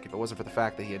sounded sick if it wasn't for the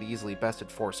fact that he had easily bested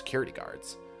 4 security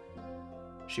guards.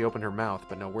 She opened her mouth,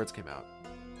 but no words came out.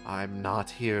 "I'm not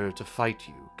here to fight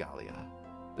you, Gallia,"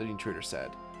 the intruder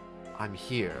said. "I'm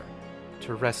here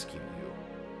to rescue you."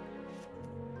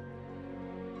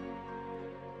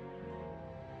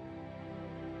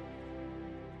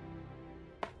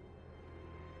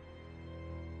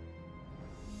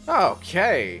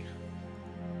 Okay.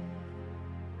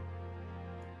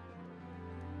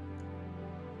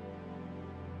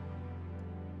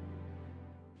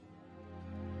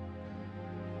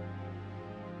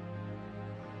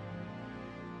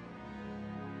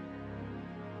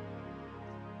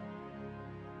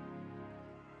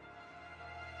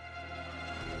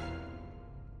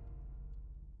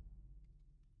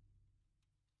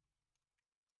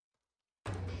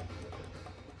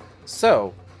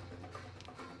 So,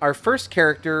 Our first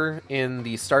character in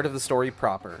the start of the story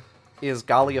proper is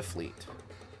Galia Fleet.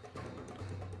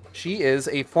 She is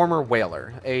a former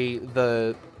whaler,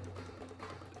 the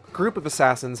group of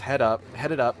assassins headed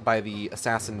up by the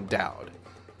assassin Dowd.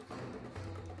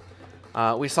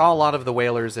 We saw a lot of the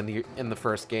whalers in the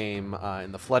first game,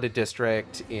 in the Flooded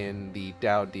District, in the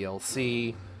Dowd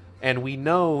DLC, and we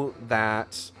know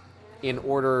that in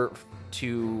order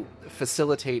to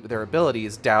facilitate their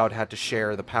abilities, Dowd had to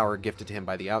share the power gifted to him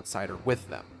by the Outsider with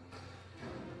them.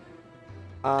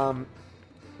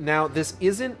 Now, this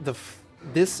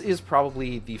is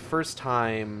probably the first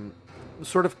time,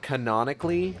 sort of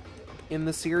canonically, in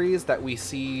the series that we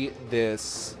see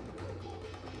this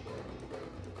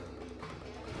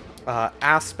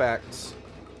aspect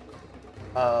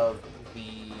of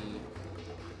the...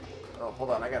 Oh,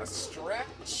 hold on, I gotta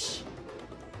stretch.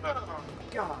 Oh,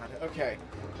 God, okay.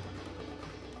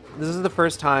 This is the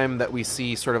first time that we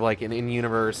see sort of like an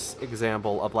in-universe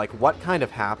example of like what kind of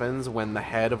happens when the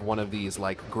head of one of these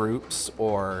like groups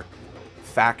or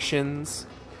factions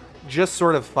just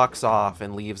sort of fucks off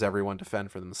and leaves everyone to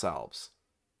fend for themselves.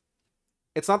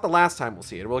 It's not the last time we'll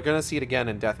see it. We're going to see it again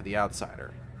in Death of the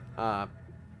Outsider.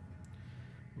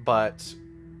 But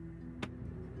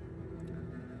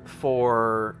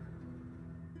for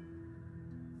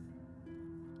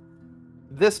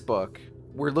this book,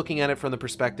 we're looking at it from the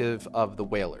perspective of the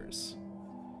whalers.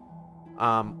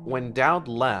 When Dowd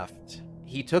left,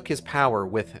 he took his power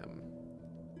with him.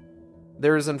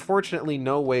 There is unfortunately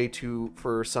no way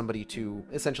for somebody to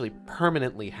essentially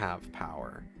permanently have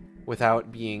power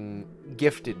without being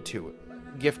gifted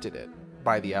it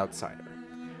by the Outsider.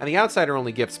 And the Outsider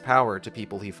only gifts power to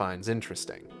people he finds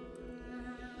interesting.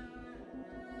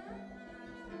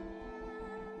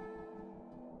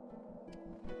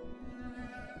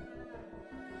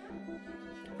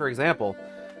 For example,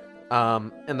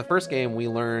 in the first game, we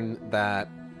learn that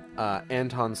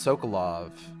Anton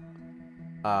Sokolov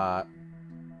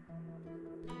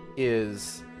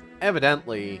is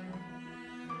evidently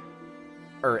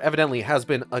has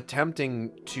been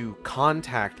attempting to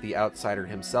contact the Outsider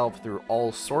himself through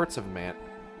all sorts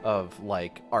of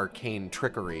like arcane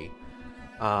trickery,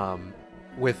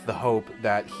 with the hope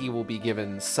that he will be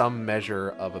given some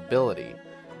measure of ability.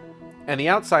 And the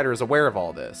Outsider is aware of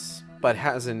all this, but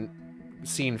hasn't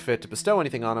seen fit to bestow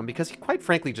anything on him because he quite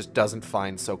frankly just doesn't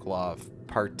find Sokolov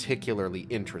particularly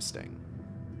interesting.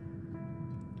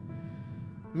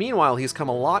 Meanwhile, he's come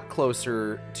a lot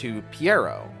closer to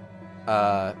Piero,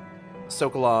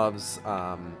 Sokolov's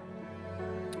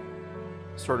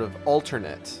sort of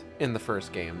alternate in the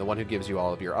first game, the one who gives you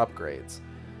all of your upgrades.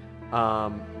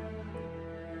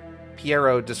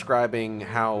 Piero describing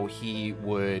how he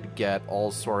would get all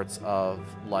sorts of,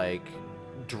 like,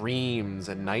 dreams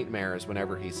and nightmares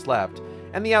whenever he slept,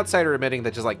 and the Outsider admitting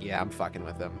that just like, yeah, I'm fucking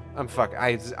with him.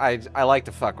 I like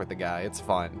to fuck with the guy. It's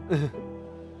fun.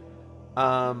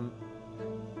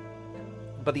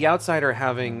 But the Outsider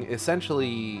having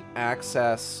essentially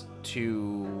access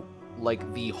to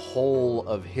like the whole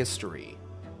of history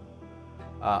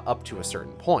up to a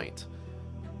certain point.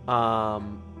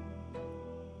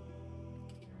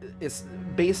 It's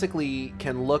basically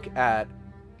can look at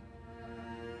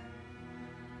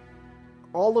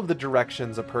all of the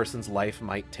directions a person's life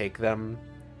might take them,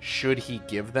 should he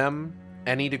give them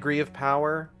any degree of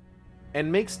power, and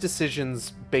makes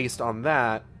decisions based on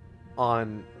that,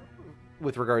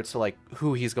 with regards to like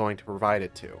who he's going to provide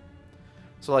it to.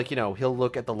 So like, you know, he'll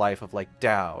look at the life of like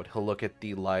Dowd, he'll look at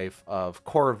the life of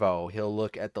Corvo, he'll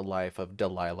look at the life of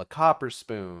Delilah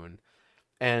Copperspoon,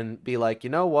 and be like, you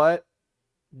know what?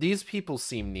 These people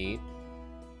seem neat.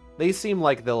 They seem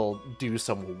like they'll do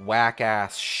some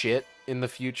whack-ass shit in the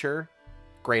future.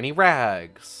 Granny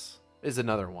Rags is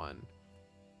another one.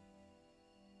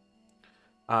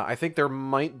 I think there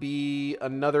might be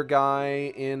another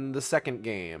guy in the second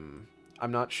game.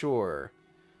 I'm not sure.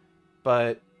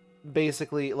 But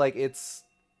basically, like, it's...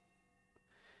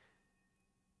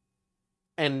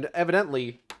 And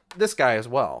evidently, this guy as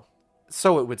well.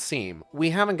 So it would seem.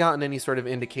 We haven't gotten any sort of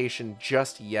indication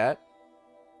just yet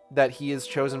that he is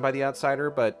chosen by the Outsider,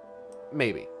 but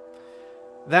maybe.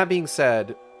 That being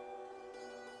said,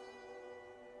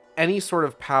 any sort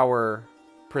of power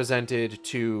presented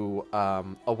to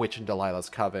a witch in Delilah's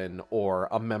coven or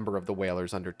a member of the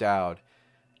Whalers under Dowd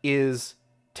is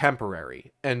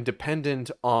temporary and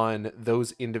dependent on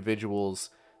those individuals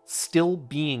still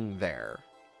being there.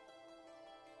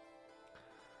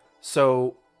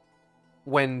 So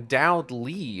when Dowd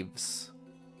leaves,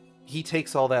 he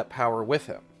takes all that power with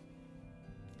him.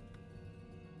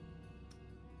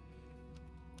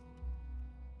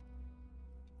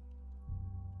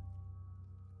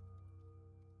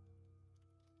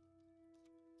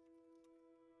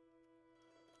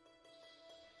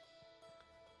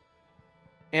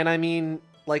 And I mean,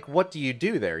 like, what do you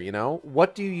do there, you know?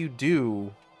 What do you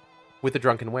do with the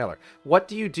Drunken Whaler? What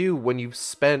do you do when you've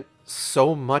spent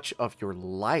so much of your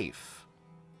life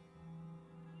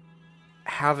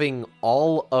having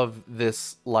all of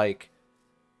this, like,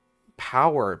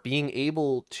 power, being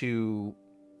able to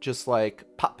just, like,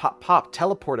 pop, pop, pop,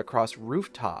 teleport across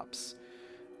rooftops,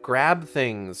 grab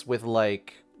things with,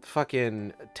 like,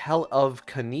 fucking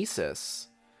telekinesis,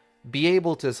 be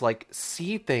able to, like,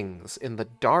 see things in the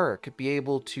dark, be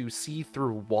able to see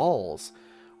through walls.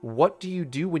 What do you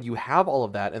do when you have all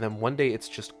of that and then one day it's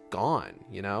just gone,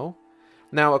 you know?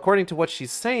 Now, according to what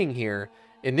she's saying here,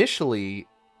 initially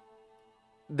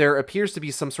there appears to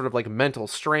be some sort of, like, mental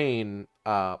strain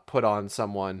put on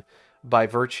someone by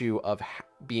virtue of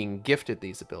being gifted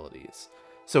these abilities.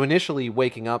 So initially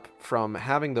waking up from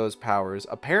having those powers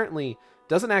apparently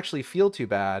doesn't actually feel too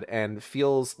bad and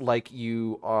feels like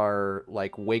you are,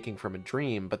 like, waking from a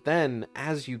dream. But then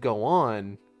as you go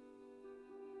on,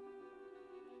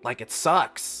 like, it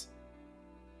sucks.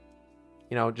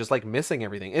 You know, just, like, missing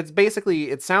everything. It's basically,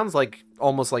 it sounds like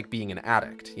almost like being an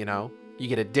addict, you know? You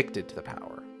get addicted to the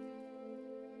power.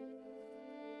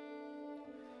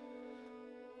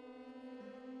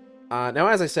 Now,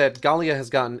 as I said, Galia has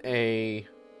gotten a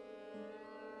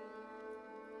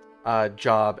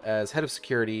job as head of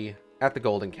security at the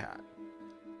Golden Cat.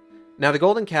 Now, the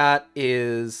Golden Cat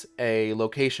is a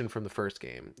location from the first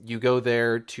game. You go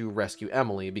there to rescue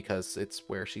Emily because it's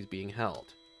where she's being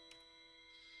held.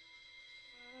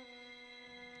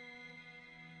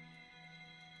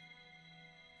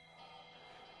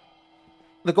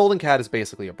 The Golden Cat is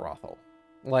basically a brothel.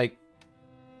 Like,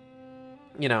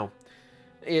 you know,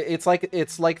 it's like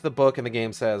the book and the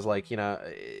game says, like, you know,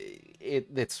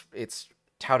 it's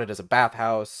touted as a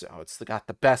bathhouse. Oh, it's got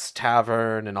the best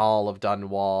tavern in all of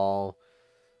Dunwall.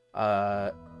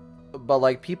 But,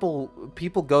 like, people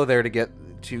go there to get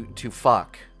to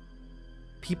fuck.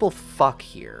 People fuck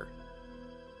here.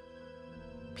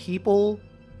 People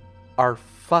are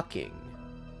fucking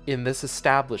in this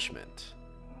establishment.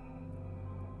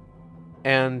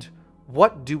 And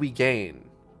what do we gain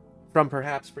from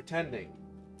perhaps pretending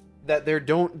that there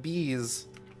don't be's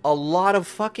a lot of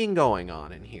fucking going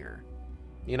on in here?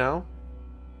 You know?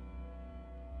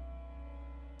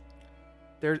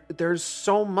 There's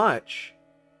so much.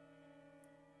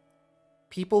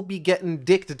 People be getting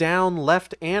dicked down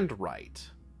left and right.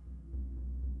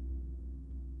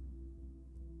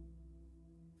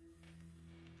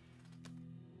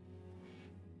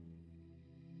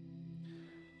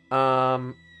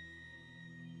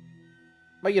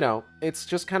 But, you know, it's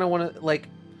just kind of one of, like,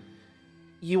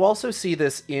 you also see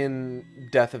this in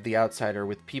Death of the Outsider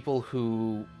with people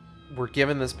who were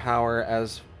given this power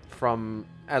as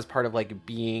part of, like,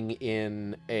 being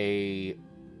in a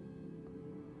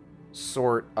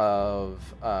sort of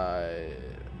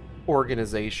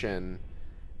organization,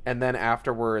 and then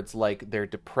afterwards, like, they're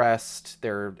depressed,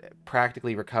 they're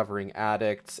practically recovering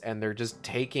addicts, and they're just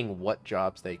taking what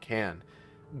jobs they can.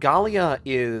 Galia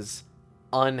is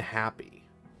unhappy.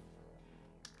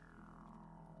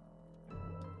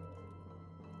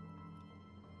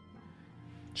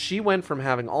 She went from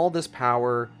having all this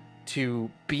power to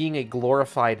being a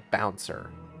glorified bouncer.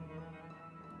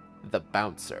 The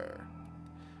bouncer.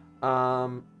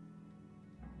 And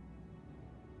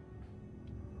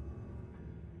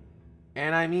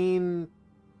I mean,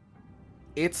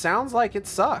 it sounds like it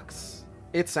sucks.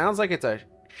 It sounds like it's a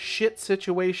shit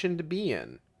situation to be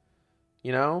in.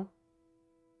 You know?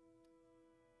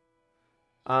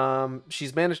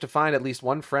 She's managed to find at least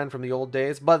one friend from the old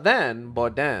days, but then,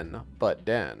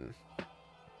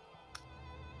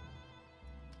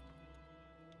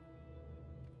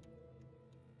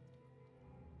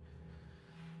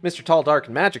 Mr. Tall, Dark,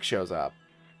 and Magic shows up,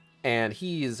 and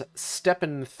he's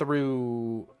stepping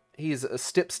through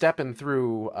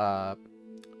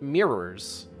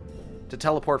mirrors to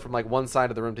teleport from, like, one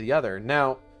side of the room to the other.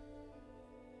 Now,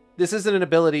 this isn't an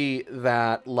ability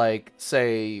that, like,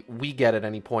 say, we get at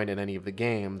any point in any of the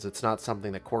games. It's not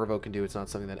something that Corvo can do. It's not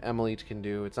something that Emily can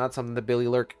do. It's not something that Billy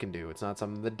Lurk can do. It's not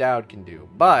something that Dowd can do.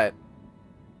 But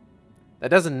that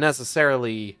doesn't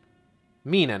necessarily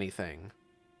mean anything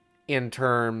in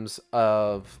terms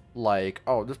of, like,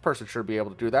 oh, this person should be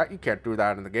able to do that. You can't do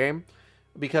that in the game.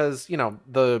 Because, you know,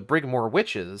 the Brigmore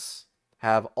Witches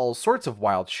have all sorts of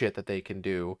wild shit that they can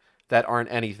do that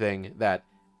aren't anything that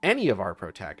any of our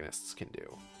protagonists can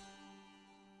do.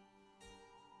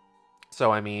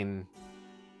 So, I mean,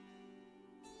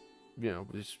 you know,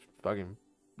 just fucking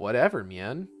whatever,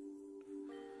 man.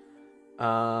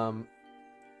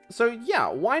 So yeah,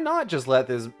 why not just let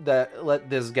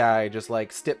this guy just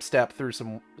like step through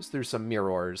some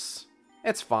mirrors?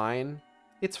 It's fine.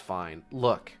 It's fine.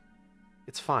 Look,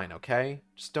 it's fine, okay?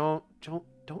 Just don't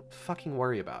fucking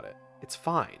worry about it. It's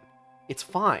fine. It's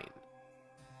fine.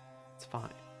 It's fine.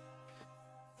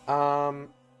 All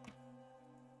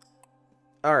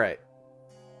right.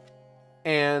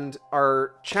 And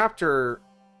our chapter,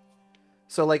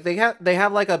 so like they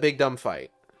have like a big dumb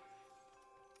fight.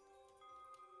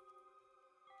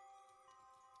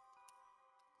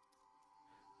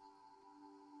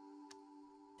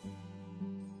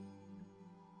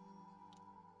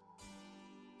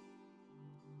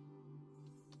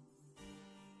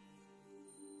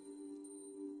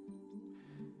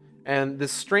 And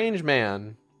this strange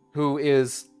man, who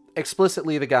is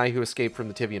explicitly the guy who escaped from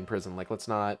the Tivian prison, like, let's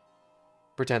not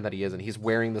pretend that he isn't. He's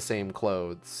wearing the same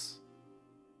clothes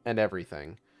and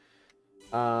everything.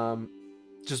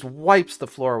 Just wipes the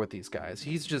floor with these guys.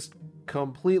 He's just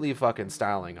completely fucking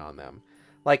styling on them.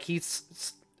 Like,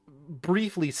 he's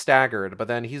briefly staggered, but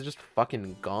then he's just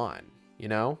fucking gone, you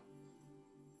know?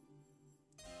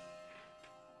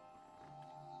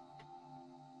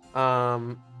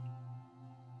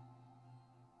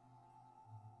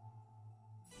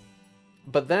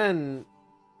 But then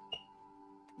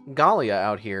Galia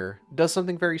out here does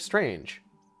something very strange.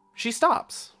 She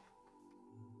stops.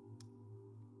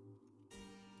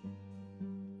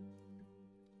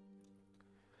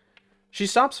 She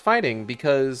stops fighting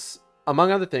because,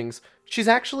 among other things, she's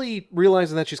actually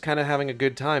realizing that she's kind of having a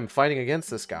good time fighting against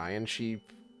this guy,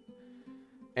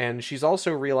 and she's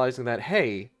also realizing that,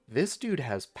 hey, this dude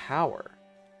has power.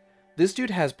 This dude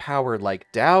has power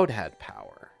like Dowd had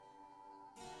power.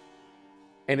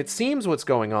 And it seems what's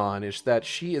going on is that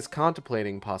she is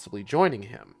contemplating possibly joining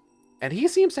him. And he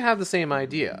seems to have the same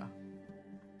idea.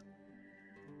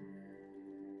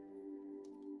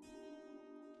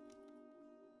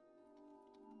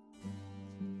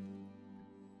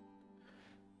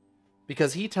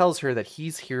 Because he tells her that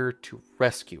he's here to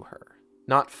rescue her,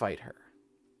 not fight her.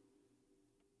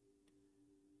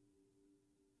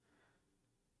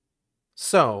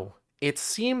 So, it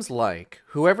seems like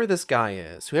whoever this guy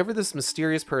is, whoever this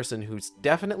mysterious person who's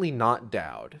definitely not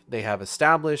Dowd, they have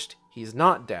established he's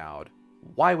not Dowd.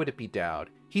 Why would it be Dowd?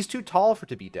 He's too tall for it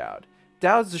to be Dowd.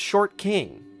 Dowd's a short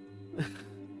king.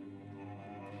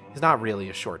 He's not really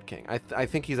a short king. I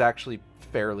think he's actually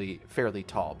fairly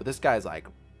tall, but this guy's like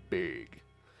big.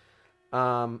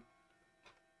 So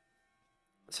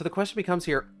the question becomes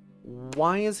here,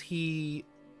 why is he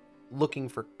looking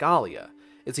for Galia?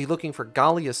 Is he looking for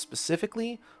Galia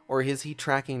specifically, or is he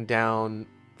tracking down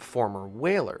former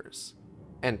whalers?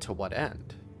 And to what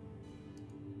end?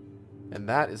 And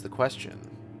that is the question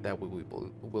that we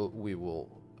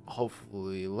will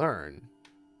hopefully learn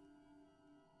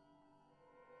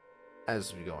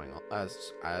as we go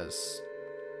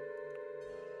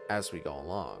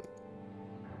along.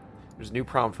 There's a new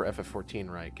prompt for FF14,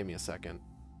 right? Give me a second.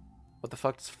 What the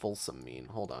fuck does fulsome mean?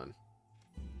 Hold on.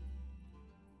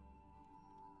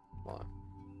 Hold on.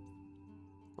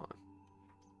 Hold on.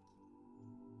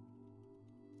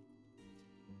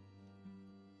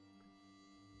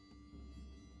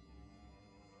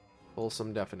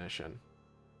 Fulsome definition.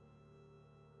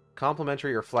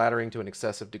 Complimentary or flattering to an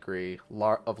excessive degree,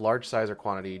 of large size or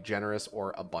quantity, generous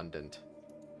or abundant.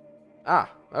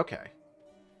 Ah, okay.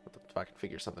 If I can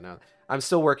figure something out. I'm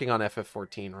still working on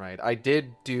FF14, right? I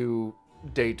did do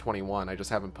day 21. I just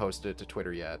haven't posted it to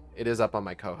Twitter yet. It is up on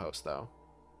my co-host, though.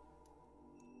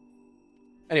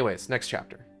 Anyways, next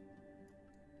chapter.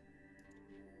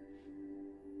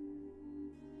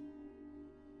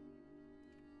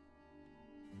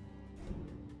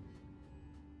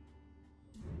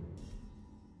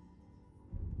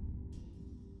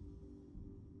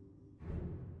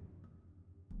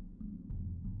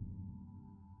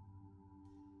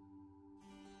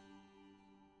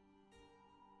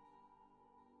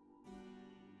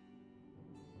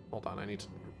 Hold on, I need to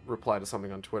reply to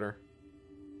something on Twitter.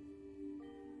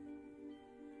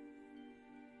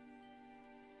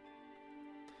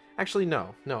 Actually,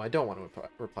 no, I don't want to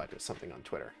reply to something on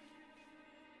Twitter.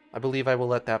 I believe I will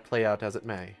let that play out as it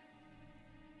may.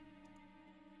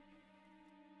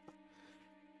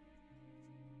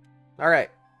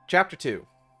 Alright, Chapter 2.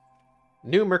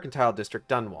 New Mercantile District,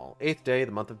 Dunwall. 8th day,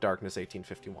 the month of darkness,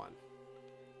 1851.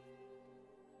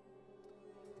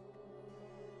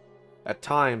 At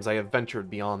times I have ventured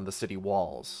beyond the city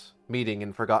walls, meeting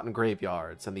in forgotten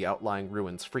graveyards and the outlying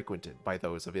ruins frequented by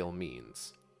those of ill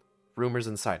means. Rumors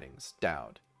and sightings,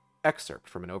 Dowd. Excerpt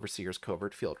from an overseer's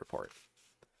covert field report.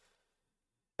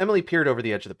 Emily peered over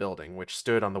the edge of the building, which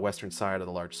stood on the western side of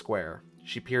the large square.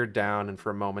 She peered down and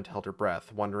for a moment held her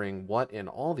breath, wondering what in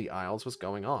all the aisles was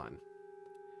going on.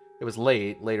 It was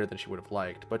late, later than she would have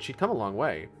liked, but she'd come a long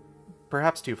way.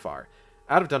 Perhaps too far.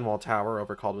 Out of Dunwall Tower,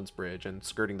 over Caldwyn's Bridge, and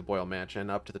skirting the Boyle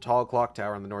Mansion, up to the tall clock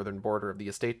tower on the northern border of the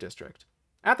estate district.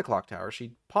 At the clock tower,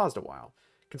 she paused a while,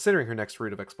 considering her next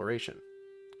route of exploration.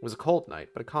 It was a cold night,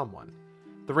 but a calm one.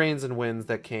 The rains and winds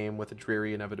that came with a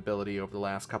dreary inevitability over the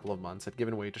last couple of months had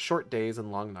given way to short days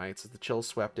and long nights as the chills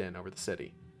swept in over the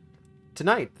city.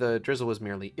 Tonight, the drizzle was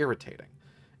merely irritating,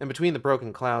 and between the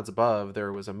broken clouds above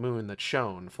there was a moon that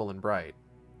shone full and bright.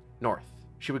 North.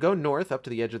 She would go north up to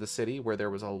the edge of the city, where there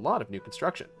was a lot of new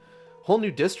construction. Whole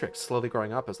new districts slowly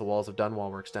growing up as the walls of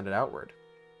Dunwall were extended outward.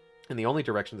 In the only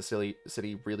direction the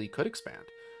city really could expand.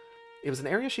 It was an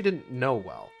area she didn't know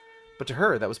well, but to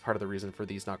her that was part of the reason for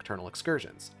these nocturnal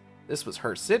excursions. This was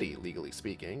her city, legally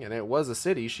speaking, and it was a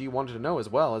city she wanted to know as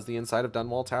well as the inside of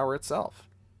Dunwall Tower itself.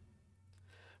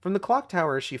 From the clock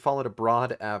tower, she followed a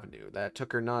broad avenue that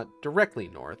took her not directly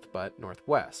north, but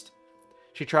northwest.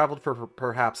 She traveled for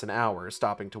perhaps an hour,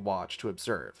 stopping to watch, to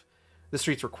observe. The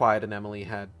streets were quiet, and Emily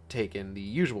had taken the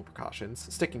usual precautions,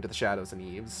 sticking to the shadows and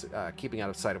eaves, keeping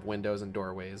out of sight of windows and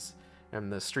doorways,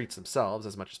 and the streets themselves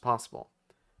as much as possible.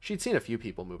 She'd seen a few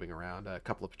people moving around, a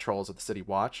couple of patrols of the city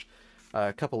watch,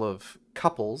 a couple of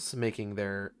couples making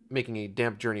a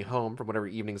damp journey home from whatever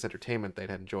evening's entertainment they'd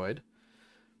had enjoyed.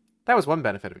 That was one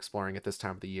benefit of exploring at this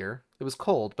time of the year. It was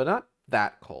cold, but not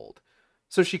that cold,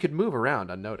 so she could move around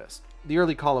unnoticed. The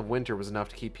early call of winter was enough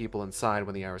to keep people inside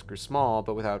when the hours grew small,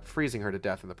 but without freezing her to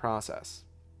death in the process.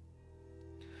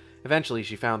 Eventually,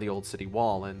 she found the old city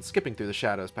wall, and skipping through the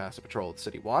shadows past a patrol of the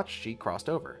city watch, she crossed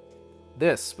over.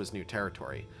 This was new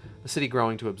territory, the city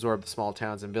growing to absorb the small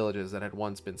towns and villages that had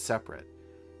once been separate.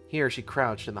 Here she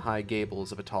crouched in the high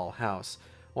gables of a tall house,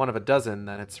 one of a dozen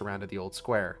that had surrounded the old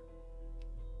square.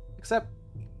 Except,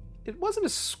 it wasn't a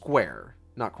square,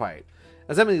 not quite.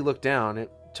 As Emily looked down, it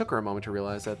took her a moment to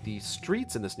realize that the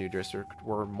streets in this new district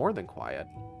were more than quiet.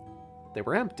 They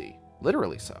were empty,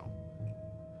 literally so.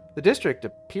 The district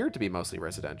appeared to be mostly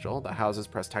residential, the houses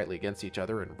pressed tightly against each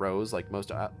other in rows like most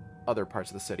other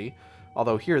parts of the city,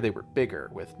 although here they were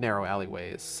bigger, with narrow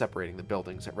alleyways separating the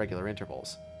buildings at regular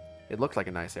intervals. It looked like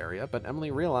a nice area, but Emily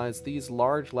realized these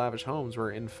large, lavish homes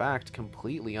were in fact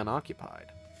completely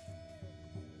unoccupied.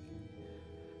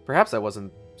 Perhaps that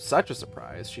wasn't such a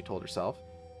surprise, she told herself.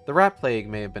 The rat plague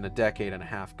may have been a decade and a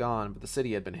half gone, but the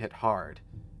city had been hit hard.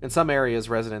 In some areas,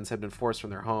 residents had been forced from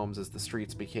their homes as the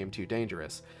streets became too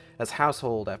dangerous, as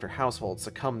household after household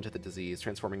succumbed to the disease,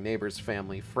 transforming neighbors,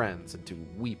 family, friends into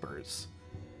weepers.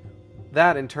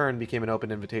 That, in turn, became an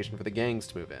open invitation for the gangs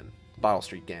to move in. The Bottle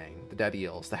Street Gang, the Dead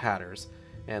Eels, the Hatters,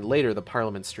 and later the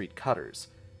Parliament Street Cutters.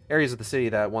 Areas of the city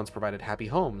that once provided happy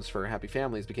homes for happy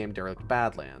families became derelict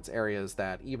badlands, areas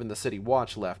that even the city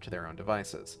watch left to their own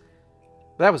devices.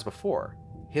 But that was before.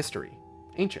 History.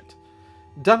 Ancient.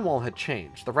 Dunwall had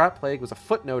changed. The rat plague was a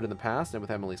footnote in the past, and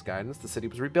with Emily's guidance, the city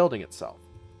was rebuilding itself,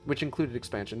 which included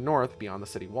expansion north beyond the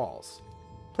city walls.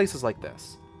 Places like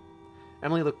this.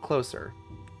 Emily looked closer.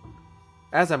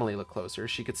 As Emily looked closer,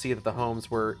 she could see that the homes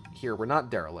here were not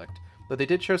derelict, though they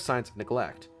did show signs of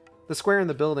neglect. The square and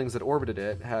the buildings that orbited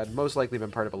it had most likely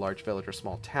been part of a large village or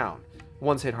small town,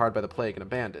 once hit hard by the plague and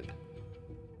abandoned.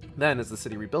 Then, as the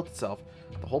city rebuilt itself,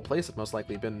 the whole place had most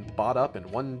likely been bought up in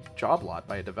one job lot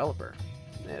by a developer.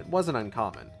 It wasn't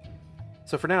uncommon.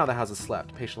 So for now, the houses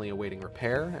slept, patiently awaiting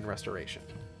repair and restoration.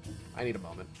 I need a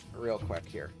moment, real quick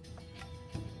here.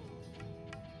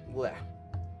 Blech.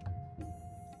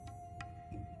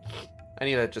 I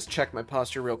need to just check my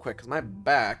posture real quick, because my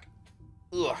back...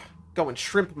 Ugh. Going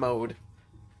shrimp mode.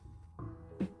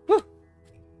 Whew.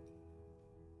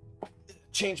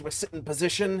 Change my sitting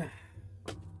position.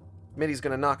 Mitty's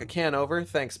gonna knock a can over.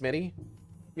 Thanks, Mitty.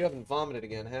 You haven't vomited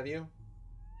again, have you?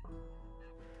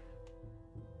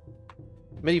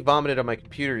 Mitty vomited on my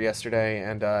computer yesterday,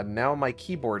 and now my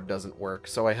keyboard doesn't work,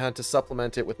 so I had to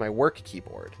supplement it with my work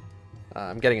keyboard.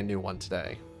 I'm getting a new one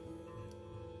today.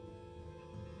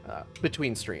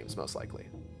 Between streams, most likely.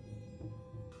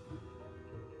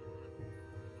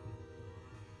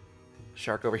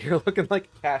 Shark over here looking like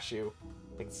a cashew.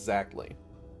 Exactly.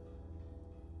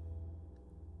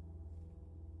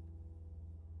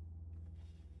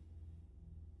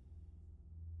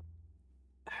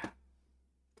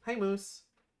 Hi, Moose.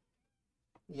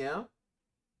 Yeah?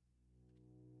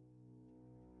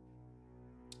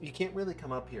 You can't really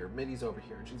come up here. Mitty's over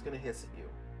here, and she's gonna hiss at you.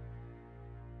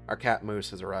 Our cat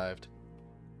Moose has arrived.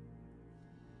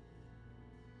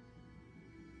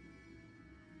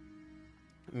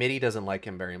 Mitty doesn't like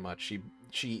him very much.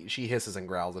 she hisses and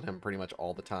growls at him pretty much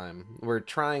all the time. We're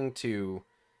trying to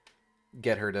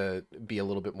get her to be a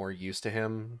little bit more used to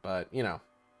him, but, you know,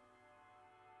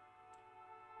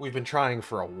 we've been trying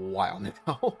for a while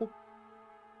now.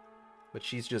 But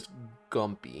she's just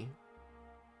gumpy.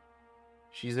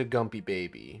 She's a gumpy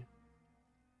baby.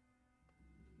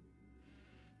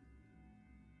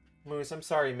 Moose, I'm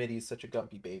sorry Middy's such a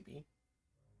gumpy baby.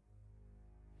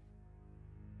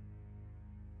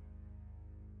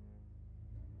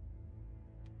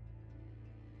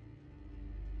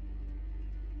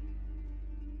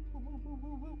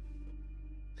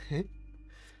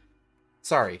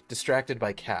 Sorry, distracted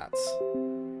by cats.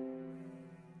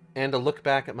 And a look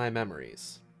back at my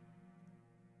memories.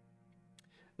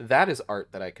 That is art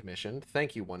that I commissioned.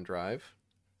 Thank you, OneDrive.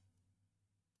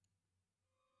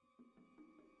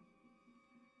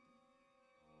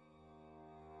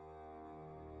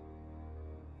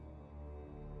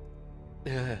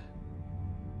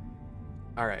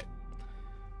 Alright.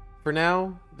 For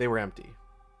now, they were empty.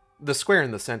 The square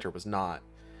in the center was not.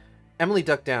 Emily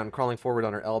ducked down, crawling forward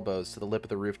on her elbows to the lip of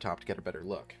the rooftop to get a better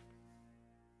look.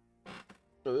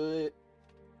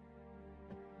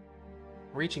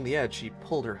 Reaching the edge, she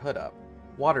pulled her hood up.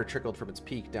 Water trickled from its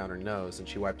peak down her nose, and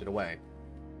she wiped it away.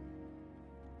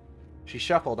 She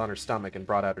shuffled on her stomach and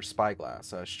brought out her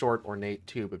spyglass, a short, ornate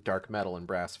tube of dark metal and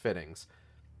brass fittings.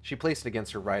 She placed it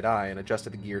against her right eye and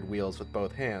adjusted the geared wheels with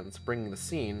both hands, bringing the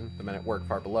scene, the men at work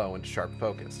far below, into sharp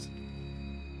focus.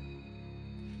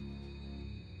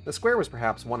 The square was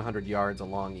perhaps 100 yards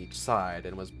along each side,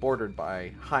 and was bordered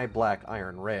by high black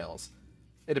iron rails.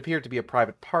 It appeared to be a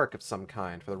private park of some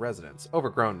kind for the residents,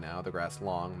 overgrown now, the grass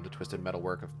long, the twisted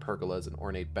metalwork of pergolas and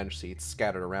ornate bench seats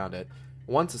scattered around it,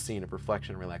 once a scene of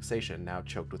reflection and relaxation, now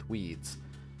choked with weeds.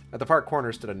 At the far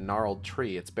corner stood a gnarled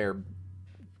tree, its bare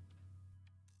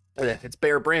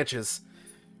branches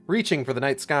reaching for the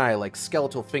night sky like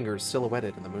skeletal fingers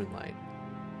silhouetted in the moonlight.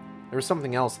 There was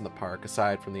something else in the park,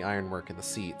 aside from the ironwork in the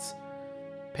seats.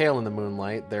 Pale in the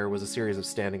moonlight, there was a series of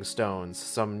standing stones,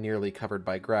 some nearly covered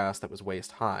by grass that was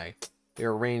waist-high. They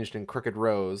were arranged in crooked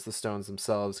rows, the stones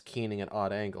themselves keening at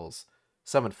odd angles.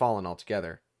 Some had fallen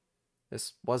altogether.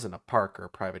 This wasn't a park or a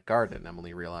private garden,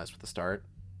 Emily realized with a start.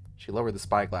 She lowered the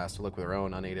spyglass to look with her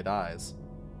own unaided eyes.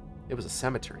 It was a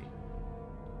cemetery,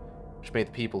 which made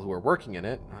the people who were working in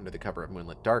it, under the cover of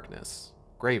moonlit darkness,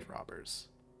 grave robbers.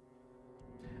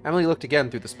 Emily looked again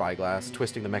through the spyglass,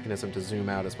 twisting the mechanism to zoom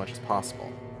out as much as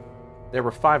possible. There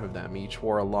were 5 of them, each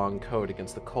wore a long coat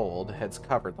against the cold, heads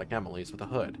covered like Emily's with a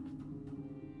hood.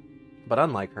 But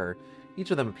unlike her,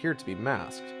 each of them appeared to be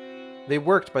masked. They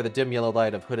worked by the dim yellow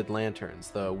light of hooded lanterns,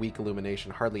 the weak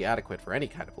illumination hardly adequate for any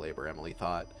kind of labor, Emily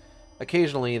thought.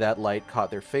 Occasionally that light caught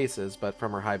their faces, but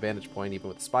from her high vantage point, even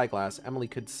with the spyglass, Emily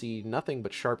could see nothing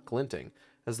but sharp glinting,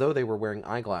 as though they were wearing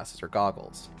eyeglasses or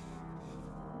goggles.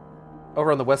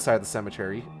 Over on the west side of the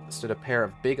cemetery stood a pair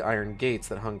of big iron gates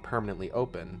that hung permanently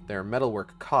open, their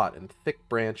metalwork caught in thick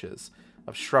branches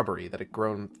of shrubbery that had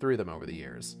grown through them over the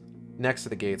years. Next to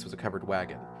the gates was a covered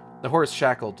wagon. The horse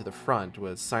shackled to the front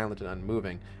was silent and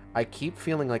unmoving. I keep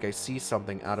feeling like I see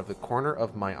something out of the corner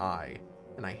of my eye,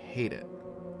 and I hate it.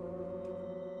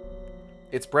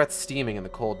 Its breath steaming in the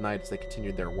cold night as they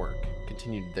continued their work,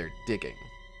 continued their digging.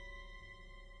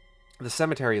 The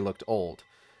cemetery looked old.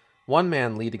 One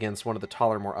man leaned against one of the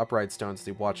taller, more upright stones as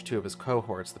he watched 2 of his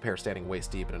cohorts, the pair standing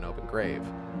waist-deep in an open grave.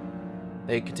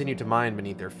 They continued to mine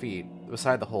beneath their feet.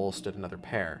 Beside the hole stood another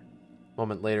pair. A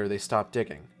moment later, they stopped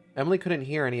digging. Emily couldn't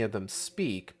hear any of them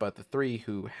speak, but the 3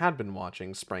 who had been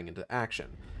watching sprang into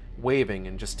action, waving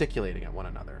and gesticulating at one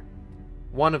another.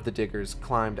 One of the diggers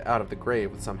climbed out of the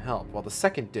grave with some help, while the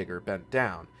second digger bent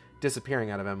down, disappearing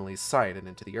out of Emily's sight and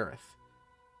into the earth.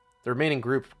 The remaining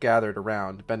group gathered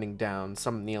around, bending down,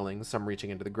 some kneeling, some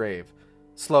reaching into the grave.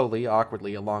 Slowly,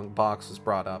 awkwardly, a long box was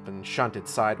brought up and shunted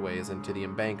sideways into the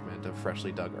embankment of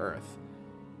freshly dug earth.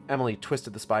 Emily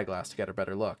twisted the spyglass to get a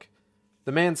better look.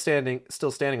 The man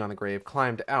still standing on the grave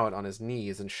climbed out on his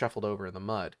knees and shuffled over in the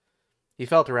mud. He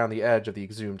felt around the edge of the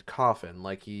exhumed coffin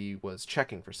like he was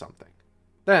checking for something.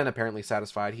 Then, apparently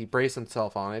satisfied, he braced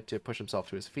himself on it to push himself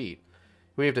to his feet.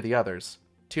 He waved to the others.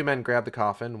 2 men grabbed the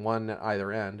coffin, one at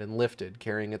either end, and lifted,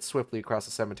 carrying it swiftly across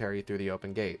the cemetery through the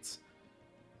open gates.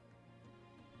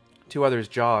 2 others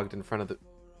jogged in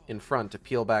front to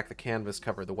peel back the canvas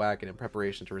cover of the wagon in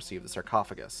preparation to receive the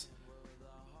sarcophagus.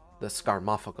 The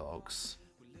Scarmophagogues.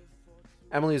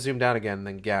 Emily zoomed out again,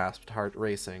 then gasped, heart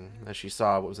racing, as she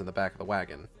saw what was in the back of the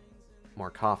wagon. More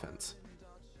coffins.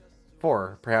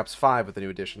 4, perhaps 5 of the new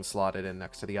addition slotted in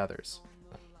next to the others.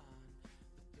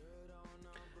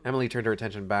 Emily turned her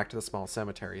attention back to the small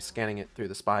cemetery, scanning it through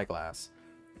the spyglass.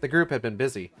 The group had been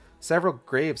busy. Several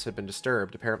graves had been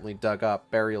disturbed, apparently dug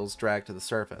up, burials dragged to the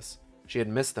surface. She had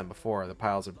missed them before, the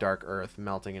piles of dark earth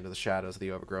melting into the shadows of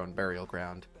the overgrown burial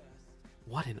ground.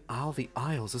 What in all the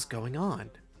Isles is going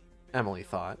on? Emily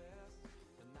thought.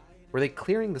 Were they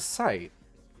clearing the site?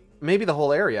 Maybe the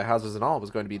whole area, houses and all,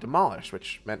 was going to be demolished,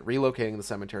 which meant relocating the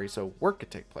cemetery so work could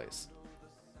take place.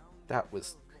 That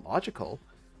was logical,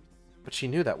 but she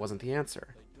knew that wasn't the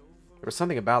answer. There was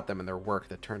something about them and their work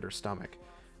that turned her stomach.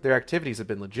 If their activities had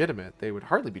been legitimate, they would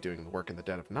hardly be doing the work in the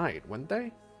dead of night, wouldn't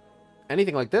they?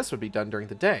 Anything like this would be done during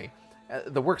the day,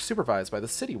 the work supervised by the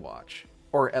City Watch,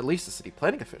 or at least a city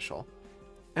planning official.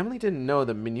 Emily didn't know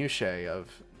the minutiae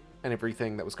of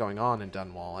everything that was going on in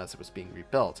Dunwall as it was being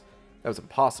rebuilt. That was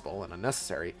impossible and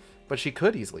unnecessary, but she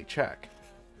could easily check.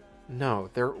 No,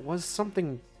 there was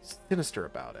something sinister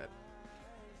about it.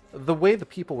 The way the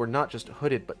people were not just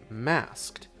hooded but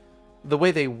masked. The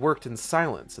way they worked in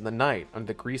silence in the night under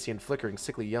the greasy and flickering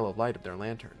sickly yellow light of their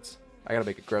lanterns. I gotta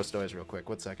make a gross noise real quick.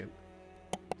 1 second.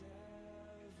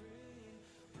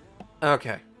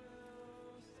 Okay.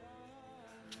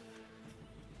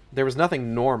 There was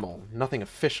nothing normal, nothing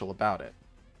official about it.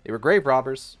 They were grave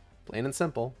robbers, plain and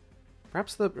simple.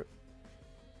 Perhaps the...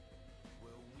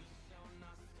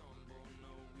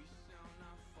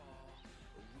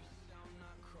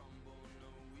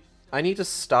 I need to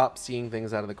stop seeing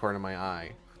things out of the corner of my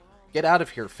eye. Get out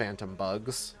of here, phantom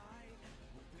bugs.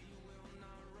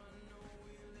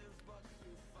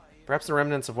 Perhaps the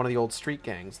remnants of one of the old street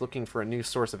gangs, looking for a new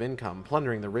source of income,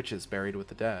 plundering the riches buried with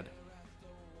the dead.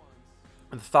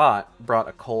 The thought brought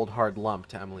a cold, hard lump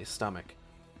to Emily's stomach.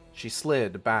 She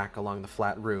slid back along the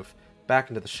flat roof, back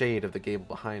into the shade of the gable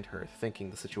behind her, thinking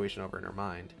the situation over in her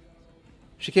mind.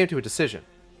 She came to a decision,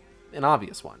 an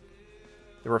obvious one.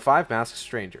 There were 5 masked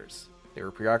strangers. They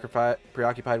were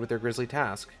preoccupied with their grisly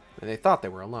task, and they thought they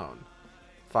were alone.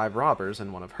 5 robbers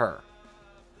and one of her.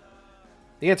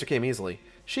 The answer came easily.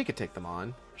 She could take them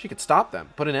on. She could stop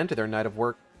them, put an end to their night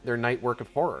work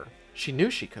of horror. She knew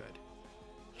she could.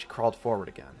 She crawled forward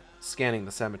again, scanning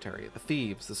the cemetery, the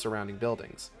thieves, the surrounding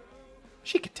buildings.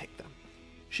 She could take them.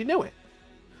 She knew it.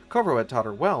 Corroded had taught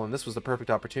her well, and this was the perfect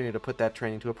opportunity to put that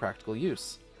training to a practical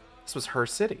use. This was her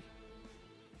city.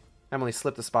 Emily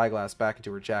slipped the spyglass back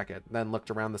into her jacket, then looked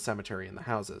around the cemetery and the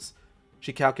houses.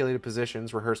 She calculated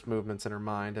positions, rehearsed movements in her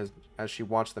mind as she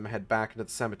watched them head back into the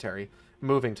cemetery,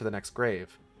 moving to the next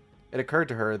grave. It occurred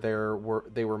to her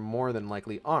they were more than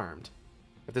likely armed.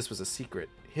 If this was a secret,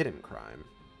 hidden crime,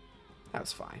 that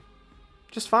was fine.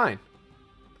 Just fine.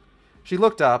 She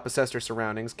looked up, assessed her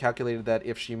surroundings, calculated that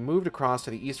if she moved across to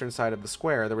the eastern side of the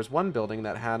square, there was one building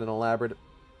that had an elaborate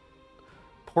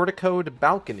porticoed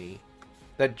balcony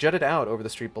that jutted out over the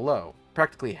street below,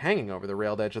 practically hanging over the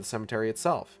railed edge of the cemetery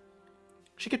itself.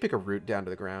 She could pick a route down to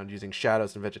the ground, using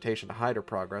shadows and vegetation to hide her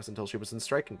progress until she was in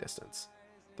striking distance.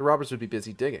 The robbers would be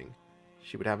busy digging.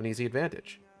 She would have an easy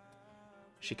advantage.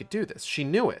 She could do this. She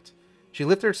knew it. She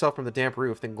lifted herself from the damp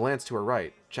roof, then glanced to her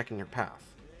right, checking her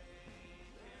path.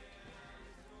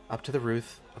 Up to the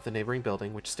roof of the neighboring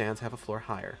building, which stands half a floor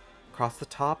higher. Across the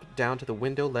top, down to the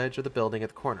window ledge of the building at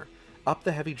the corner. Up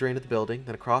the heavy drain of the building,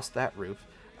 then across that roof,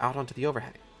 out onto the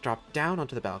overhang. Drop down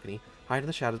onto the balcony, hide in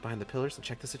the shadows behind the pillars, and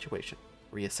check the situation.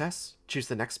 Reassess, choose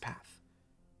the next path.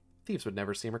 Thieves would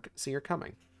never see her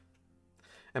coming.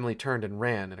 Emily turned and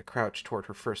ran in a crouch toward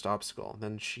her first obstacle.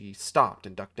 Then she stopped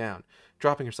and ducked down,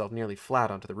 dropping herself nearly flat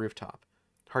onto the rooftop.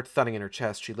 Heart thudding in her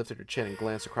chest, she lifted her chin and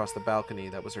glanced across the balcony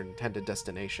that was her intended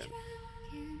destination.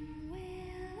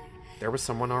 There was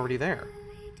someone already there.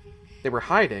 They were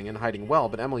hiding, and hiding well,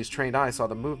 but Emily's trained eye saw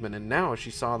the movement, and now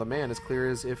she saw the man as clear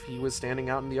as if he was standing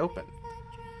out in the open.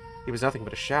 He was nothing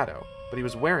but a shadow, but he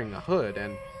was wearing a hood,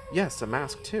 and, yes, a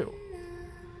mask too.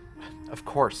 Of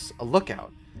course, a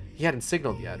lookout. He hadn't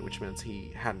signaled yet, which means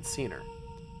he hadn't seen her.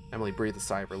 Emily breathed a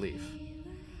sigh of relief.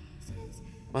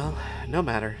 Well, no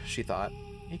matter, she thought.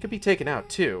 He could be taken out,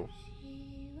 too.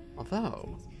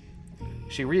 Although...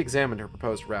 She re-examined her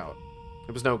proposed route.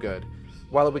 It was no good.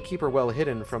 While it would keep her well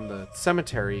hidden from the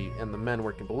cemetery and the men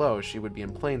working below, she would be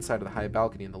in plain sight of the high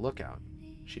balcony and the lookout.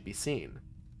 She'd be seen.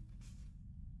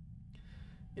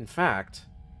 In fact...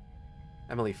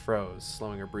 Emily froze,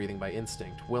 slowing her breathing by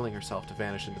instinct, willing herself to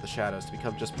vanish into the shadows, to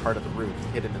become just part of the roof,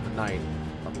 hidden in the night,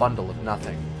 a bundle of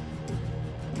nothing.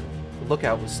 The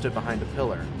lookout was stood behind a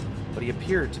pillar, but he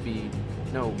appeared to be...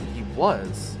 No, he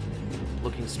was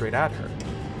looking straight at her,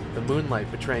 the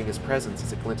moonlight betraying his presence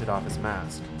as it glinted off his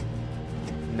mask.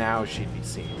 Now she'd be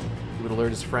seen. He would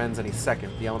alert his friends any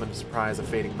second, the element of surprise a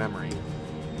fading memory.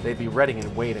 They'd be ready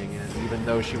and waiting, and even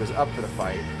though she was up for the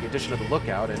fight, the addition of the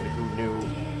lookout, and who knew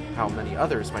how many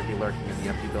others might be lurking in the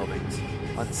empty buildings,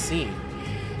 unseen,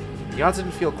 the odds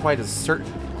didn't feel quite as certain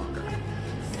any longer.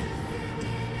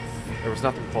 There was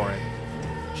nothing for it.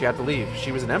 She had to leave.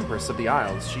 She was an empress of the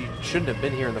Isles. She shouldn't have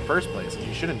been here in the first place,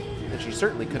 and she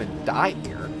certainly couldn't die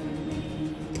here.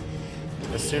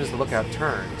 As soon as the lookout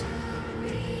turned,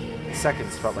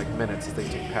 seconds felt like minutes as they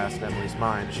ticked past Emily's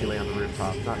mind. She lay on the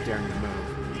rooftop, not daring to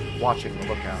move, watching the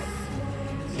lookout.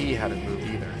 He hadn't moved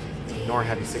either, nor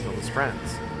had he signaled his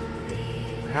friends.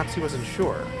 Perhaps he wasn't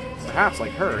sure. Perhaps,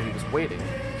 like her, he was waiting,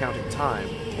 counting time,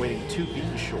 waiting to be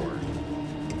sure.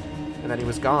 And then he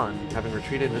was gone, having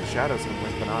retreated into the shadows in a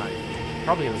blink of an eye,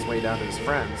 probably on his way down to his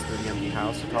friends through the empty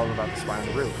house to tell them about the spy on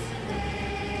the roof.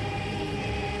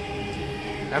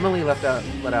 Emily let out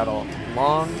a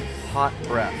long, hot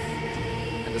breath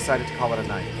and decided to call it a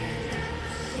night.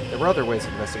 There were other ways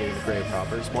of investigating the grave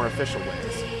robbers, more official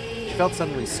ways. She felt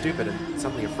suddenly stupid and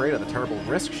suddenly afraid of the terrible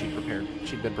risk she'd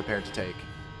been prepared to take.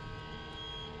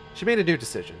 She made a new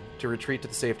decision, to retreat to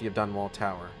the safety of Dunwall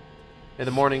Tower. In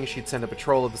the morning, she'd send a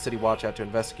patrol of the city watch out to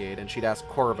investigate, and she'd ask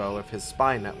Corvo if his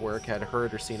spy network had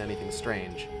heard or seen anything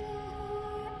strange.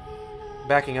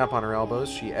 Backing up on her elbows,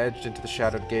 she edged into the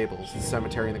shadowed gables, the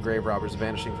cemetery and the grave robbers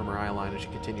vanishing from her eyeline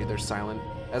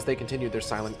as they continued their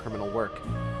silent criminal work.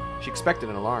 She expected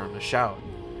an alarm, a shout,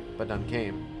 but none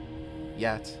came.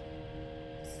 Yet.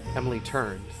 Emily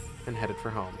turned and headed for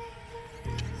home.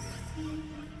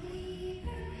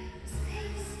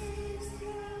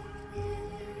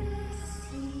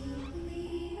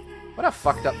 What a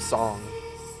fucked up song.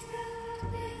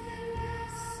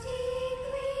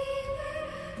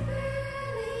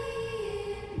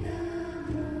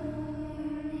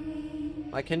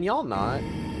 Like, can y'all not?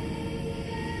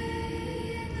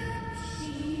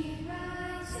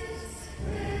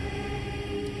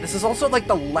 This is also like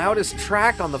the loudest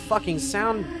track on the fucking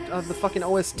sound of the fucking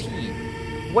OST.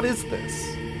 What is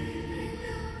this?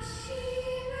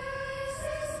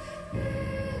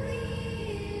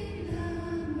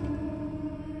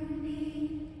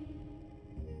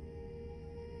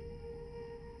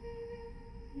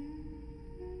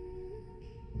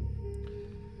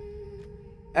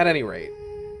 At any rate.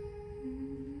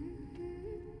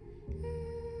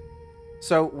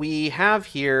 So we have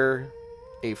here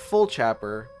a full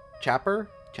chapter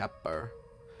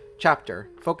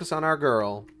focus on our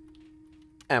girl,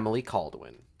 Emily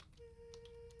Kaldwin.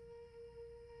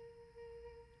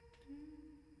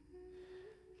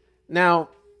 Now,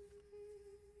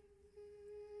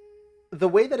 the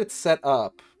way that it's set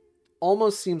up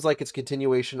almost seems like it's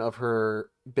continuation of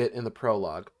her bit in the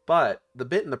prologue, but the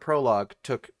bit in the prologue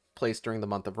took place during the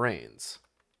month of Rains.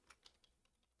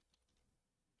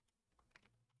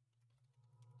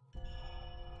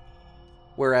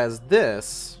 Whereas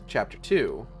this, chapter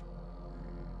 2,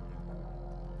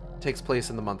 takes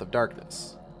place in the month of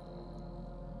Darkness.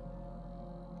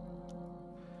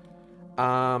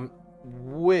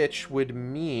 Which would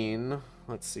mean,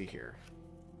 let's see here.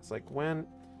 It's like when,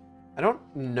 I don't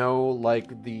know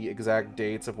like the exact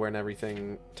dates of when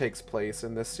everything takes place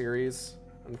in this series,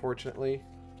 unfortunately.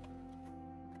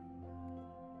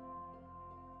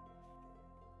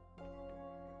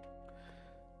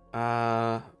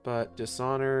 But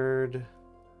Dishonored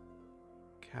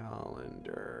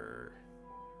calendar.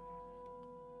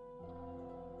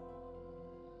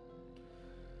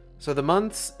 So the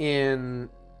months in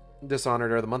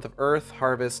Dishonored are the month of Earth,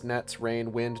 Harvest, Nets,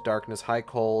 Rain, Wind, Darkness, High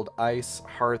Cold, Ice,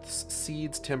 Hearths,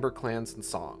 Seeds, Timber, Clans, and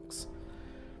Songs.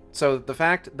 So the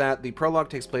fact that the prologue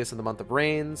takes place in the month of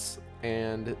Rains,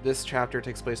 and this chapter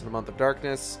takes place in the month of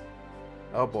Darkness...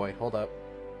 Oh boy, hold up.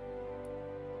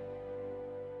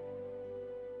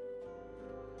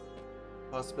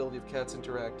 Possibility of cats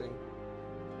interacting.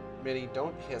 Mitty,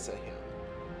 don't hiss at him.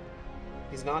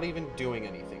 He's not even doing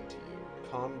anything to you.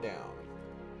 Calm down.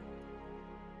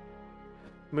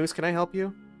 Moose, can I help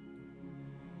you?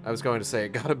 I was going to say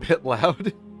it got a bit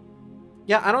loud.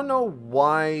 Yeah, I don't know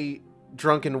why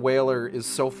Drunken Whaler is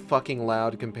so fucking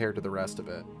loud compared to the rest of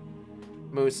it.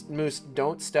 Moose,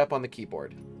 don't step on the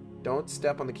keyboard. Don't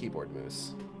step on the keyboard,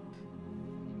 Moose.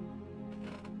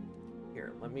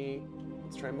 Here,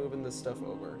 let's try moving this stuff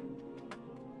over.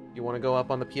 You want to go up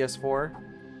on the PS4?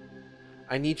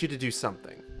 I need you to do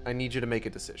something. I need you to make a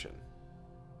decision.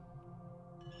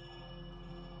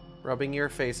 Rubbing your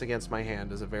face against my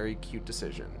hand is a very cute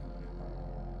decision.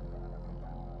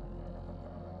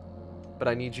 But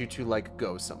I need you to, like,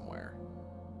 go somewhere.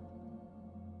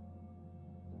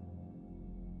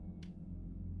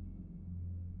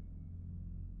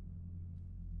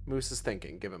 Moose is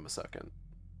thinking. Give him a second.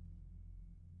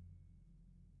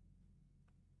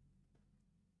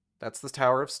 That's the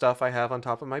tower of stuff I have on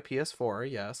top of my PS4,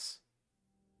 yes.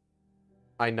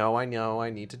 I know, I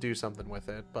need to do something with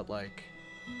it, but, like...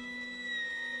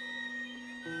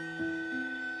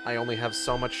 I only have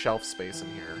so much shelf space in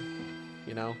here,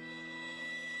 you know?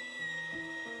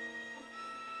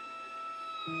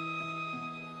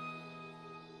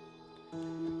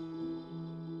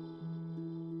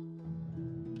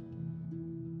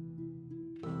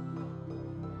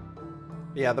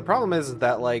 Yeah, the problem is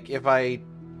that, like, if I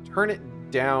turn it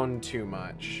down too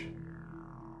much,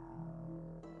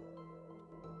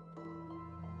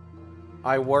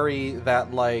 I worry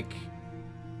that, like,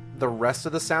 the rest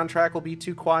of the soundtrack will be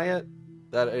too quiet,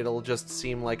 that it'll just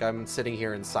seem like I'm sitting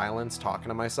here in silence talking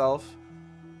to myself.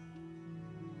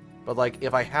 But, like,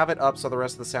 if I have it up so the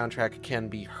rest of the soundtrack can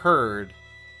be heard,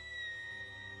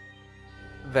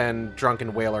 then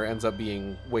Drunken Whaler ends up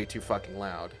being way too fucking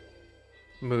loud.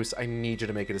 Moose, I need you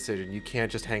to make a decision. You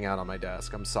can't just hang out on my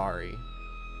desk. I'm sorry.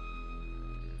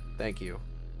 Thank you.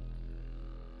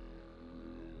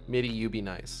 Mitty, you be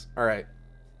nice. Alright.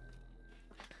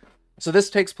 So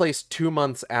this takes place 2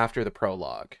 months after the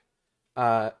prologue.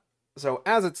 So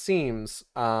as it seems,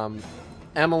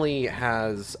 Emily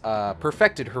has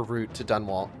perfected her route to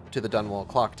the Dunwall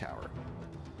Clock Tower.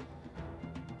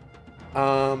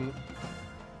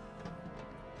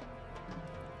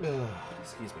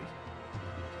 Excuse me.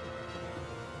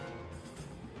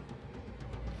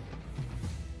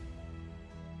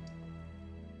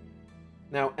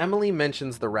 Now, Emily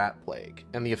mentions the rat plague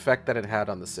and the effect that it had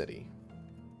on the city.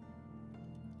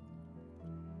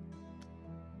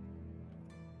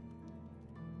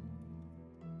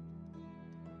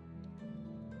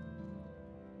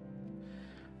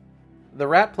 The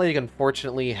rat plague,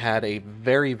 unfortunately, had a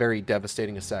very, very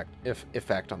devastating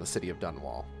effect on the city of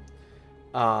Dunwall.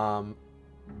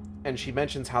 And she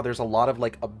mentions how there's a lot of,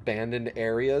 like, abandoned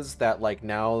areas that, like,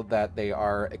 now that they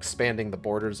are expanding the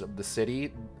borders of the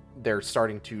city, they're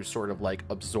starting to sort of, like,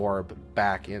 absorb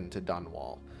back into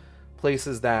Dunwall.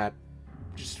 Places that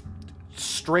just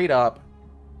straight up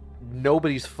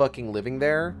nobody's fucking living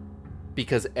there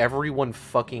because everyone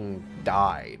fucking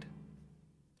died.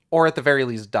 Or at the very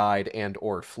least died and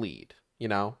or fled, you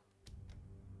know?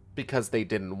 Because they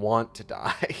didn't want to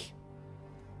die.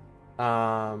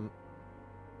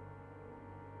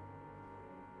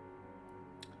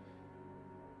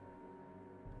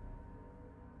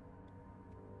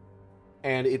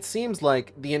 And it seems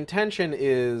like the intention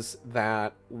is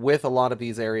that with a lot of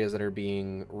these areas that are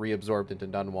being reabsorbed into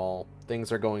Dunwall,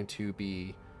 things are going to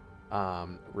be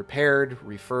repaired,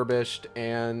 refurbished,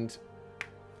 and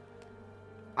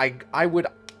I would,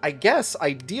 I guess,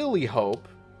 ideally hope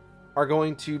are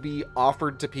going to be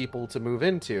offered to people to move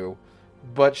into.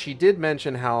 But she did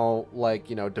mention how, like,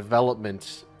 you know,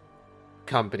 development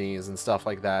companies and stuff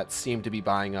like that seem to be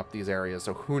buying up these areas,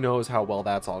 so who knows how well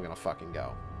that's all gonna fucking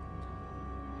go.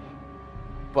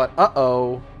 But,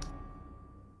 uh-oh.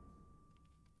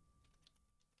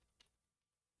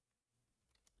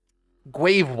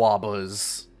 Grave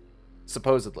robbers.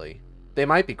 Supposedly. They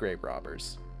might be grave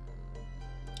robbers.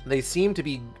 They seem to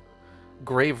be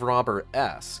grave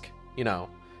robber-esque. You know,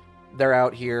 they're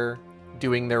out here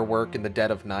doing their work in the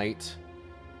dead of night,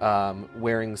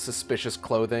 wearing suspicious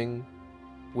clothing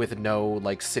with no,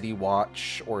 like, city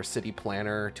watch or city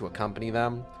planner to accompany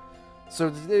them. So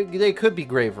they could be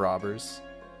grave robbers.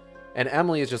 And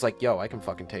Emily is just like, yo, I can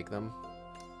fucking take them.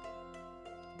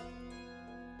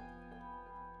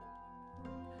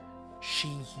 She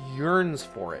yearns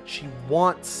for it. She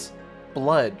wants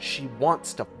blood. She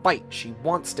wants to fight. She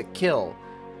wants to kill.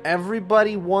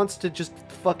 Everybody wants to just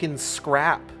fucking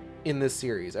scrap in this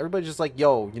series. Everybody's just like,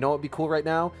 yo, you know what would be cool right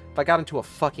now? If I got into a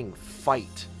fucking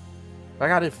fight. If I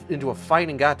got into a fight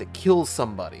and got to kill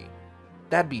somebody.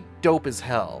 That'd be dope as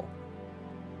hell.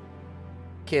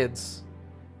 Kids,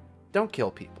 don't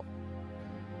kill people.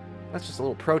 That's just a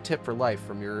little pro tip for life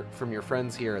from your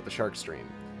friends here at the Sharkstream.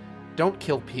 Don't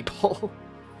kill people.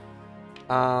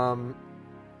 And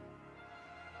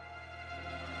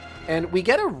we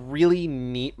get a really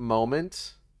neat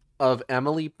moment of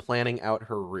Emily planning out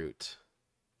her route.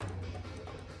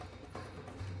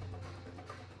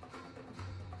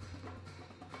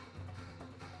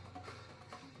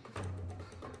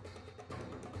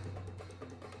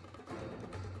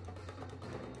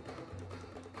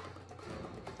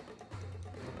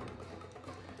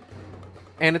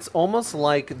 And it's almost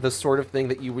like the sort of thing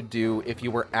that you would do if you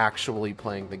were actually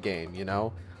playing the game, you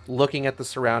know? Looking at the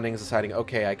surroundings, deciding,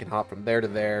 okay, I can hop from there to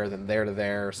there, then there to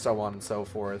there, so on and so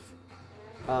forth.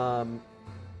 And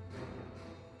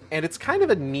it's kind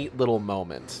of a neat little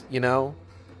moment, you know?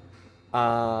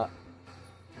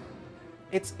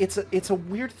 it's a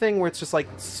weird thing where it's just like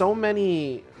so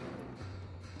much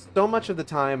of the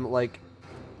time, like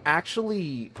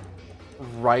actually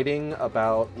writing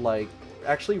about like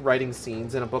actually writing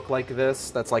scenes in a book like this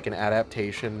that's like an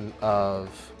adaptation of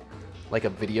like a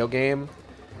video game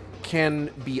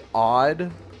can be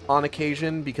odd on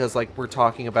occasion, because like we're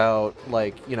talking about,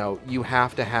 like, you know, you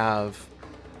have to have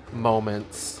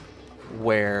moments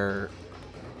where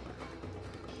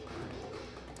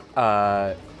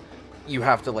you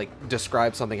have to like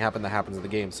describe something that happens in the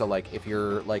game. So like if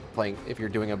you're like if you're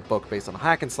doing a book based on a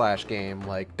hack and slash game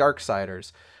like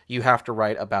Darksiders, you have to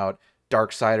write about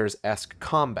Darksiders-esque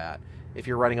combat. If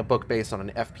you're writing a book based on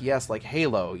an FPS like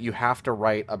Halo, you have to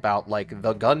write about like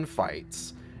the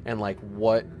gunfights and like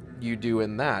what you do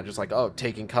in that. Just like, oh,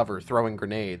 taking cover, throwing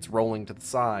grenades, rolling to the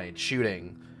side,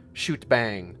 shooting, shoot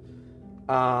bang.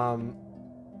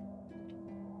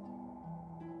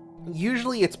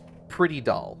 Usually it's pretty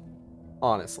dull,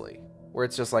 honestly, where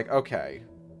it's just like, okay,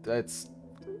 that's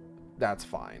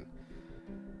fine.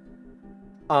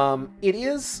 It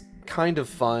is kind of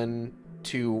fun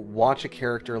to watch a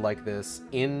character like this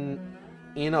in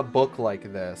a book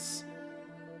like this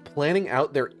planning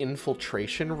out their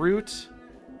infiltration route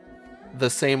the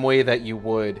same way that you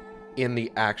would in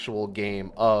the actual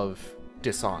game of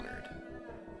Dishonored.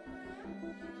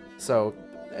 So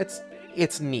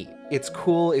it's neat. It's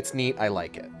cool, it's neat, I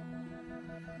like it.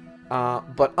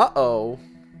 But uh-oh.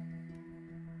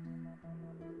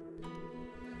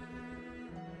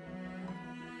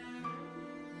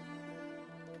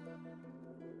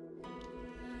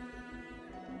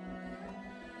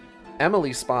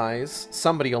 Emily spies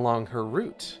somebody along her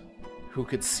route who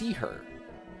could see her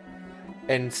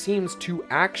and seems to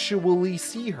actually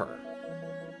see her.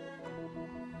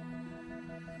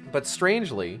 But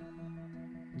strangely,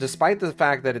 despite the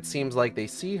fact that it seems like they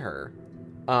see her,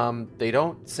 they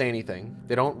don't say anything.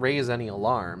 They don't raise any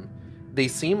alarm. They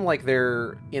seem like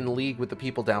they're in league with the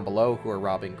people down below who are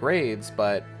robbing graves,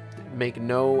 but make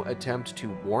no attempt to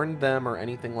warn them or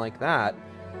anything like that,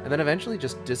 and then eventually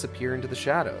just disappear into the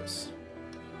shadows.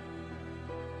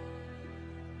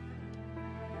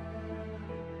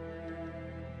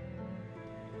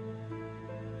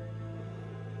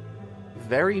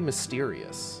 Very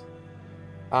mysterious.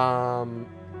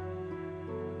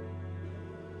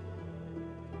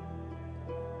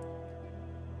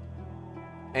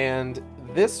 And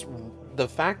the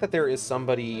fact that there is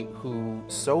somebody who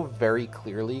so very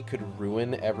clearly could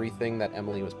ruin everything that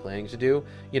Emily was planning to do,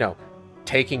 you know,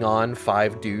 taking on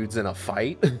 5 dudes in a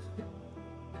fight,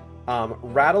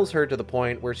 rattles her to the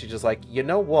point where she's just like, you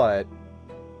know what?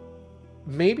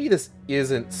 Maybe this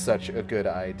isn't such a good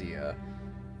idea.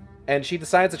 And she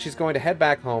decides that she's going to head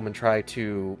back home and try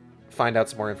to find out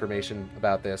some more information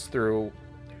about this through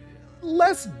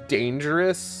less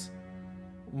dangerous,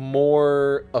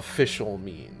 more official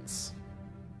means.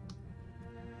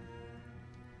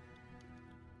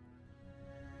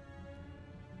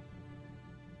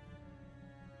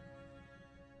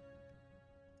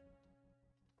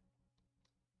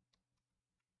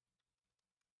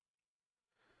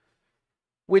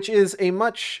 Which is a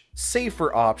much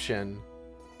safer option,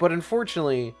 but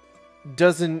unfortunately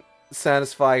doesn't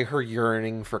satisfy her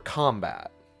yearning for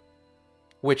combat,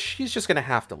 which she's just going to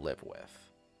have to live with.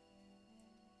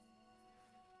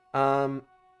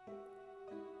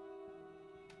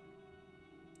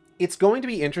 It's going to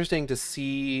be interesting to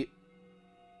see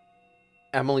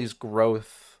Emily's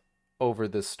growth over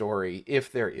this story,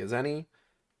 if there is any.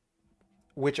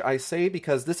 Which I say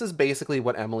because this is basically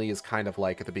what Emily is kind of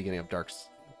like at the beginning of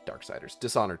Darksiders,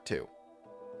 Dishonored 2.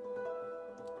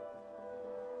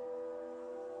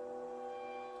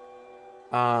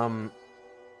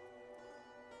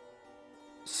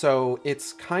 So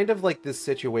it's kind of like this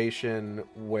situation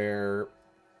where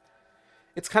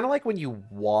it's kind of like when you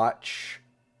watch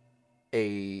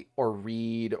or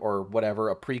read or whatever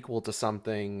a prequel to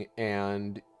something,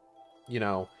 and you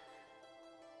know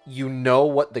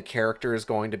what the character is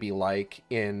going to be like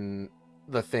in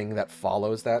the thing that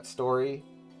follows that story.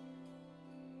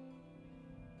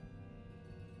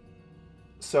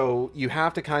 So you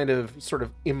have to kind of sort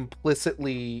of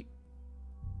implicitly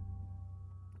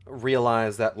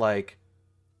realize that, like,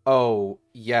 oh,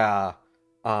 yeah,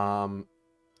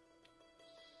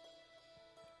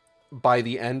 by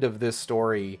the end of this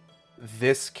story,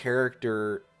 this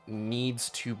character needs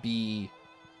to be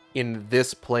in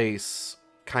this place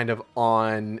kind of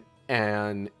on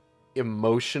an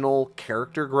emotional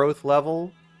character growth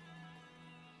level.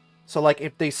 So like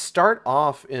if they start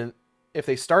off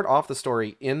the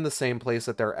story in the same place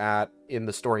that they're at in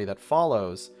the story that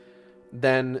follows,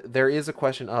 then there is a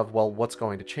question of, well, what's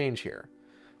going to change here?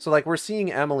 So, like, we're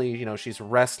seeing Emily, she's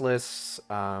restless.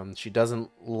 She doesn't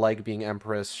like being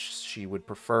Empress. She would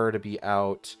prefer to be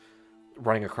out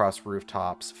running across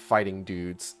rooftops, fighting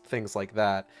dudes, things like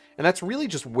that. And that's really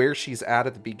just where she's at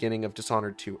the beginning of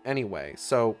Dishonored 2 anyway.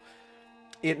 So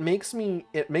it makes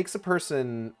the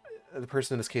person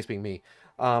in this case being me,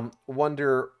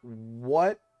 wonder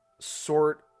what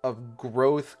sort of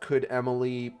growth could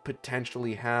Emily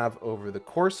potentially have over the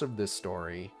course of this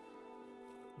story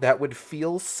that would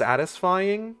feel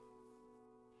satisfying?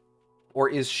 Or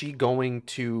is she going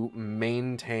to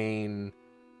maintain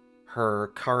her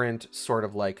current sort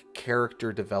of like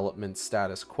character development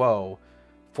status quo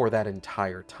for that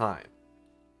entire time?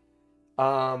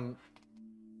 I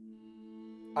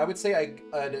would say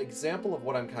an example of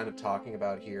what I'm kind of talking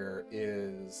about here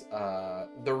is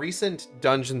the recent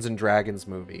Dungeons and Dragons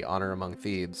movie, Honor Among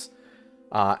Thieves,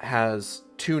 has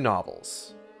two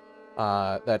novels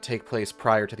that take place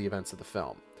prior to the events of the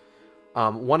film.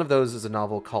 One of those is a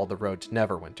novel called The Road to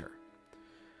Neverwinter.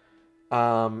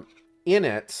 In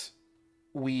it,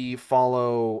 we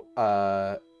follow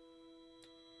the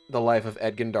life of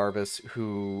Edgin Darvis,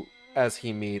 who, as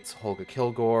he meets Holga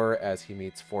Kilgore, as he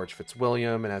meets Forge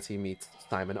Fitzwilliam, and as he meets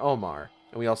Simon Omar.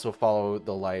 And we also follow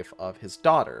the life of his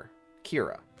daughter,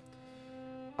 Kira.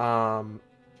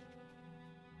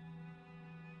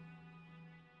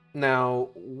 Now,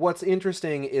 what's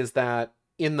interesting is that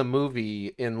in the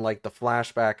movie, in like the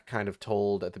flashback kind of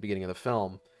told at the beginning of the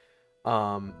film,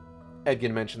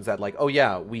 Edgin mentions that, like, oh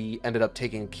yeah, we ended up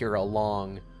taking Kira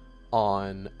along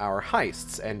on our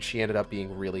heists, and she ended up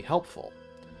being really helpful.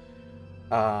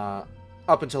 Up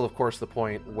until, of course, the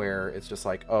point where it's just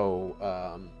like, oh,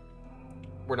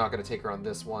 we're not going to take her on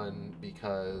this one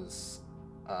because,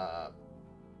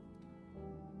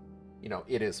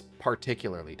 it is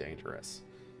particularly dangerous.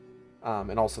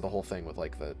 And also the whole thing with,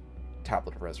 like, the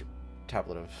tablet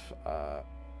of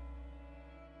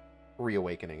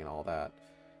reawakening and all that.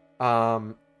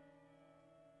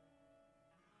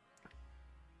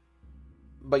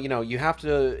 But, you have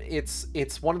to...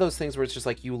 It's one of those things where it's just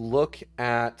like, you look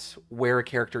at where a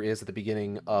character is at the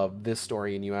beginning of this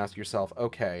story and you ask yourself,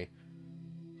 okay,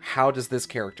 how does this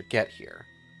character get here?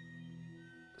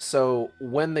 So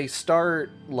when they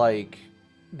start, like,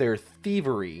 their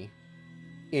thievery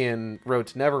in Road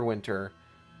to Neverwinter,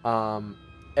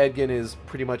 Edgin is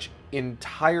pretty much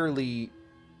entirely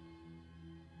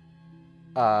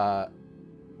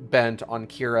bent on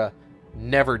Kira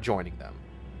never joining them.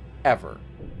 Ever.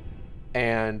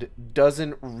 And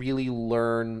doesn't really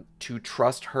learn to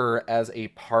trust her as a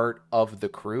part of the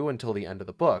crew until the end of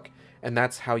the book. And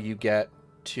that's how you get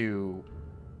to,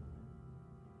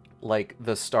 like,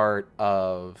 the start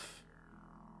of,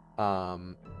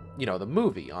 the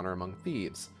movie, Honor Among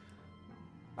Thieves.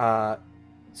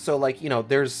 So, like,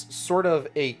 there's sort of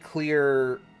a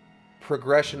clear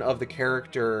progression of the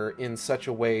character in such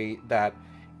a way that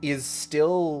is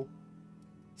still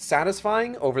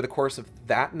satisfying over the course of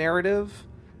that narrative,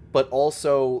 but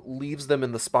also leaves them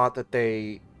in the spot that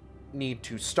they need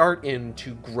to start in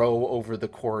to grow over the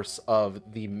course of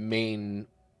the main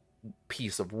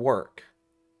piece of work.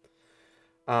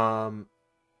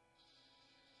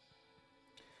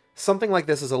 Something like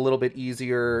this is a little bit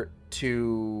easier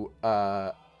to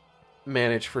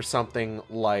manage for something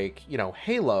like,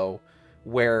 Halo,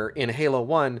 where in Halo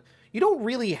 1, you don't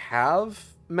really have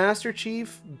Master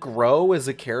Chief grow as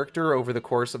a character over the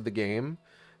course of the game,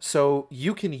 so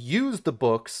you can use the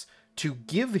books to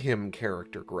give him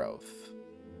character growth.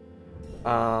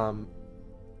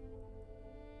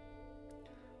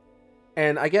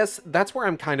 And I guess that's where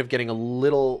I'm kind of getting a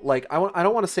little, like, I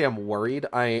don't want to say I'm worried.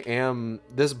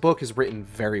 This book is written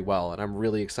very well, and I'm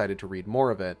really excited to read more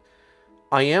of it.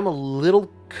 I am a little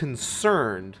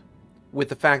concerned with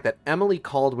the fact that Emily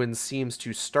Caldwin seems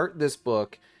to start this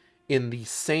book in the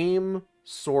same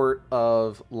sort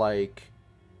of, like,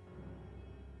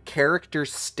 character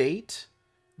state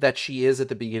that she is at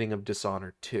the beginning of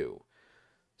Dishonored 2.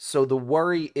 So the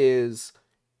worry is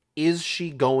she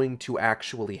going to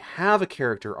actually have a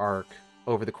character arc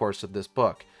over the course of this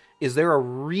book? Is there a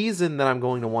reason that I'm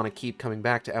going to want to keep coming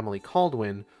back to Emily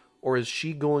Caldwin, or is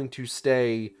she going to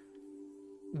stay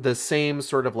the same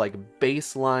sort of, like,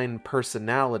 baseline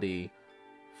personality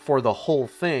for the whole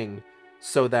thing,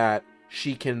 so that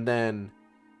she can then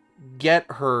get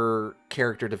her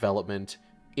character development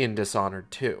in Dishonored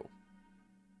 2?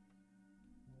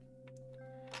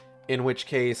 In which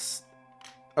case,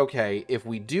 okay, if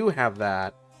we do have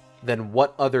that, then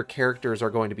what other characters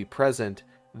are going to be present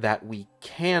that we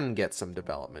can get some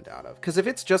development out of? Because if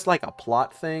it's just like a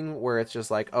plot thing, where it's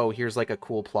just like, oh, here's like a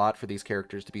cool plot for these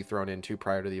characters to be thrown into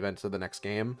prior to the events of the next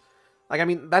game, Like, I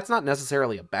mean, that's not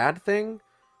necessarily a bad thing,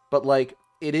 but, like,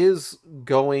 it is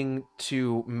going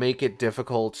to make it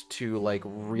difficult to, like,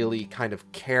 really kind of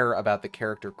care about the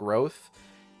character growth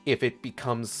if it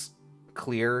becomes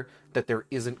clear that there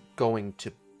isn't going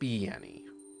to be any,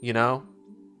 you know?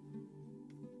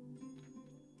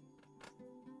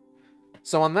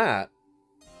 So on that,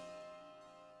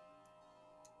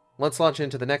 let's launch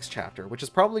into the next chapter, which is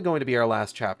probably going to be our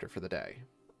last chapter for the day.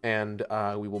 And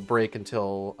we will break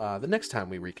until the next time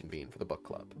we reconvene for the book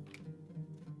club.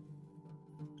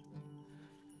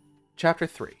 Chapter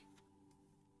 3.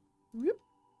 Whoop.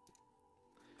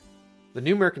 The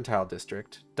New Mercantile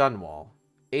District, Dunwall,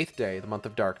 8th day, the month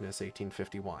of darkness,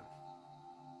 1851.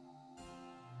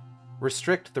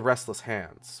 Restrict the restless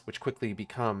hands, which quickly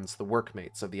becomes the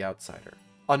workmates of the outsider.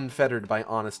 Unfettered by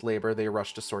honest labor, they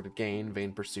rush to sordid gain,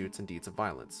 vain pursuits, and deeds of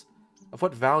violence. Of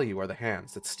what value are the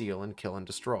hands that steal and kill and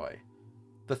destroy?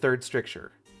 The third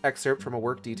stricture. Excerpt from a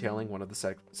work detailing one of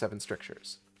the 7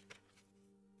 strictures.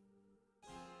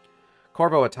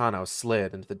 Corvo Atano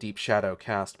slid into the deep shadow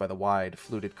cast by the wide,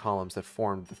 fluted columns that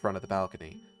formed the front of the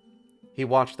balcony. He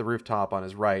watched the rooftop on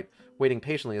his right, waiting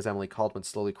patiently as Emily Caldwin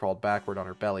slowly crawled backward on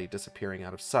her belly, disappearing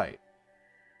out of sight.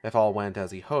 If all went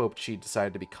as he hoped, she'd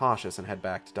decided to be cautious and head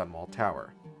back to Dunwall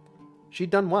Tower. She'd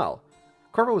done well.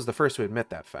 Corvo was the first to admit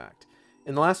that fact.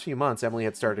 In the last few months, Emily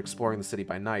had started exploring the city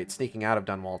by night, sneaking out of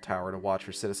Dunwall Tower to watch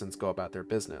her citizens go about their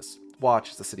business.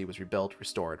 Watch as the city was rebuilt,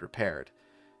 restored, repaired.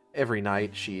 Every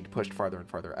night, she'd pushed farther and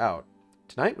farther out.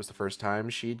 Tonight was the first time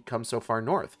she'd come so far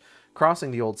north, crossing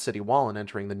the old city wall and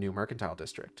entering the new mercantile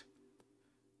district.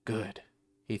 Good,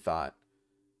 he thought.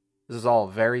 This is all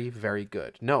very, very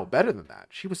good. No, better than that.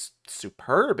 She was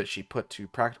superb as she put to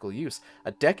practical use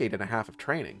a decade and a half of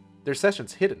training, their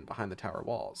sessions hidden behind the tower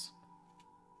walls.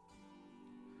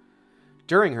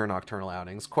 During her nocturnal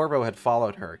outings, Corvo had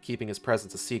followed her, keeping his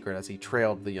presence a secret as he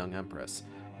trailed the young empress,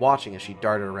 watching as she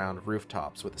darted around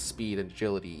rooftops with a speed and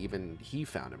agility even he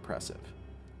found impressive.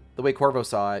 The way Corvo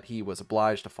saw it, he was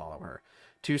obliged to follow her,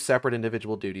 2 separate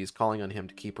individual duties calling on him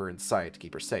to keep her in sight, to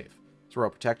keep her safe. As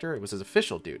royal protector, it was his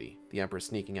official duty. The empress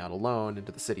sneaking out alone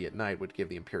into the city at night would give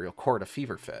the imperial court a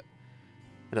fever fit.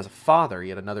 And as a father, he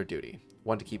had another duty,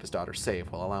 one to keep his daughter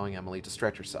safe while allowing Emily to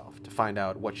stretch herself, to find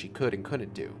out what she could and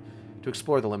couldn't do, to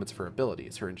explore the limits of her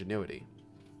abilities, her ingenuity.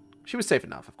 She was safe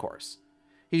enough, of course.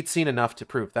 He'd seen enough to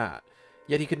prove that,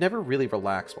 yet he could never really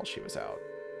relax while she was out.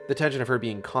 The tension of her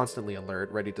being constantly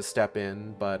alert, ready to step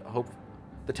in, but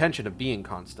the tension of being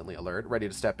constantly alert, ready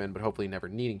to step in, but hopefully never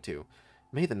needing to,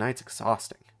 made the nights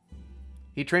exhausting.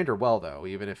 He trained her well, though,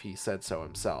 even if he said so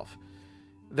himself.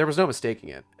 There was no mistaking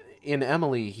it. In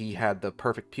Emily, he had the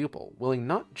perfect pupil, willing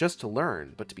not just to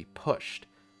learn, but to be pushed.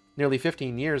 Nearly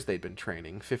 15 years they'd been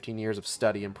training, 15 years of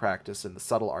study and practice in the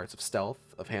subtle arts of stealth,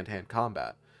 of hand-to-hand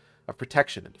combat, of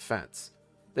protection and defense.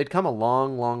 They'd come a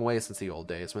long, long way since the old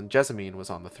days, when Jessamine was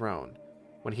on the throne,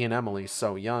 when he and Emily,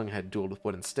 so young, had dueled with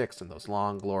wooden sticks in those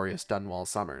long, glorious Dunwall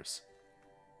summers.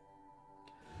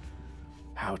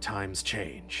 How times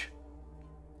change.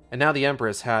 And now the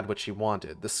Empress had what she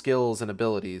wanted, the skills and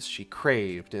abilities she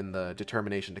craved in the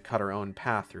determination to cut her own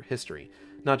path through history,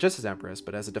 not just as Empress,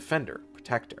 but as a defender,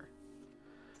 protector.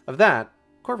 Of that,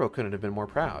 Corvo couldn't have been more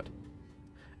proud.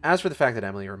 As for the fact that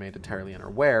Emily remained entirely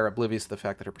unaware, oblivious to the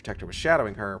fact that her protector was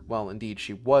shadowing her, well, indeed,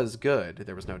 she was good,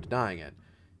 there was no denying it.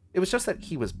 It was just that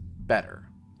he was better,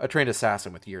 a trained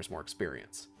assassin with years more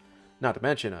experience. Not to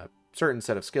mention a certain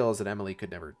set of skills that Emily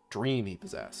could never dream he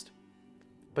possessed.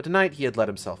 But tonight he had let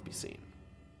himself be seen.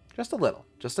 Just a little,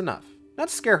 just enough. Not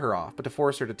to scare her off, but to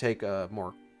force her to take a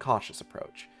more cautious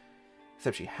approach.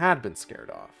 Except she had been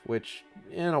scared off, which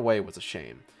in a way was a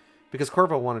shame, because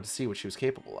Corvo wanted to see what she was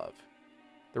capable of.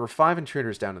 There were 5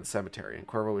 intruders down in the cemetery, and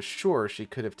Corvo was sure she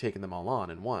could have taken them all on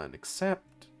in one,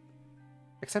 except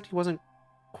he wasn't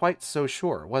quite so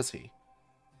sure, was he?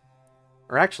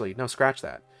 Or actually, no, scratch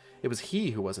that. It was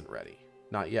he who wasn't ready.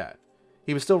 Not yet.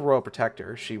 He was still royal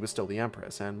protector, she was still the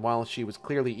empress, and while she was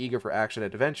clearly eager for action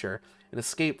and adventure, an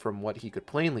escape from what he could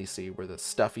plainly see were the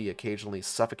stuffy, occasionally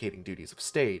suffocating duties of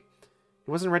state, he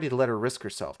wasn't ready to let her risk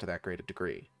herself to that great a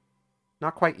degree.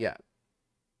 Not quite yet.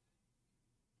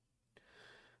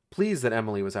 Pleased that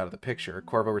Emily was out of the picture,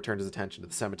 Corvo returned his attention to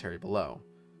the cemetery below.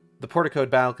 The porticoed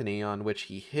balcony on which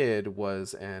he hid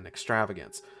was an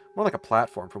extravagance, more like a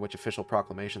platform from which official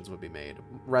proclamations would be made,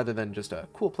 rather than just a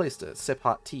cool place to sip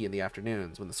hot tea in the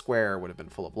afternoons when the square would have been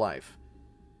full of life.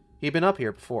 He'd been up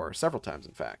here before, several times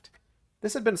in fact.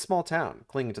 This had been a small town,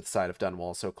 clinging to the side of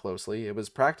Dunwall so closely it was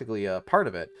practically a part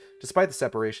of it, despite the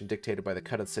separation dictated by the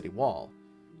cut of the city wall.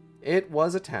 It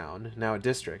was a town, now a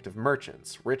district, of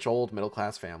merchants, rich old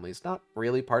middle-class families, not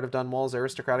really part of Dunwall's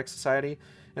aristocratic society,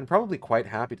 and probably quite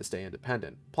happy to stay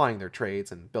independent, plying their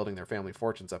trades and building their family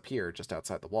fortunes up here just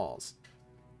outside the walls.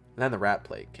 And then the rat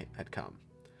plague had come.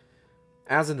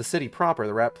 As in the city proper,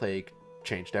 the rat plague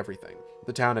changed everything.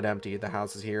 The town had emptied, the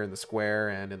houses here in the square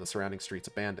and in the surrounding streets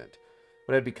abandoned.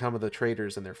 What had become of the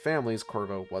traders and their families,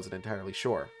 Corvo wasn't entirely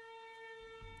sure.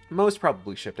 Most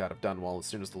probably shipped out of Dunwall as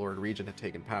soon as the Lord Regent had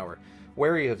taken power,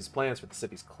 wary of his plans for the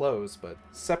city's close but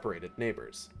separated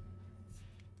neighbors.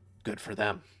 Good for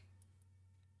them.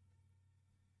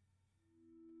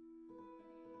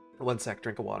 One sec,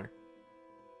 drink of water.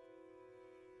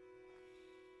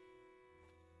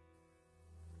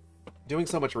 Doing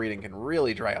so much reading can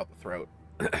really dry out the throat.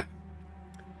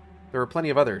 There were plenty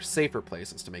of other, safer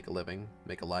places to make a living,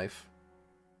 make a life.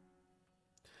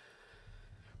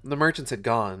 The merchants had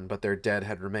gone, but their dead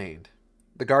had remained.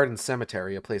 The garden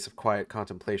cemetery, a place of quiet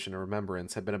contemplation and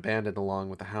remembrance, had been abandoned along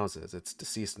with the houses, its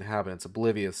deceased inhabitants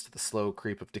oblivious to the slow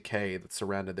creep of decay that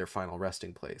surrounded their final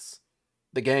resting place.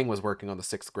 The gang was working on the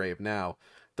sixth grave now.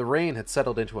 The rain had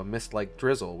settled into a mist-like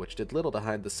drizzle, which did little to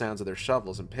hide the sounds of their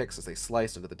shovels and picks as they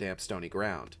sliced into the damp, stony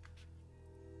ground.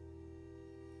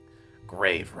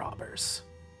 Grave robbers.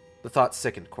 The thought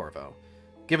sickened Corvo.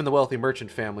 Given the wealthy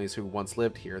merchant families who once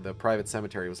lived here, the private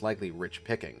cemetery was likely rich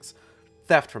pickings.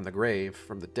 Theft from the grave,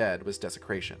 from the dead, was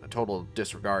desecration, a total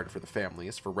disregard for the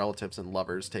families, for relatives and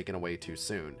lovers taken away too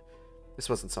soon. This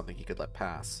wasn't something he could let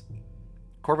pass.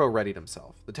 Corvo readied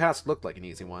himself. The task looked like an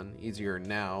easy one, easier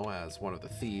now as one of the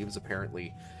thieves,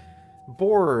 apparently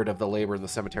bored of the labor in the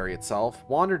cemetery itself,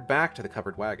 wandered back to the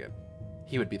covered wagon.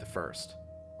 He would be the first.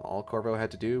 All Corvo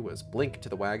had to do was blink to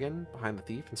the wagon behind the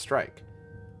thief and strike.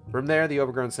 From there, the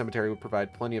overgrown cemetery would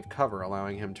provide plenty of cover,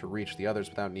 allowing him to reach the others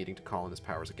without needing to call in his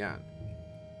powers again.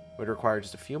 It would require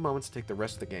just a few moments to take the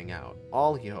rest of the gang out,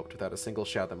 all he hoped without a single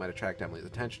shout that might attract Emily's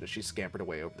attention as she scampered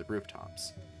away over the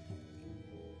rooftops.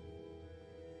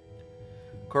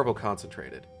 Corvo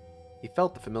concentrated. He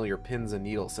felt the familiar pins and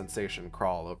needles sensation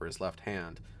crawl over his left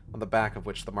hand, on the back of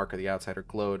which the mark of the outsider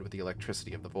glowed with the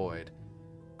electricity of the void.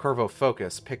 Corvo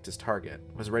focused, picked his target,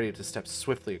 was ready to step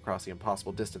swiftly across the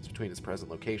impossible distance between his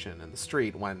present location and the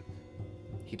street when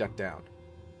he ducked down,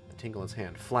 the tingle in his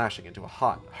hand flashing into a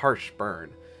hot, harsh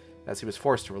burn as he was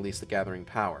forced to release the gathering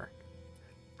power.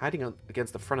 Hiding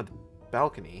against the front of the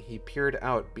balcony, he peered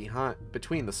out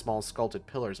between the small sculpted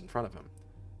pillars in front of him.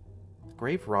 The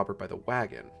grave robber by the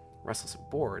wagon, restless and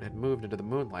bored, had moved into the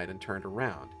moonlight and turned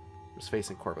around. He was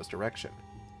facing Corvo's direction.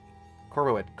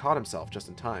 Corvo had caught himself just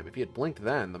in time. If he had blinked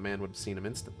then, the man would have seen him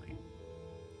instantly.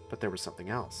 But there was something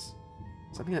else.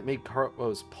 Something that made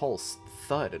Corvo's pulse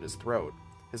thud in his throat,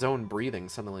 his own breathing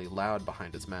suddenly loud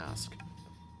behind his mask.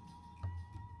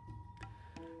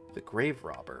 The grave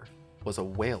robber was a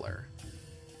whaler.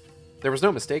 There was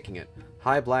no mistaking it.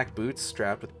 High black boots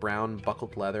strapped with brown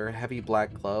buckled leather, heavy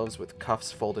black gloves with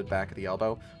cuffs folded back at the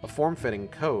elbow, a form-fitting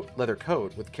leather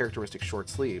coat with characteristic short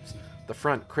sleeves, the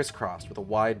front crisscrossed with a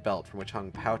wide belt from which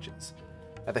hung pouches.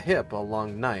 At the hip, a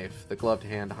long knife, the gloved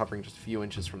hand hovering just a few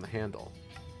inches from the handle.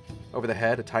 Over the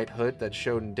head, a tight hood that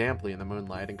shone damply in the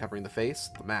moonlight, and covering the face,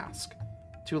 the mask.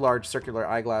 Two large circular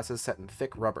eyeglasses set in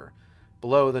thick rubber.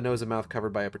 Below, the nose and mouth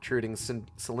covered by a protruding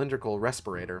cylindrical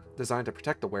respirator, designed to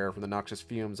protect the wearer from the noxious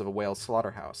fumes of a whale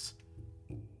slaughterhouse.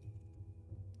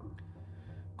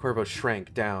 Corvo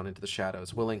shrank down into the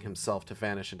shadows, willing himself to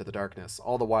vanish into the darkness,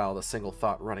 all the while the single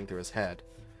thought running through his head.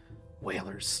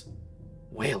 Whalers.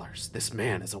 Whalers. This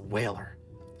man is a whaler.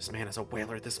 This man is a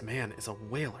whaler. This man is a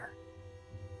whaler.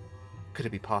 Could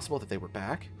it be possible that they were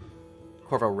back?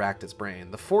 Corvo racked his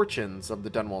brain. The fortunes of the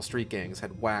Dunwall street gangs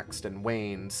had waxed and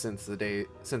waned since the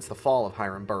fall of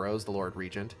Hiram Burroughs, the Lord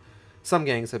Regent. Some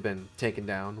gangs had been taken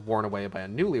down, worn away by a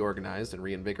newly organized and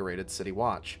reinvigorated city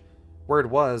watch. Word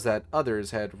was that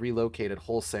others had relocated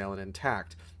wholesale and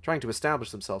intact, trying to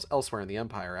establish themselves elsewhere in the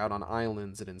Empire, out on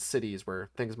islands and in cities where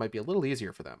things might be a little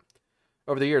easier for them.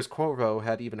 Over the years, Corvo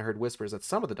had even heard whispers that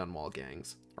some of the Dunwall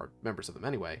gangs, or members of them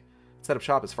anyway, set up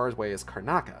shop as far away as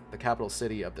Karnaca, the capital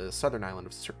city of the southern island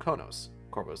of Serkonos,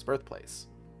 Corvo's birthplace.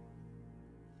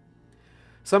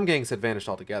 Some gangs had vanished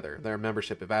altogether, their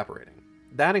membership evaporating.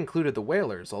 That included the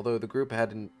Whalers, although the group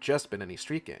hadn't just been any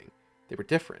street gang. They were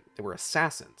different. They were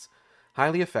assassins.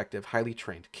 Highly effective, highly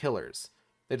trained killers.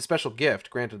 They had a special gift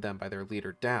granted them by their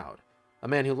leader, Dowd, a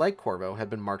man who, like Corvo, had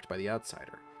been marked by the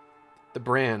outsider. The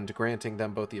brand granting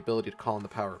them both the ability to call in the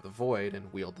power of the void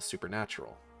and wield the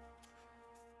supernatural.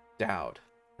 Dowd,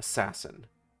 assassin,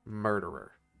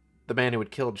 murderer. The man who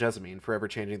had killed Jessamine, forever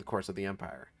changing the course of the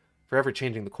Empire. Forever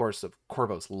changing the course of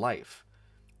Corvo's life.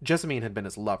 Jessamine had been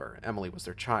his lover, Emily was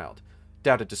their child.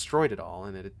 Dowd had destroyed it all,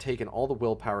 and it had taken all the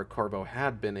willpower Corvo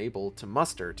had been able to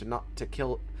muster to not to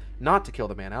kill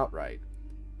the man outright.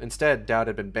 Instead, Dowd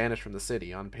had been banished from the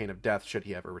city on pain of death should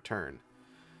he ever return.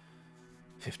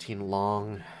 15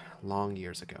 long, long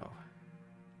years ago.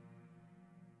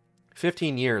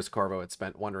 15 years Corvo had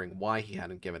spent wondering why he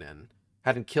hadn't given in,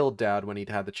 hadn't killed Dowd when he'd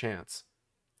had the chance.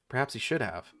 Perhaps he should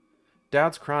have.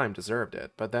 Dowd's crime deserved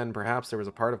it, but then perhaps there was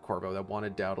a part of Corvo that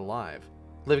wanted Dowd alive,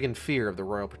 living in fear of the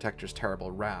Royal Protector's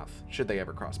terrible wrath, should they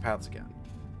ever cross paths again.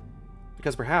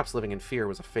 Because perhaps living in fear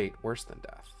was a fate worse than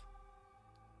death.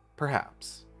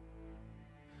 Perhaps.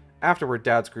 Afterward,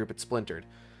 Dowd's group had splintered.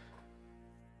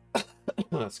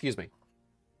 Excuse me.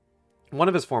 One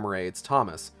of his former aides,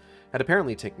 Thomas, had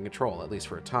apparently taken control, at least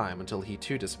for a time, until he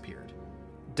too disappeared.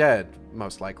 Dead,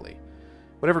 most likely.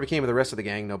 Whatever became of the rest of the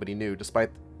gang, nobody knew, despite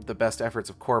the best efforts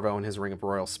of Corvo and his ring of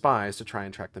royal spies to try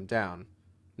and track them down.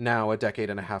 Now, a decade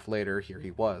and a half later, here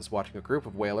he was, watching a group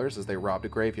of whalers as they robbed a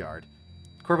graveyard.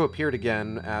 Corvo peered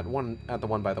again at the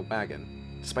one by the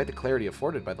wagon. Despite the clarity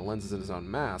afforded by the lenses in his own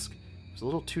mask, it was a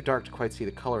little too dark to quite see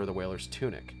the color of the whaler's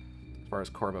tunic. As far as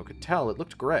Corvo could tell, it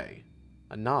looked gray.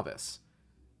 A novice.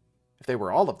 If they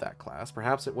were all of that class,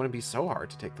 perhaps it wouldn't be so hard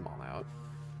to take them all out.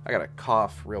 I gotta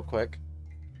cough real quick.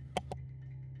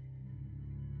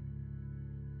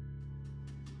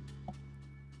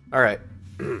 Alright.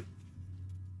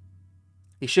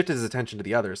 He shifted his attention to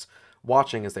the others,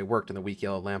 watching as they worked in the weak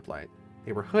yellow lamplight.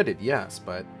 They were hooded, yes,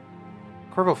 but...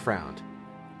 Corvo frowned.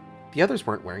 The others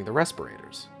weren't wearing the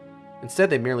respirators. Instead,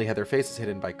 they merely had their faces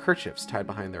hidden by kerchiefs tied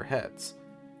behind their heads.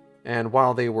 And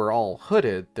while they were all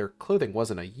hooded, their clothing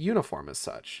wasn't a uniform as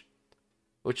such.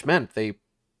 Which meant they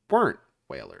weren't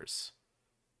whalers.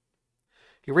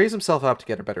 He raised himself up to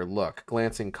get a better look,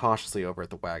 glancing cautiously over at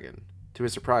the wagon. To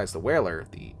his surprise, the whaler,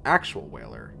 the actual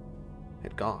whaler,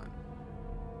 had gone.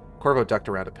 Corvo ducked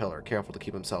around a pillar, careful to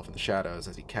keep himself in the shadows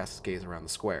as he cast his gaze around the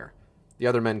square. The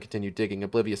other men continued digging,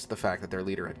 oblivious to the fact that their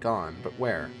leader had gone, but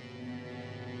where?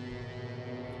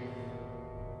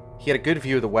 He had a good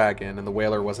view of the wagon, and the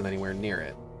whaler wasn't anywhere near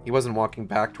it. He wasn't walking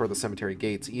back toward the cemetery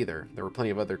gates either. There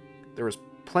was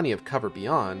plenty of cover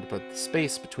beyond, but the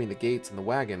space between the gates and the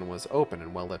wagon was open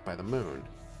and well lit by the moon.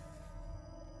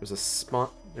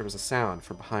 There was a sound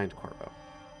from behind Corvo.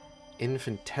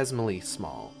 Infinitesimally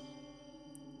small.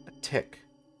 A tick,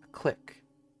 a click,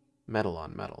 metal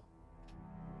on metal.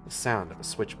 The sound of a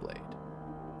switchblade.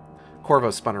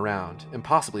 Corvo spun around.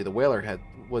 Impossibly, the whaler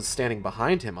was standing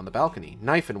behind him on the balcony,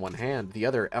 knife in one hand, the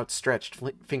other outstretched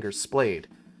fingers splayed.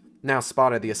 Now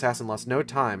spotted, the assassin lost no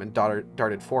time and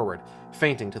darted forward,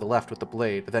 feinting to the left with the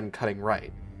blade, then cutting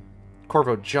right.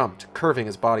 Corvo jumped, curving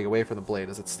his body away from the blade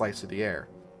as it sliced through the air.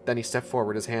 Then he stepped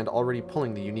forward, his hand already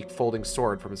pulling the unique folding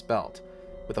sword from his belt.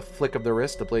 With a flick of the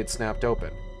wrist, the blade snapped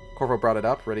open. Corvo brought it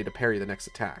up, ready to parry the next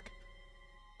attack.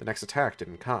 The next attack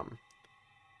didn't come.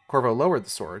 Corvo lowered the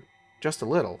sword, just a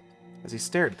little, as he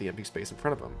stared at the empty space in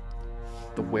front of him.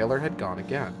 The whaler had gone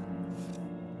again.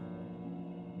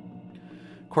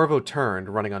 Corvo turned,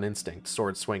 running on instinct,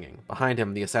 sword swinging. Behind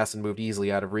him, the assassin moved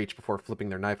easily out of reach before flipping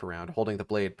their knife around, holding the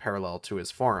blade parallel to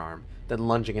his forearm, then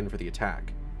lunging in for the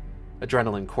attack.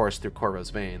 Adrenaline coursed through Corvo's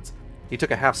veins. He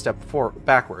took a half step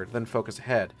backward, then focused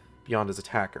ahead, beyond his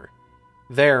attacker.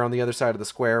 There, on the other side of the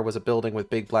square, was a building with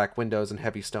big black windows and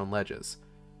heavy stone ledges.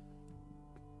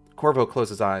 Corvo closed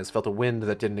his eyes, felt a wind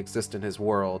that didn't exist in his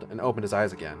world, and opened his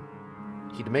eyes again.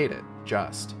 He'd made it,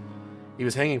 just. He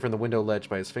was hanging from the window ledge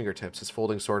by his fingertips, his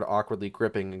folding sword awkwardly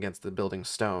gripping against the building's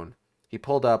stone. He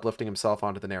pulled up, lifting himself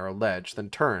onto the narrow ledge, then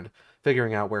turned,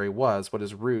 figuring out where he was, what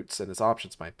his routes and his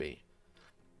options might be.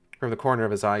 From the corner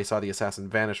of his eye, he saw the assassin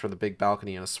vanish from the big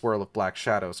balcony in a swirl of black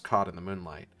shadows caught in the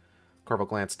moonlight. Corvo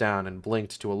glanced down and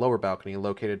blinked to a lower balcony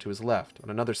located to his left, on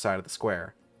another side of the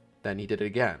square. Then he did it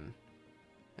again.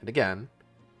 And again.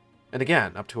 And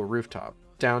again, up to a rooftop,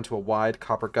 down to a wide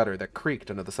copper gutter that creaked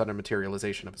under the sudden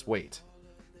materialization of his weight.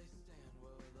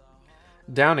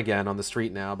 Down again on the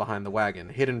street now, behind the wagon,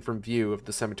 hidden from view of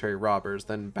the cemetery robbers,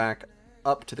 then back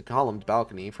up to the columned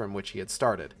balcony from which he had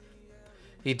started.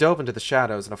 He dove into the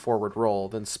shadows in a forward roll,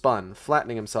 then spun,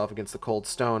 flattening himself against the cold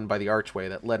stone by the archway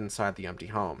that led inside the empty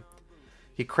home.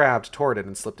 He crabbed toward it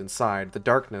and slipped inside, the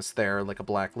darkness there like a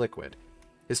black liquid.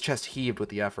 His chest heaved with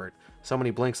the effort. So many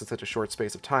blinks in such a short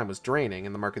space of time was draining,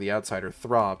 and the mark of the outsider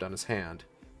throbbed on his hand.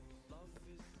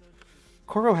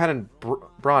 Corvo hadn't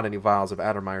brought any vials of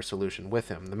Addermire solution with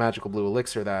him, the magical blue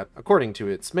elixir that, according to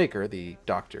its maker, the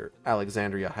Dr.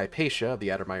 Alexandria Hypatia of the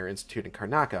Addermire Institute in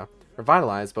Karnaca,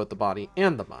 revitalized both the body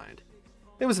and the mind.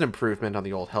 It was an improvement on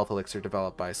the old health elixir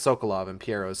developed by Sokolov and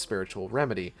Piero's spiritual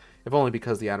remedy, if only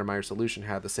because the Addermeyer solution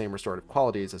had the same restorative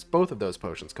qualities as both of those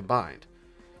potions combined.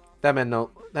 That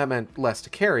meant less to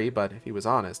carry, but if he was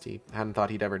honest, he hadn't thought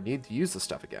he'd ever need to use the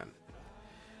stuff again.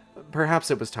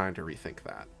 Perhaps it was time to rethink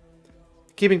that.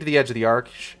 Keeping to the edge of the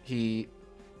arch, he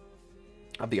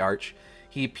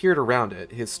peered around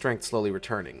it, his strength slowly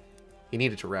returning. He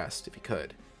needed to rest, if he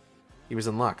could. He was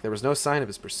in luck. There was no sign of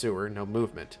his pursuer, no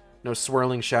movement. No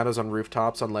swirling shadows on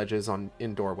rooftops, on ledges,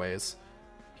 in doorways.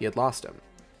 He had lost him.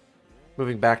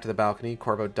 Moving back to the balcony,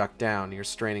 Corvo ducked down, ears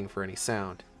straining for any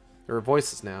sound. There were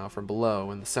voices now, from below,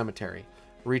 in the cemetery.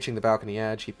 Reaching the balcony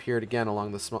edge, he peered again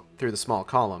through the small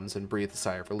columns, and breathed a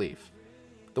sigh of relief.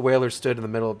 The whaler stood in the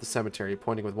middle of the cemetery,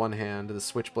 pointing with one hand, the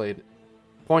switchblade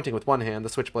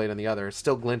in the other,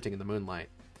 still glinting in the moonlight.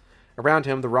 Around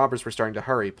him, the robbers were starting to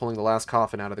hurry, pulling the last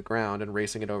coffin out of the ground and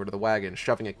racing it over to the wagon,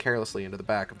 shoving it carelessly into the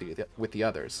back with the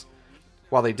others.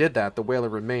 While they did that, the whaler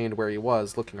remained where he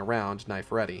was, looking around,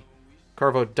 knife ready.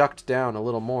 Corvo ducked down a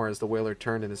little more as the whaler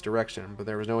turned in his direction, but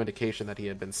there was no indication that he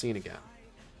had been seen again.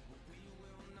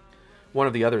 One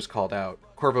of the others called out.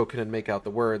 Corvo couldn't make out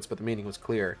the words, but the meaning was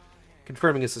clear.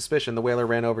 Confirming his suspicion, the whaler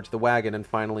ran over to the wagon and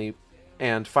finally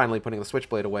putting the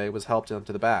switchblade away, was helped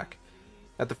into the back.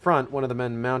 At the front, one of the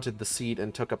men mounted the seat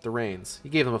and took up the reins. He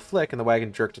gave them a flick, and the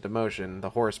wagon jerked into motion,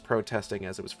 the horse protesting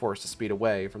as it was forced to speed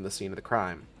away from the scene of the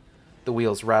crime. The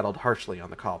wheels rattled harshly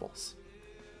on the cobbles.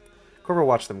 Corvo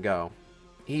watched them go.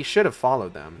 He should have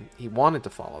followed them. He wanted to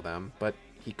follow them, but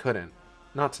he couldn't.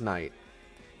 Not tonight.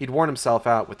 He'd worn himself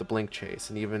out with the blink chase,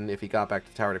 and even if he got back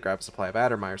to the tower to grab a supply of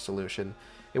Addermeyer's solution,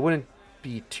 it would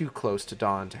be too close to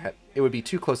dawn to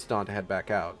head back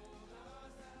out.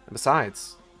 And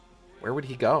besides, where would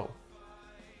he go?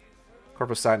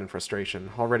 Corvo sighed in frustration.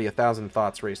 Already 1,000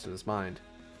 thoughts raced in his mind.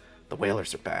 The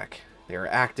whalers are back. They are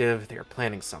active. They are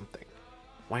planning something.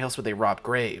 Why else would they rob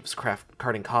graves,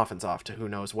 carting coffins off to who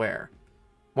knows where?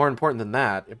 More important than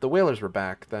that, if the whalers were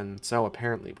back, then so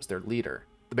apparently was their leader.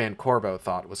 The man Corvo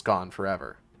thought was gone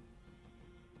forever.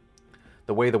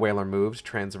 The way the whaler moved,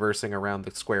 transversing around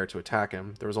the square to attack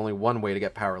him, there was only one way to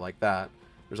get power like that.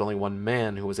 There was only one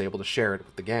man who was able to share it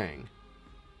with the gang.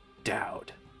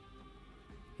 Dowd.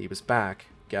 He was back,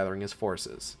 gathering his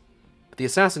forces. But the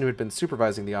assassin who had been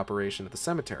supervising the operation at the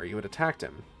cemetery who had attacked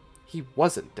him, he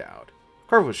wasn't Dowd.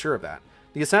 Corvo was sure of that.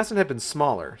 The assassin had been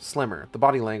smaller, slimmer. The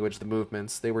body language, the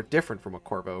movements, they were different from what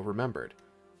Corvo remembered.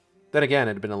 Then again,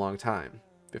 it had been a long time.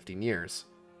 15 years.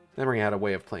 Memory had a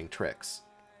way of playing tricks.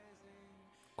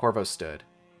 Corvo stood.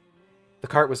 The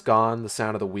cart was gone, the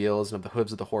sound of the wheels and of the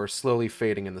hooves of the horse slowly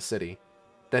fading in the city.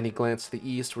 Then he glanced to the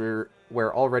east, where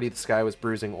already the sky was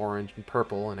bruising orange and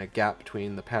purple in a gap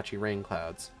between the patchy rain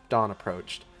clouds. Dawn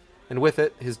approached, and with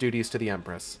it, his duties to the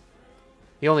empress.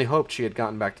 He only hoped she had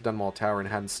gotten back to Dunwall Tower and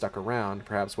hadn't stuck around,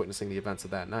 perhaps witnessing the events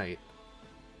of that night.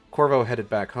 Corvo headed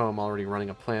back home, already running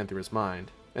a plan through his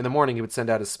mind. In the morning, he would send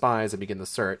out his spies and begin the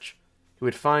search. He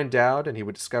would find Dowd, and he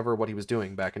would discover what he was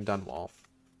doing back in Dunwall.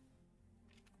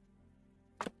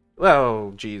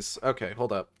 Oh, geez. Okay,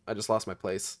 hold up. I just lost my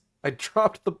place. I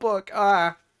dropped the book.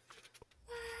 Ah!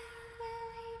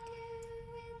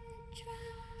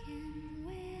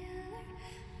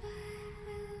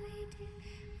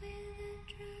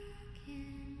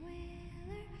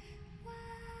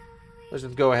 Let's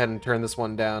just go ahead and turn this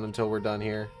one down until we're done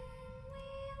here.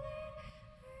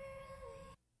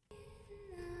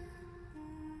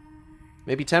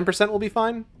 Maybe 10% will be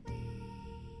fine?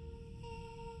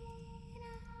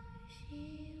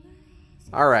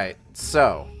 Alright,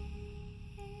 so...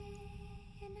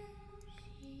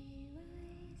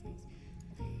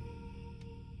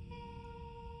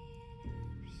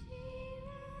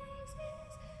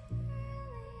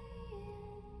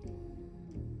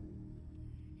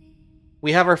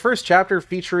 we have our first chapter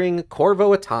featuring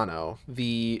Corvo Attano,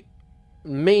 the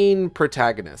main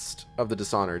protagonist of the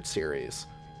Dishonored series.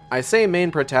 I say main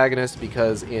protagonist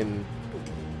because in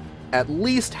at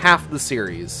least half the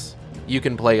series, you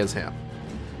can play as him.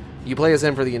 You play as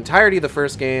him for the entirety of the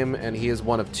first game, and he is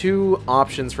one of 2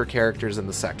 options for characters in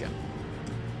the second.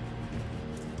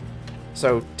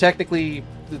 So, technically,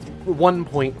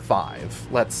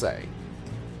 1.5, let's say.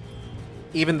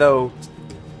 Even though,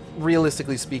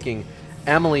 realistically speaking,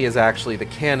 Emily is actually the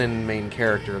canon main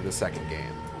character of the second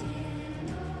game.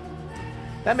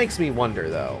 That makes me wonder,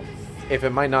 though, if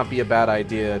it might not be a bad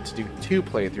idea to do 2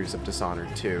 playthroughs of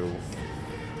Dishonored 2,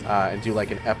 and do like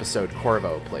an episode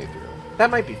Corvo playthrough. That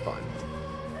might be fun.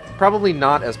 Probably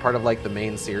not as part of like the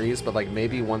main series, but like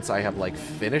maybe once I have like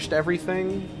finished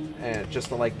everything, and just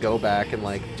to like go back and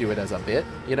like do it as a bit,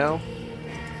 you know?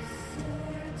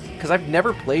 because I've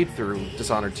never played through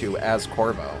Dishonored 2 as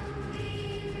Corvo.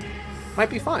 Might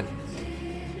be fun.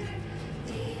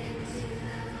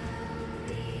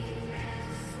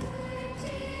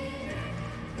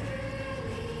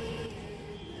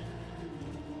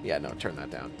 Yeah, no, turn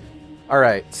that down.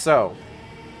 Alright, so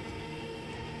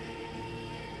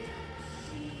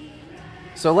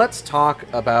let's talk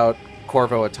about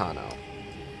Corvo Attano.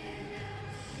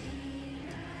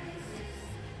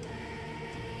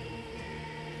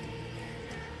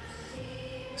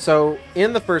 So,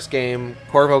 in the first game,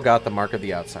 Corvo got the Mark of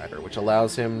the Outsider, which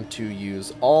allows him to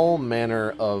use all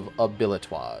manner of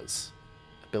abilities.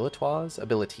 Abilities?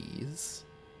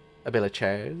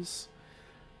 Abilities?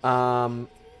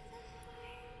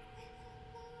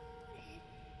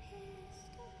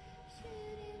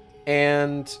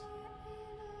 And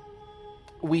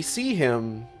we see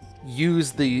him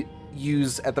use,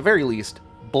 at the very least,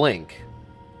 Blink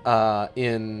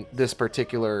in this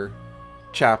particular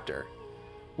chapter.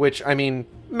 Which, I mean,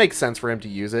 makes sense for him to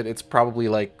use it. It's probably,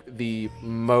 like, the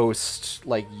most,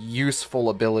 like, useful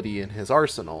ability in his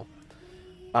arsenal.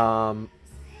 I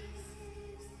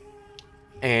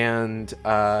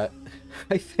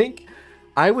think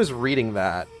I was reading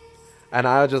that, and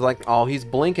I was just like, oh, he's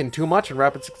blinking too much in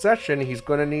rapid succession. He's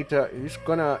gonna need to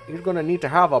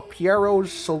have a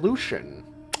Piero's solution,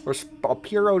 or a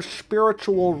Piero's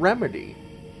spiritual remedy.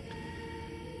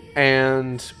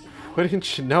 And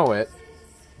wouldn't you know it,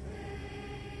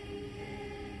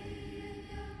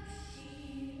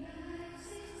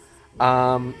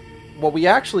 what we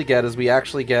actually get is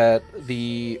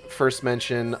the first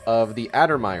mention of the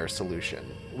Addermeyer solution,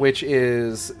 which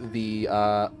is the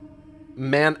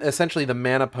essentially the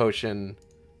mana potion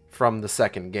from the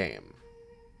second game.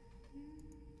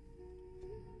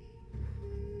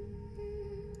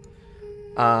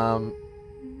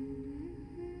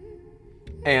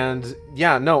 And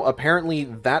yeah, no, apparently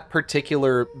that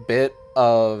particular bit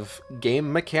of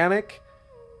game mechanic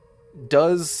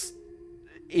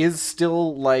is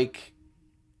still, like,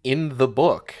 in the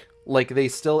book. Like, they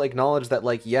still acknowledge that,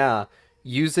 like, yeah,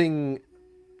 using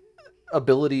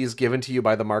abilities given to you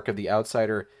by the Mark of the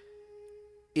Outsider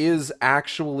is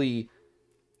actually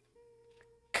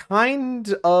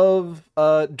kind of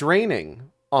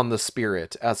draining on the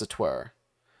spirit, as it were.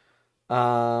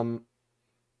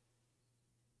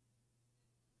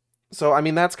 So, I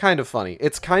mean, that's kind of funny.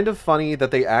 It's kind of funny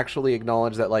that they actually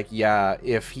acknowledge that, like, yeah,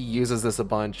 if he uses this a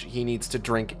bunch, he needs to,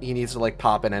 like,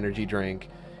 pop an energy drink.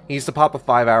 He needs to pop a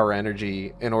 5-hour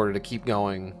energy in order to keep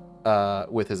going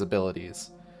with his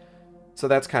abilities. So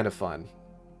that's kind of fun.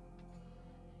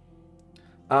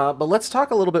 But let's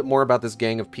talk a little bit more about this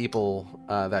gang of people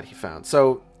that he found.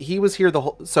 So, he was here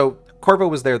so, Corvo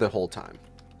was there the whole time.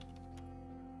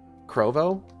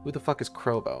 Crovo? Who the fuck is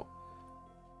Crovo?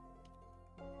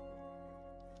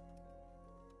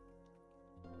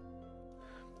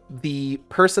 The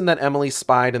person that Emily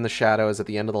spied in the shadows at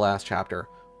the end of the last chapter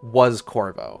was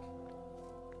Corvo.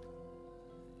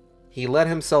 He let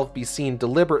himself be seen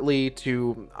deliberately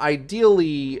to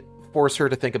ideally force her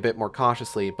to think a bit more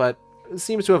cautiously, but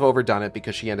seems to have overdone it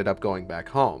because she ended up going back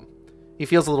home. He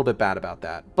feels a little bit bad about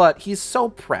that, but he's so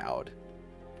proud.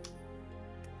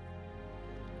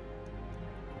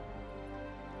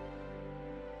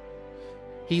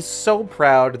 He's so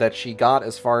proud that she got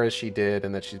as far as she did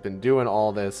and that she's been doing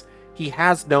all this. He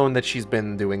has known that she's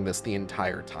been doing this the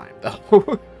entire time,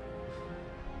 though.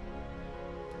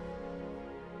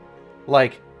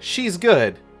 Like, she's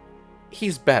good.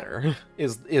 He's better,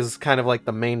 is kind of like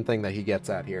the main thing that he gets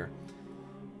at here.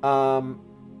 And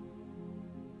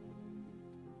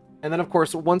then, of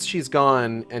course, once she's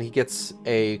gone and he gets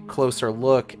a closer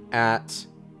look at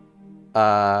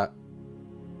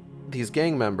these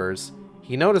gang members,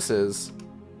 he notices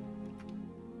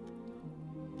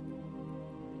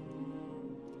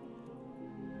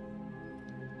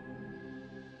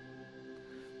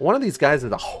one of these guys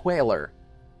is a whaler.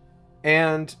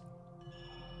 And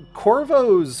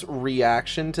Corvo's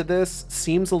reaction to this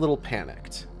seems a little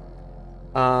panicked.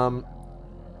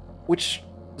 Which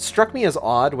struck me as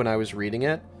odd when I was reading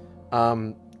it.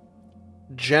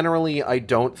 Generally, I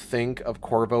don't think of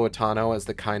Corvo Attano as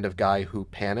the kind of guy who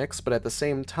panics, but at the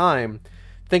same time,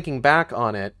 thinking back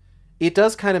on it, it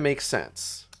does kind of make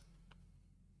sense.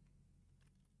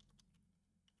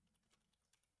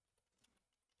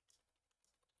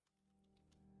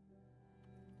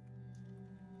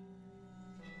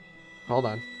 Hold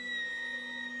on.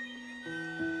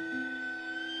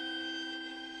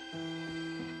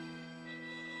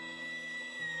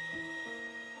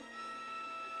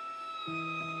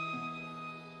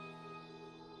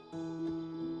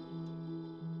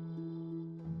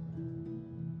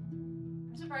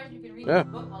 surprised you can read Yeah.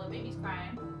 this book while the baby's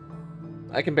crying.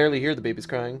 I can barely hear the baby's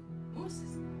crying. Moose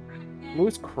is crying.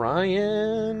 Moose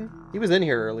crying. He was in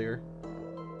here earlier.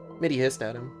 Mitty hissed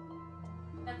at him.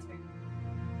 That's fair.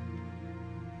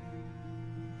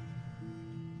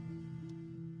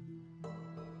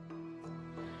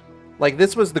 Like,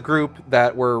 this was the group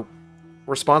that were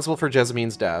responsible for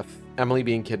Jessamines' death, Emily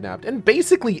being kidnapped, and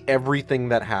basically everything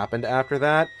that happened after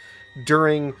that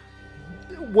during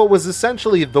what was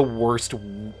essentially the worst,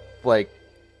 like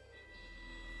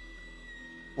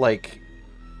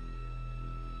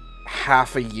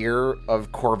half a year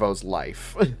of Corvo's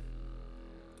life.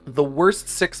 The worst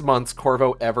 6 months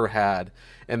Corvo ever had,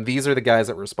 and these are the guys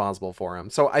that were responsible for him.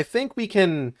 So I think we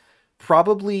can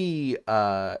probably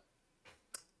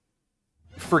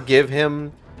forgive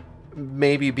him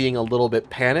maybe being a little bit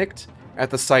panicked at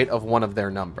the sight of one of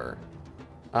their number.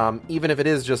 Even if it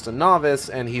is just a novice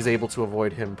and he's able to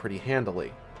avoid him pretty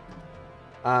handily.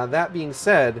 That being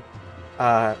said,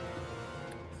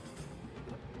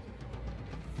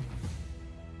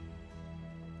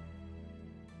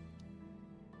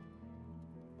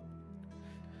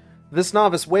 this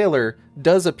novice whaler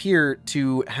does appear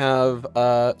to have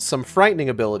some frightening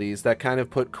abilities that kind of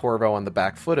put Corvo on the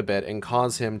back foot a bit and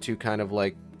cause him to kind of,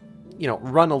 like, you know,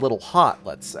 run a little hot,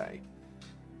 let's say.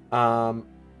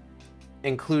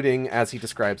 Including, as he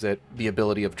describes it, the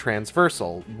ability of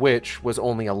transversal, which was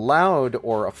only allowed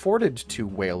or afforded to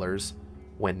whalers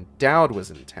when Dowd was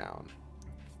in town.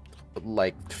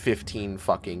 Like 15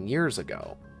 fucking years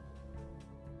ago.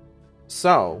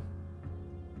 So,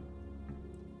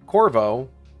 Corvo,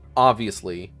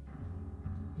 obviously,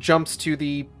 jumps to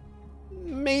the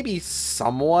maybe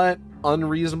somewhat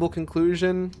unreasonable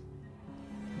conclusion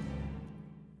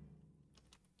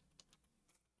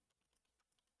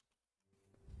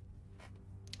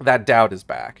that Dowd is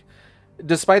back.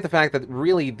 Despite the fact that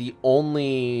really the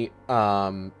only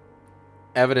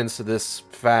evidence to this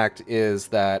fact is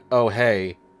that, oh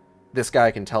hey, this guy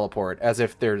can teleport, as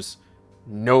if there's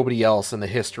nobody else in the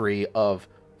history of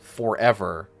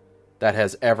forever that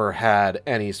has ever had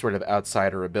any sort of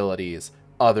outsider abilities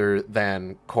other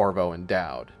than Corvo and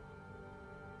Dowd.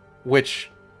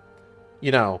 Which,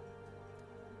 you know,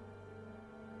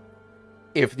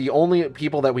 if the only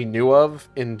people that we knew of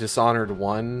in Dishonored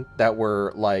 1 that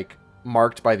were, like,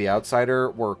 marked by the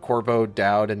outsider were Corvo,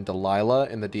 Dowd, and Delilah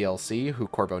in the DLC, who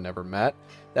Corvo never met,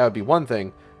 that would be one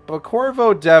thing. But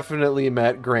Corvo definitely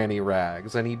met Granny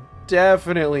Rags, and he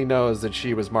definitely knows that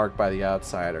she was marked by the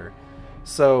outsider.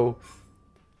 So,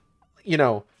 you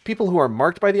know, people who are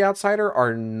marked by the outsider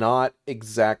are not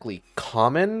exactly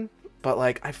common, but,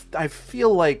 like, I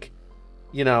feel like,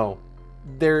 you know,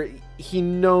 he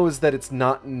knows that it's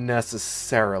not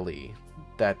necessarily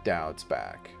that Dowd's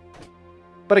back.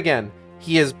 But again,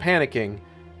 he is panicking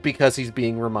because he's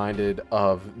being reminded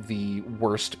of the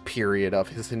worst period of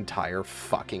his entire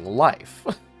fucking life.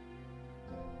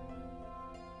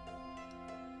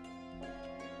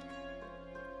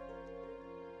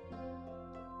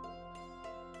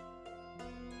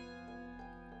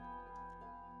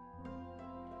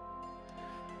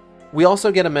 We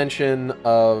also get a mention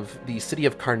of the city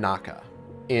of Karnaca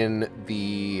in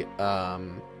the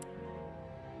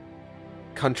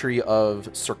country of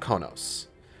Serkonos.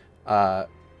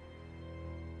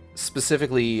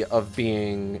 Specifically of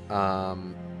being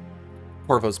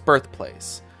Corvo's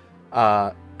birthplace.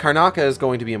 Karnaca is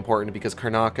going to be important because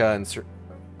Karnaca and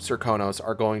Serkonos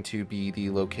are going to be the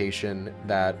location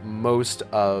that most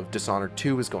of Dishonored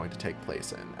 2 is going to take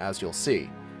place in, as you'll see.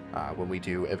 When we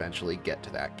do eventually get to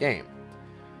that game.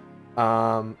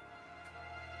 Right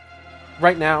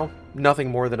now, nothing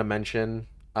more than a mention,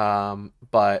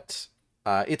 but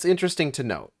it's interesting to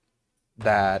note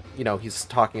that, you know, he's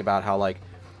talking about how, like,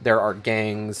 there are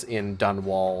gangs in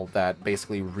Dunwall that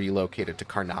basically relocated to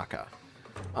Karnaca.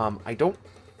 I don't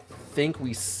think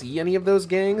we see any of those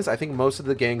gangs. I think most of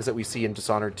the gangs that we see in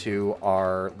Dishonored 2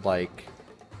 are, like,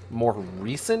 more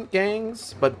recent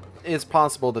gangs, but it's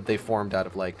possible that they formed out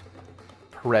of, like,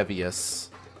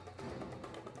 previous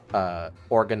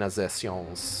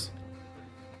organizations.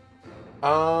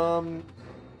 But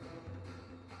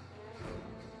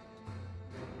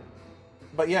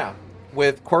yeah,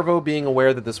 with Corvo being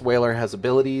aware that this whaler has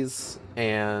abilities,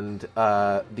 and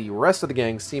the rest of the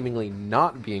gang seemingly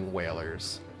not being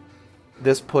whalers,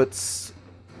 this puts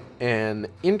an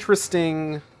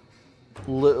interesting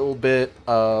little bit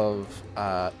of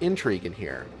intrigue in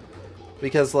here.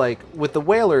 Because, like, with the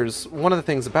whalers, one of the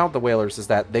things about the whalers is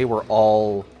that they were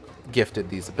all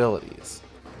gifted these abilities.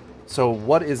 So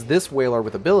what is this whaler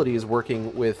with abilities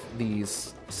working with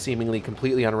these seemingly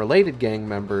completely unrelated gang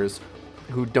members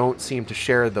who don't seem to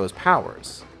share those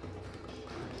powers.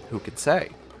 Who could say?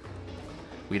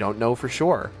 We don't know for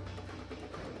sure.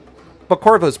 But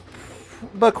Corvo's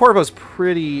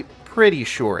pretty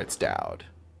sure it's Dowd.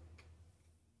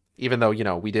 Even though, you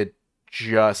know, we did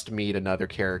just meet another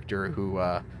character who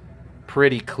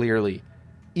pretty clearly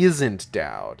isn't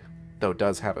Dowd, though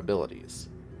does have abilities.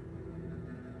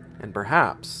 And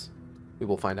perhaps we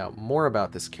will find out more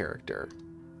about this character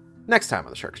next time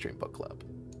on the Sharkstream Book Club.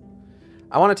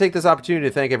 I want to take this opportunity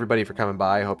to thank everybody for coming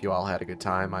by. I hope you all had a good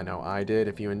time. I know I did.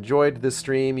 If you enjoyed this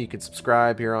stream, you can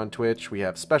subscribe here on Twitch. We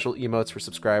have special emotes for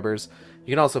subscribers.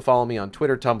 You can also follow me on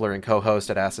Twitter, Tumblr, and co-host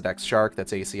at AcidXShark.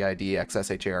 That's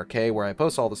AcidXShark, where I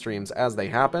post all the streams as they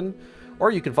happen.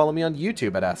 Or you can follow me on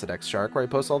YouTube at AcidXShark, where I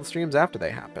post all the streams after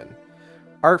they happen.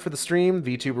 Art for the stream,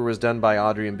 VTuber, was done by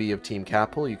Audrey and B of Team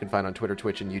Capel. You can find on Twitter,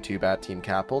 Twitch, and YouTube at Team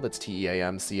Capel. That's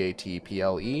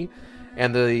TeamCatple.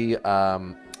 And the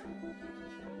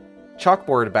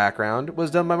chalkboard background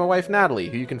was done by my wife Natalie,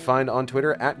 who you can find on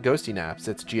Twitter at GhostyNaps.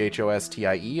 It's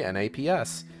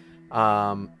GhostieNaps.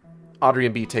 Audrey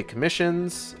and B take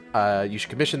commissions. You should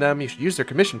commission them. You should use their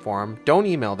commission form. Don't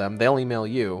email them. They'll email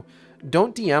you.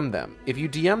 Don't DM them. If you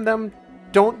DM them,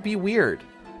 don't be weird.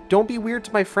 Don't be weird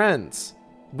to my friends.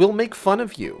 We'll make fun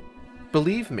of you.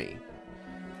 Believe me.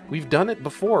 We've done it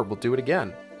before. We'll do it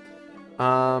again.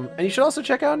 And you should also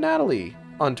check out Natalie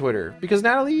on Twitter, because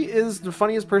Natalie is the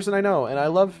funniest person I know, and I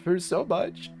love her so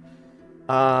much.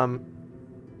 But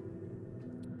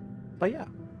yeah.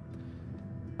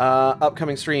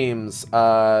 Upcoming streams.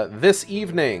 This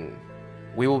evening,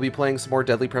 we will be playing some more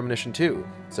Deadly Premonition 2,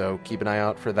 so keep an eye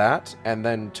out for that. And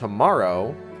then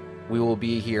tomorrow, we will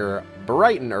be here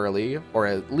bright and early, or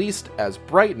at least as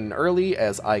bright and early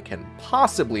as I can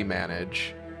possibly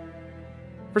manage,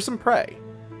 for some Prey,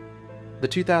 the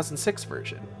 2006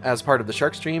 version, as part of the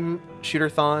Sharkstream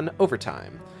Shooterthon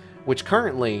Overtime, which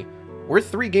currently, we're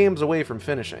 3 games away from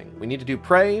finishing. We need to do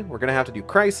Prey, we're going to have to do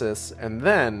Crisis, and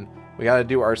then we got to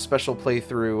do our special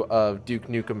playthrough of Duke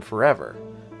Nukem Forever,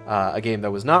 a game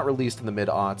that was not released in the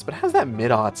mid-aughts, but has that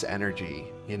mid-aughts energy,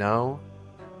 you know?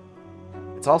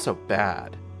 It's also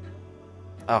bad.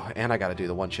 Oh, and I got to do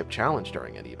the one-ship challenge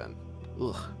during it, even.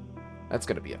 Ugh. That's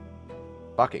going to be a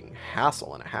fucking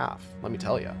hassle and a half, let me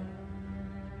tell you.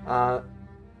 But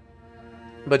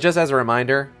just as a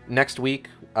reminder, next week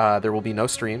there will be no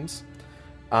streams.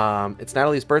 It's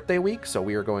Natalie's birthday week, so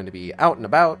we are going to be out and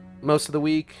about most of the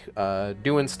week,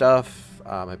 doing stuff.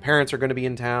 My parents are going to be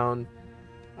in town,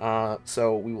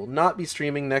 so we will not be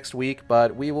streaming next week,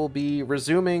 but we will be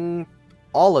resuming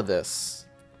all of this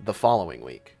the following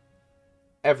week.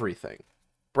 Everything.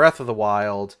 Breath of the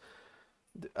Wild,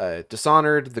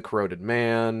 Dishonored, The Corroded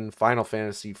Man, Final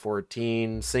Fantasy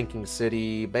XIV, Sinking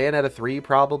City, Bayonetta 3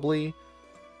 probably.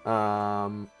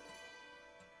 And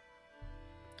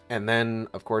then,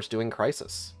 of course, doing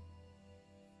Crisis.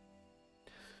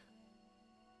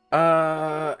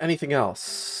 Anything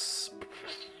else?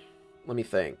 Let me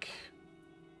think.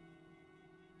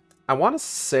 I want to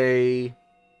say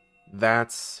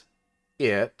that's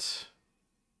it.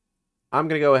 I'm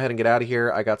going to go ahead and get out of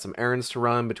here. I got some errands to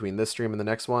run between this stream and the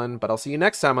next one, but I'll see you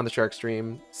next time on the Shark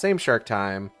Stream. Same Shark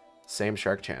time, same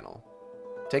Shark channel.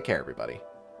 Take care, everybody.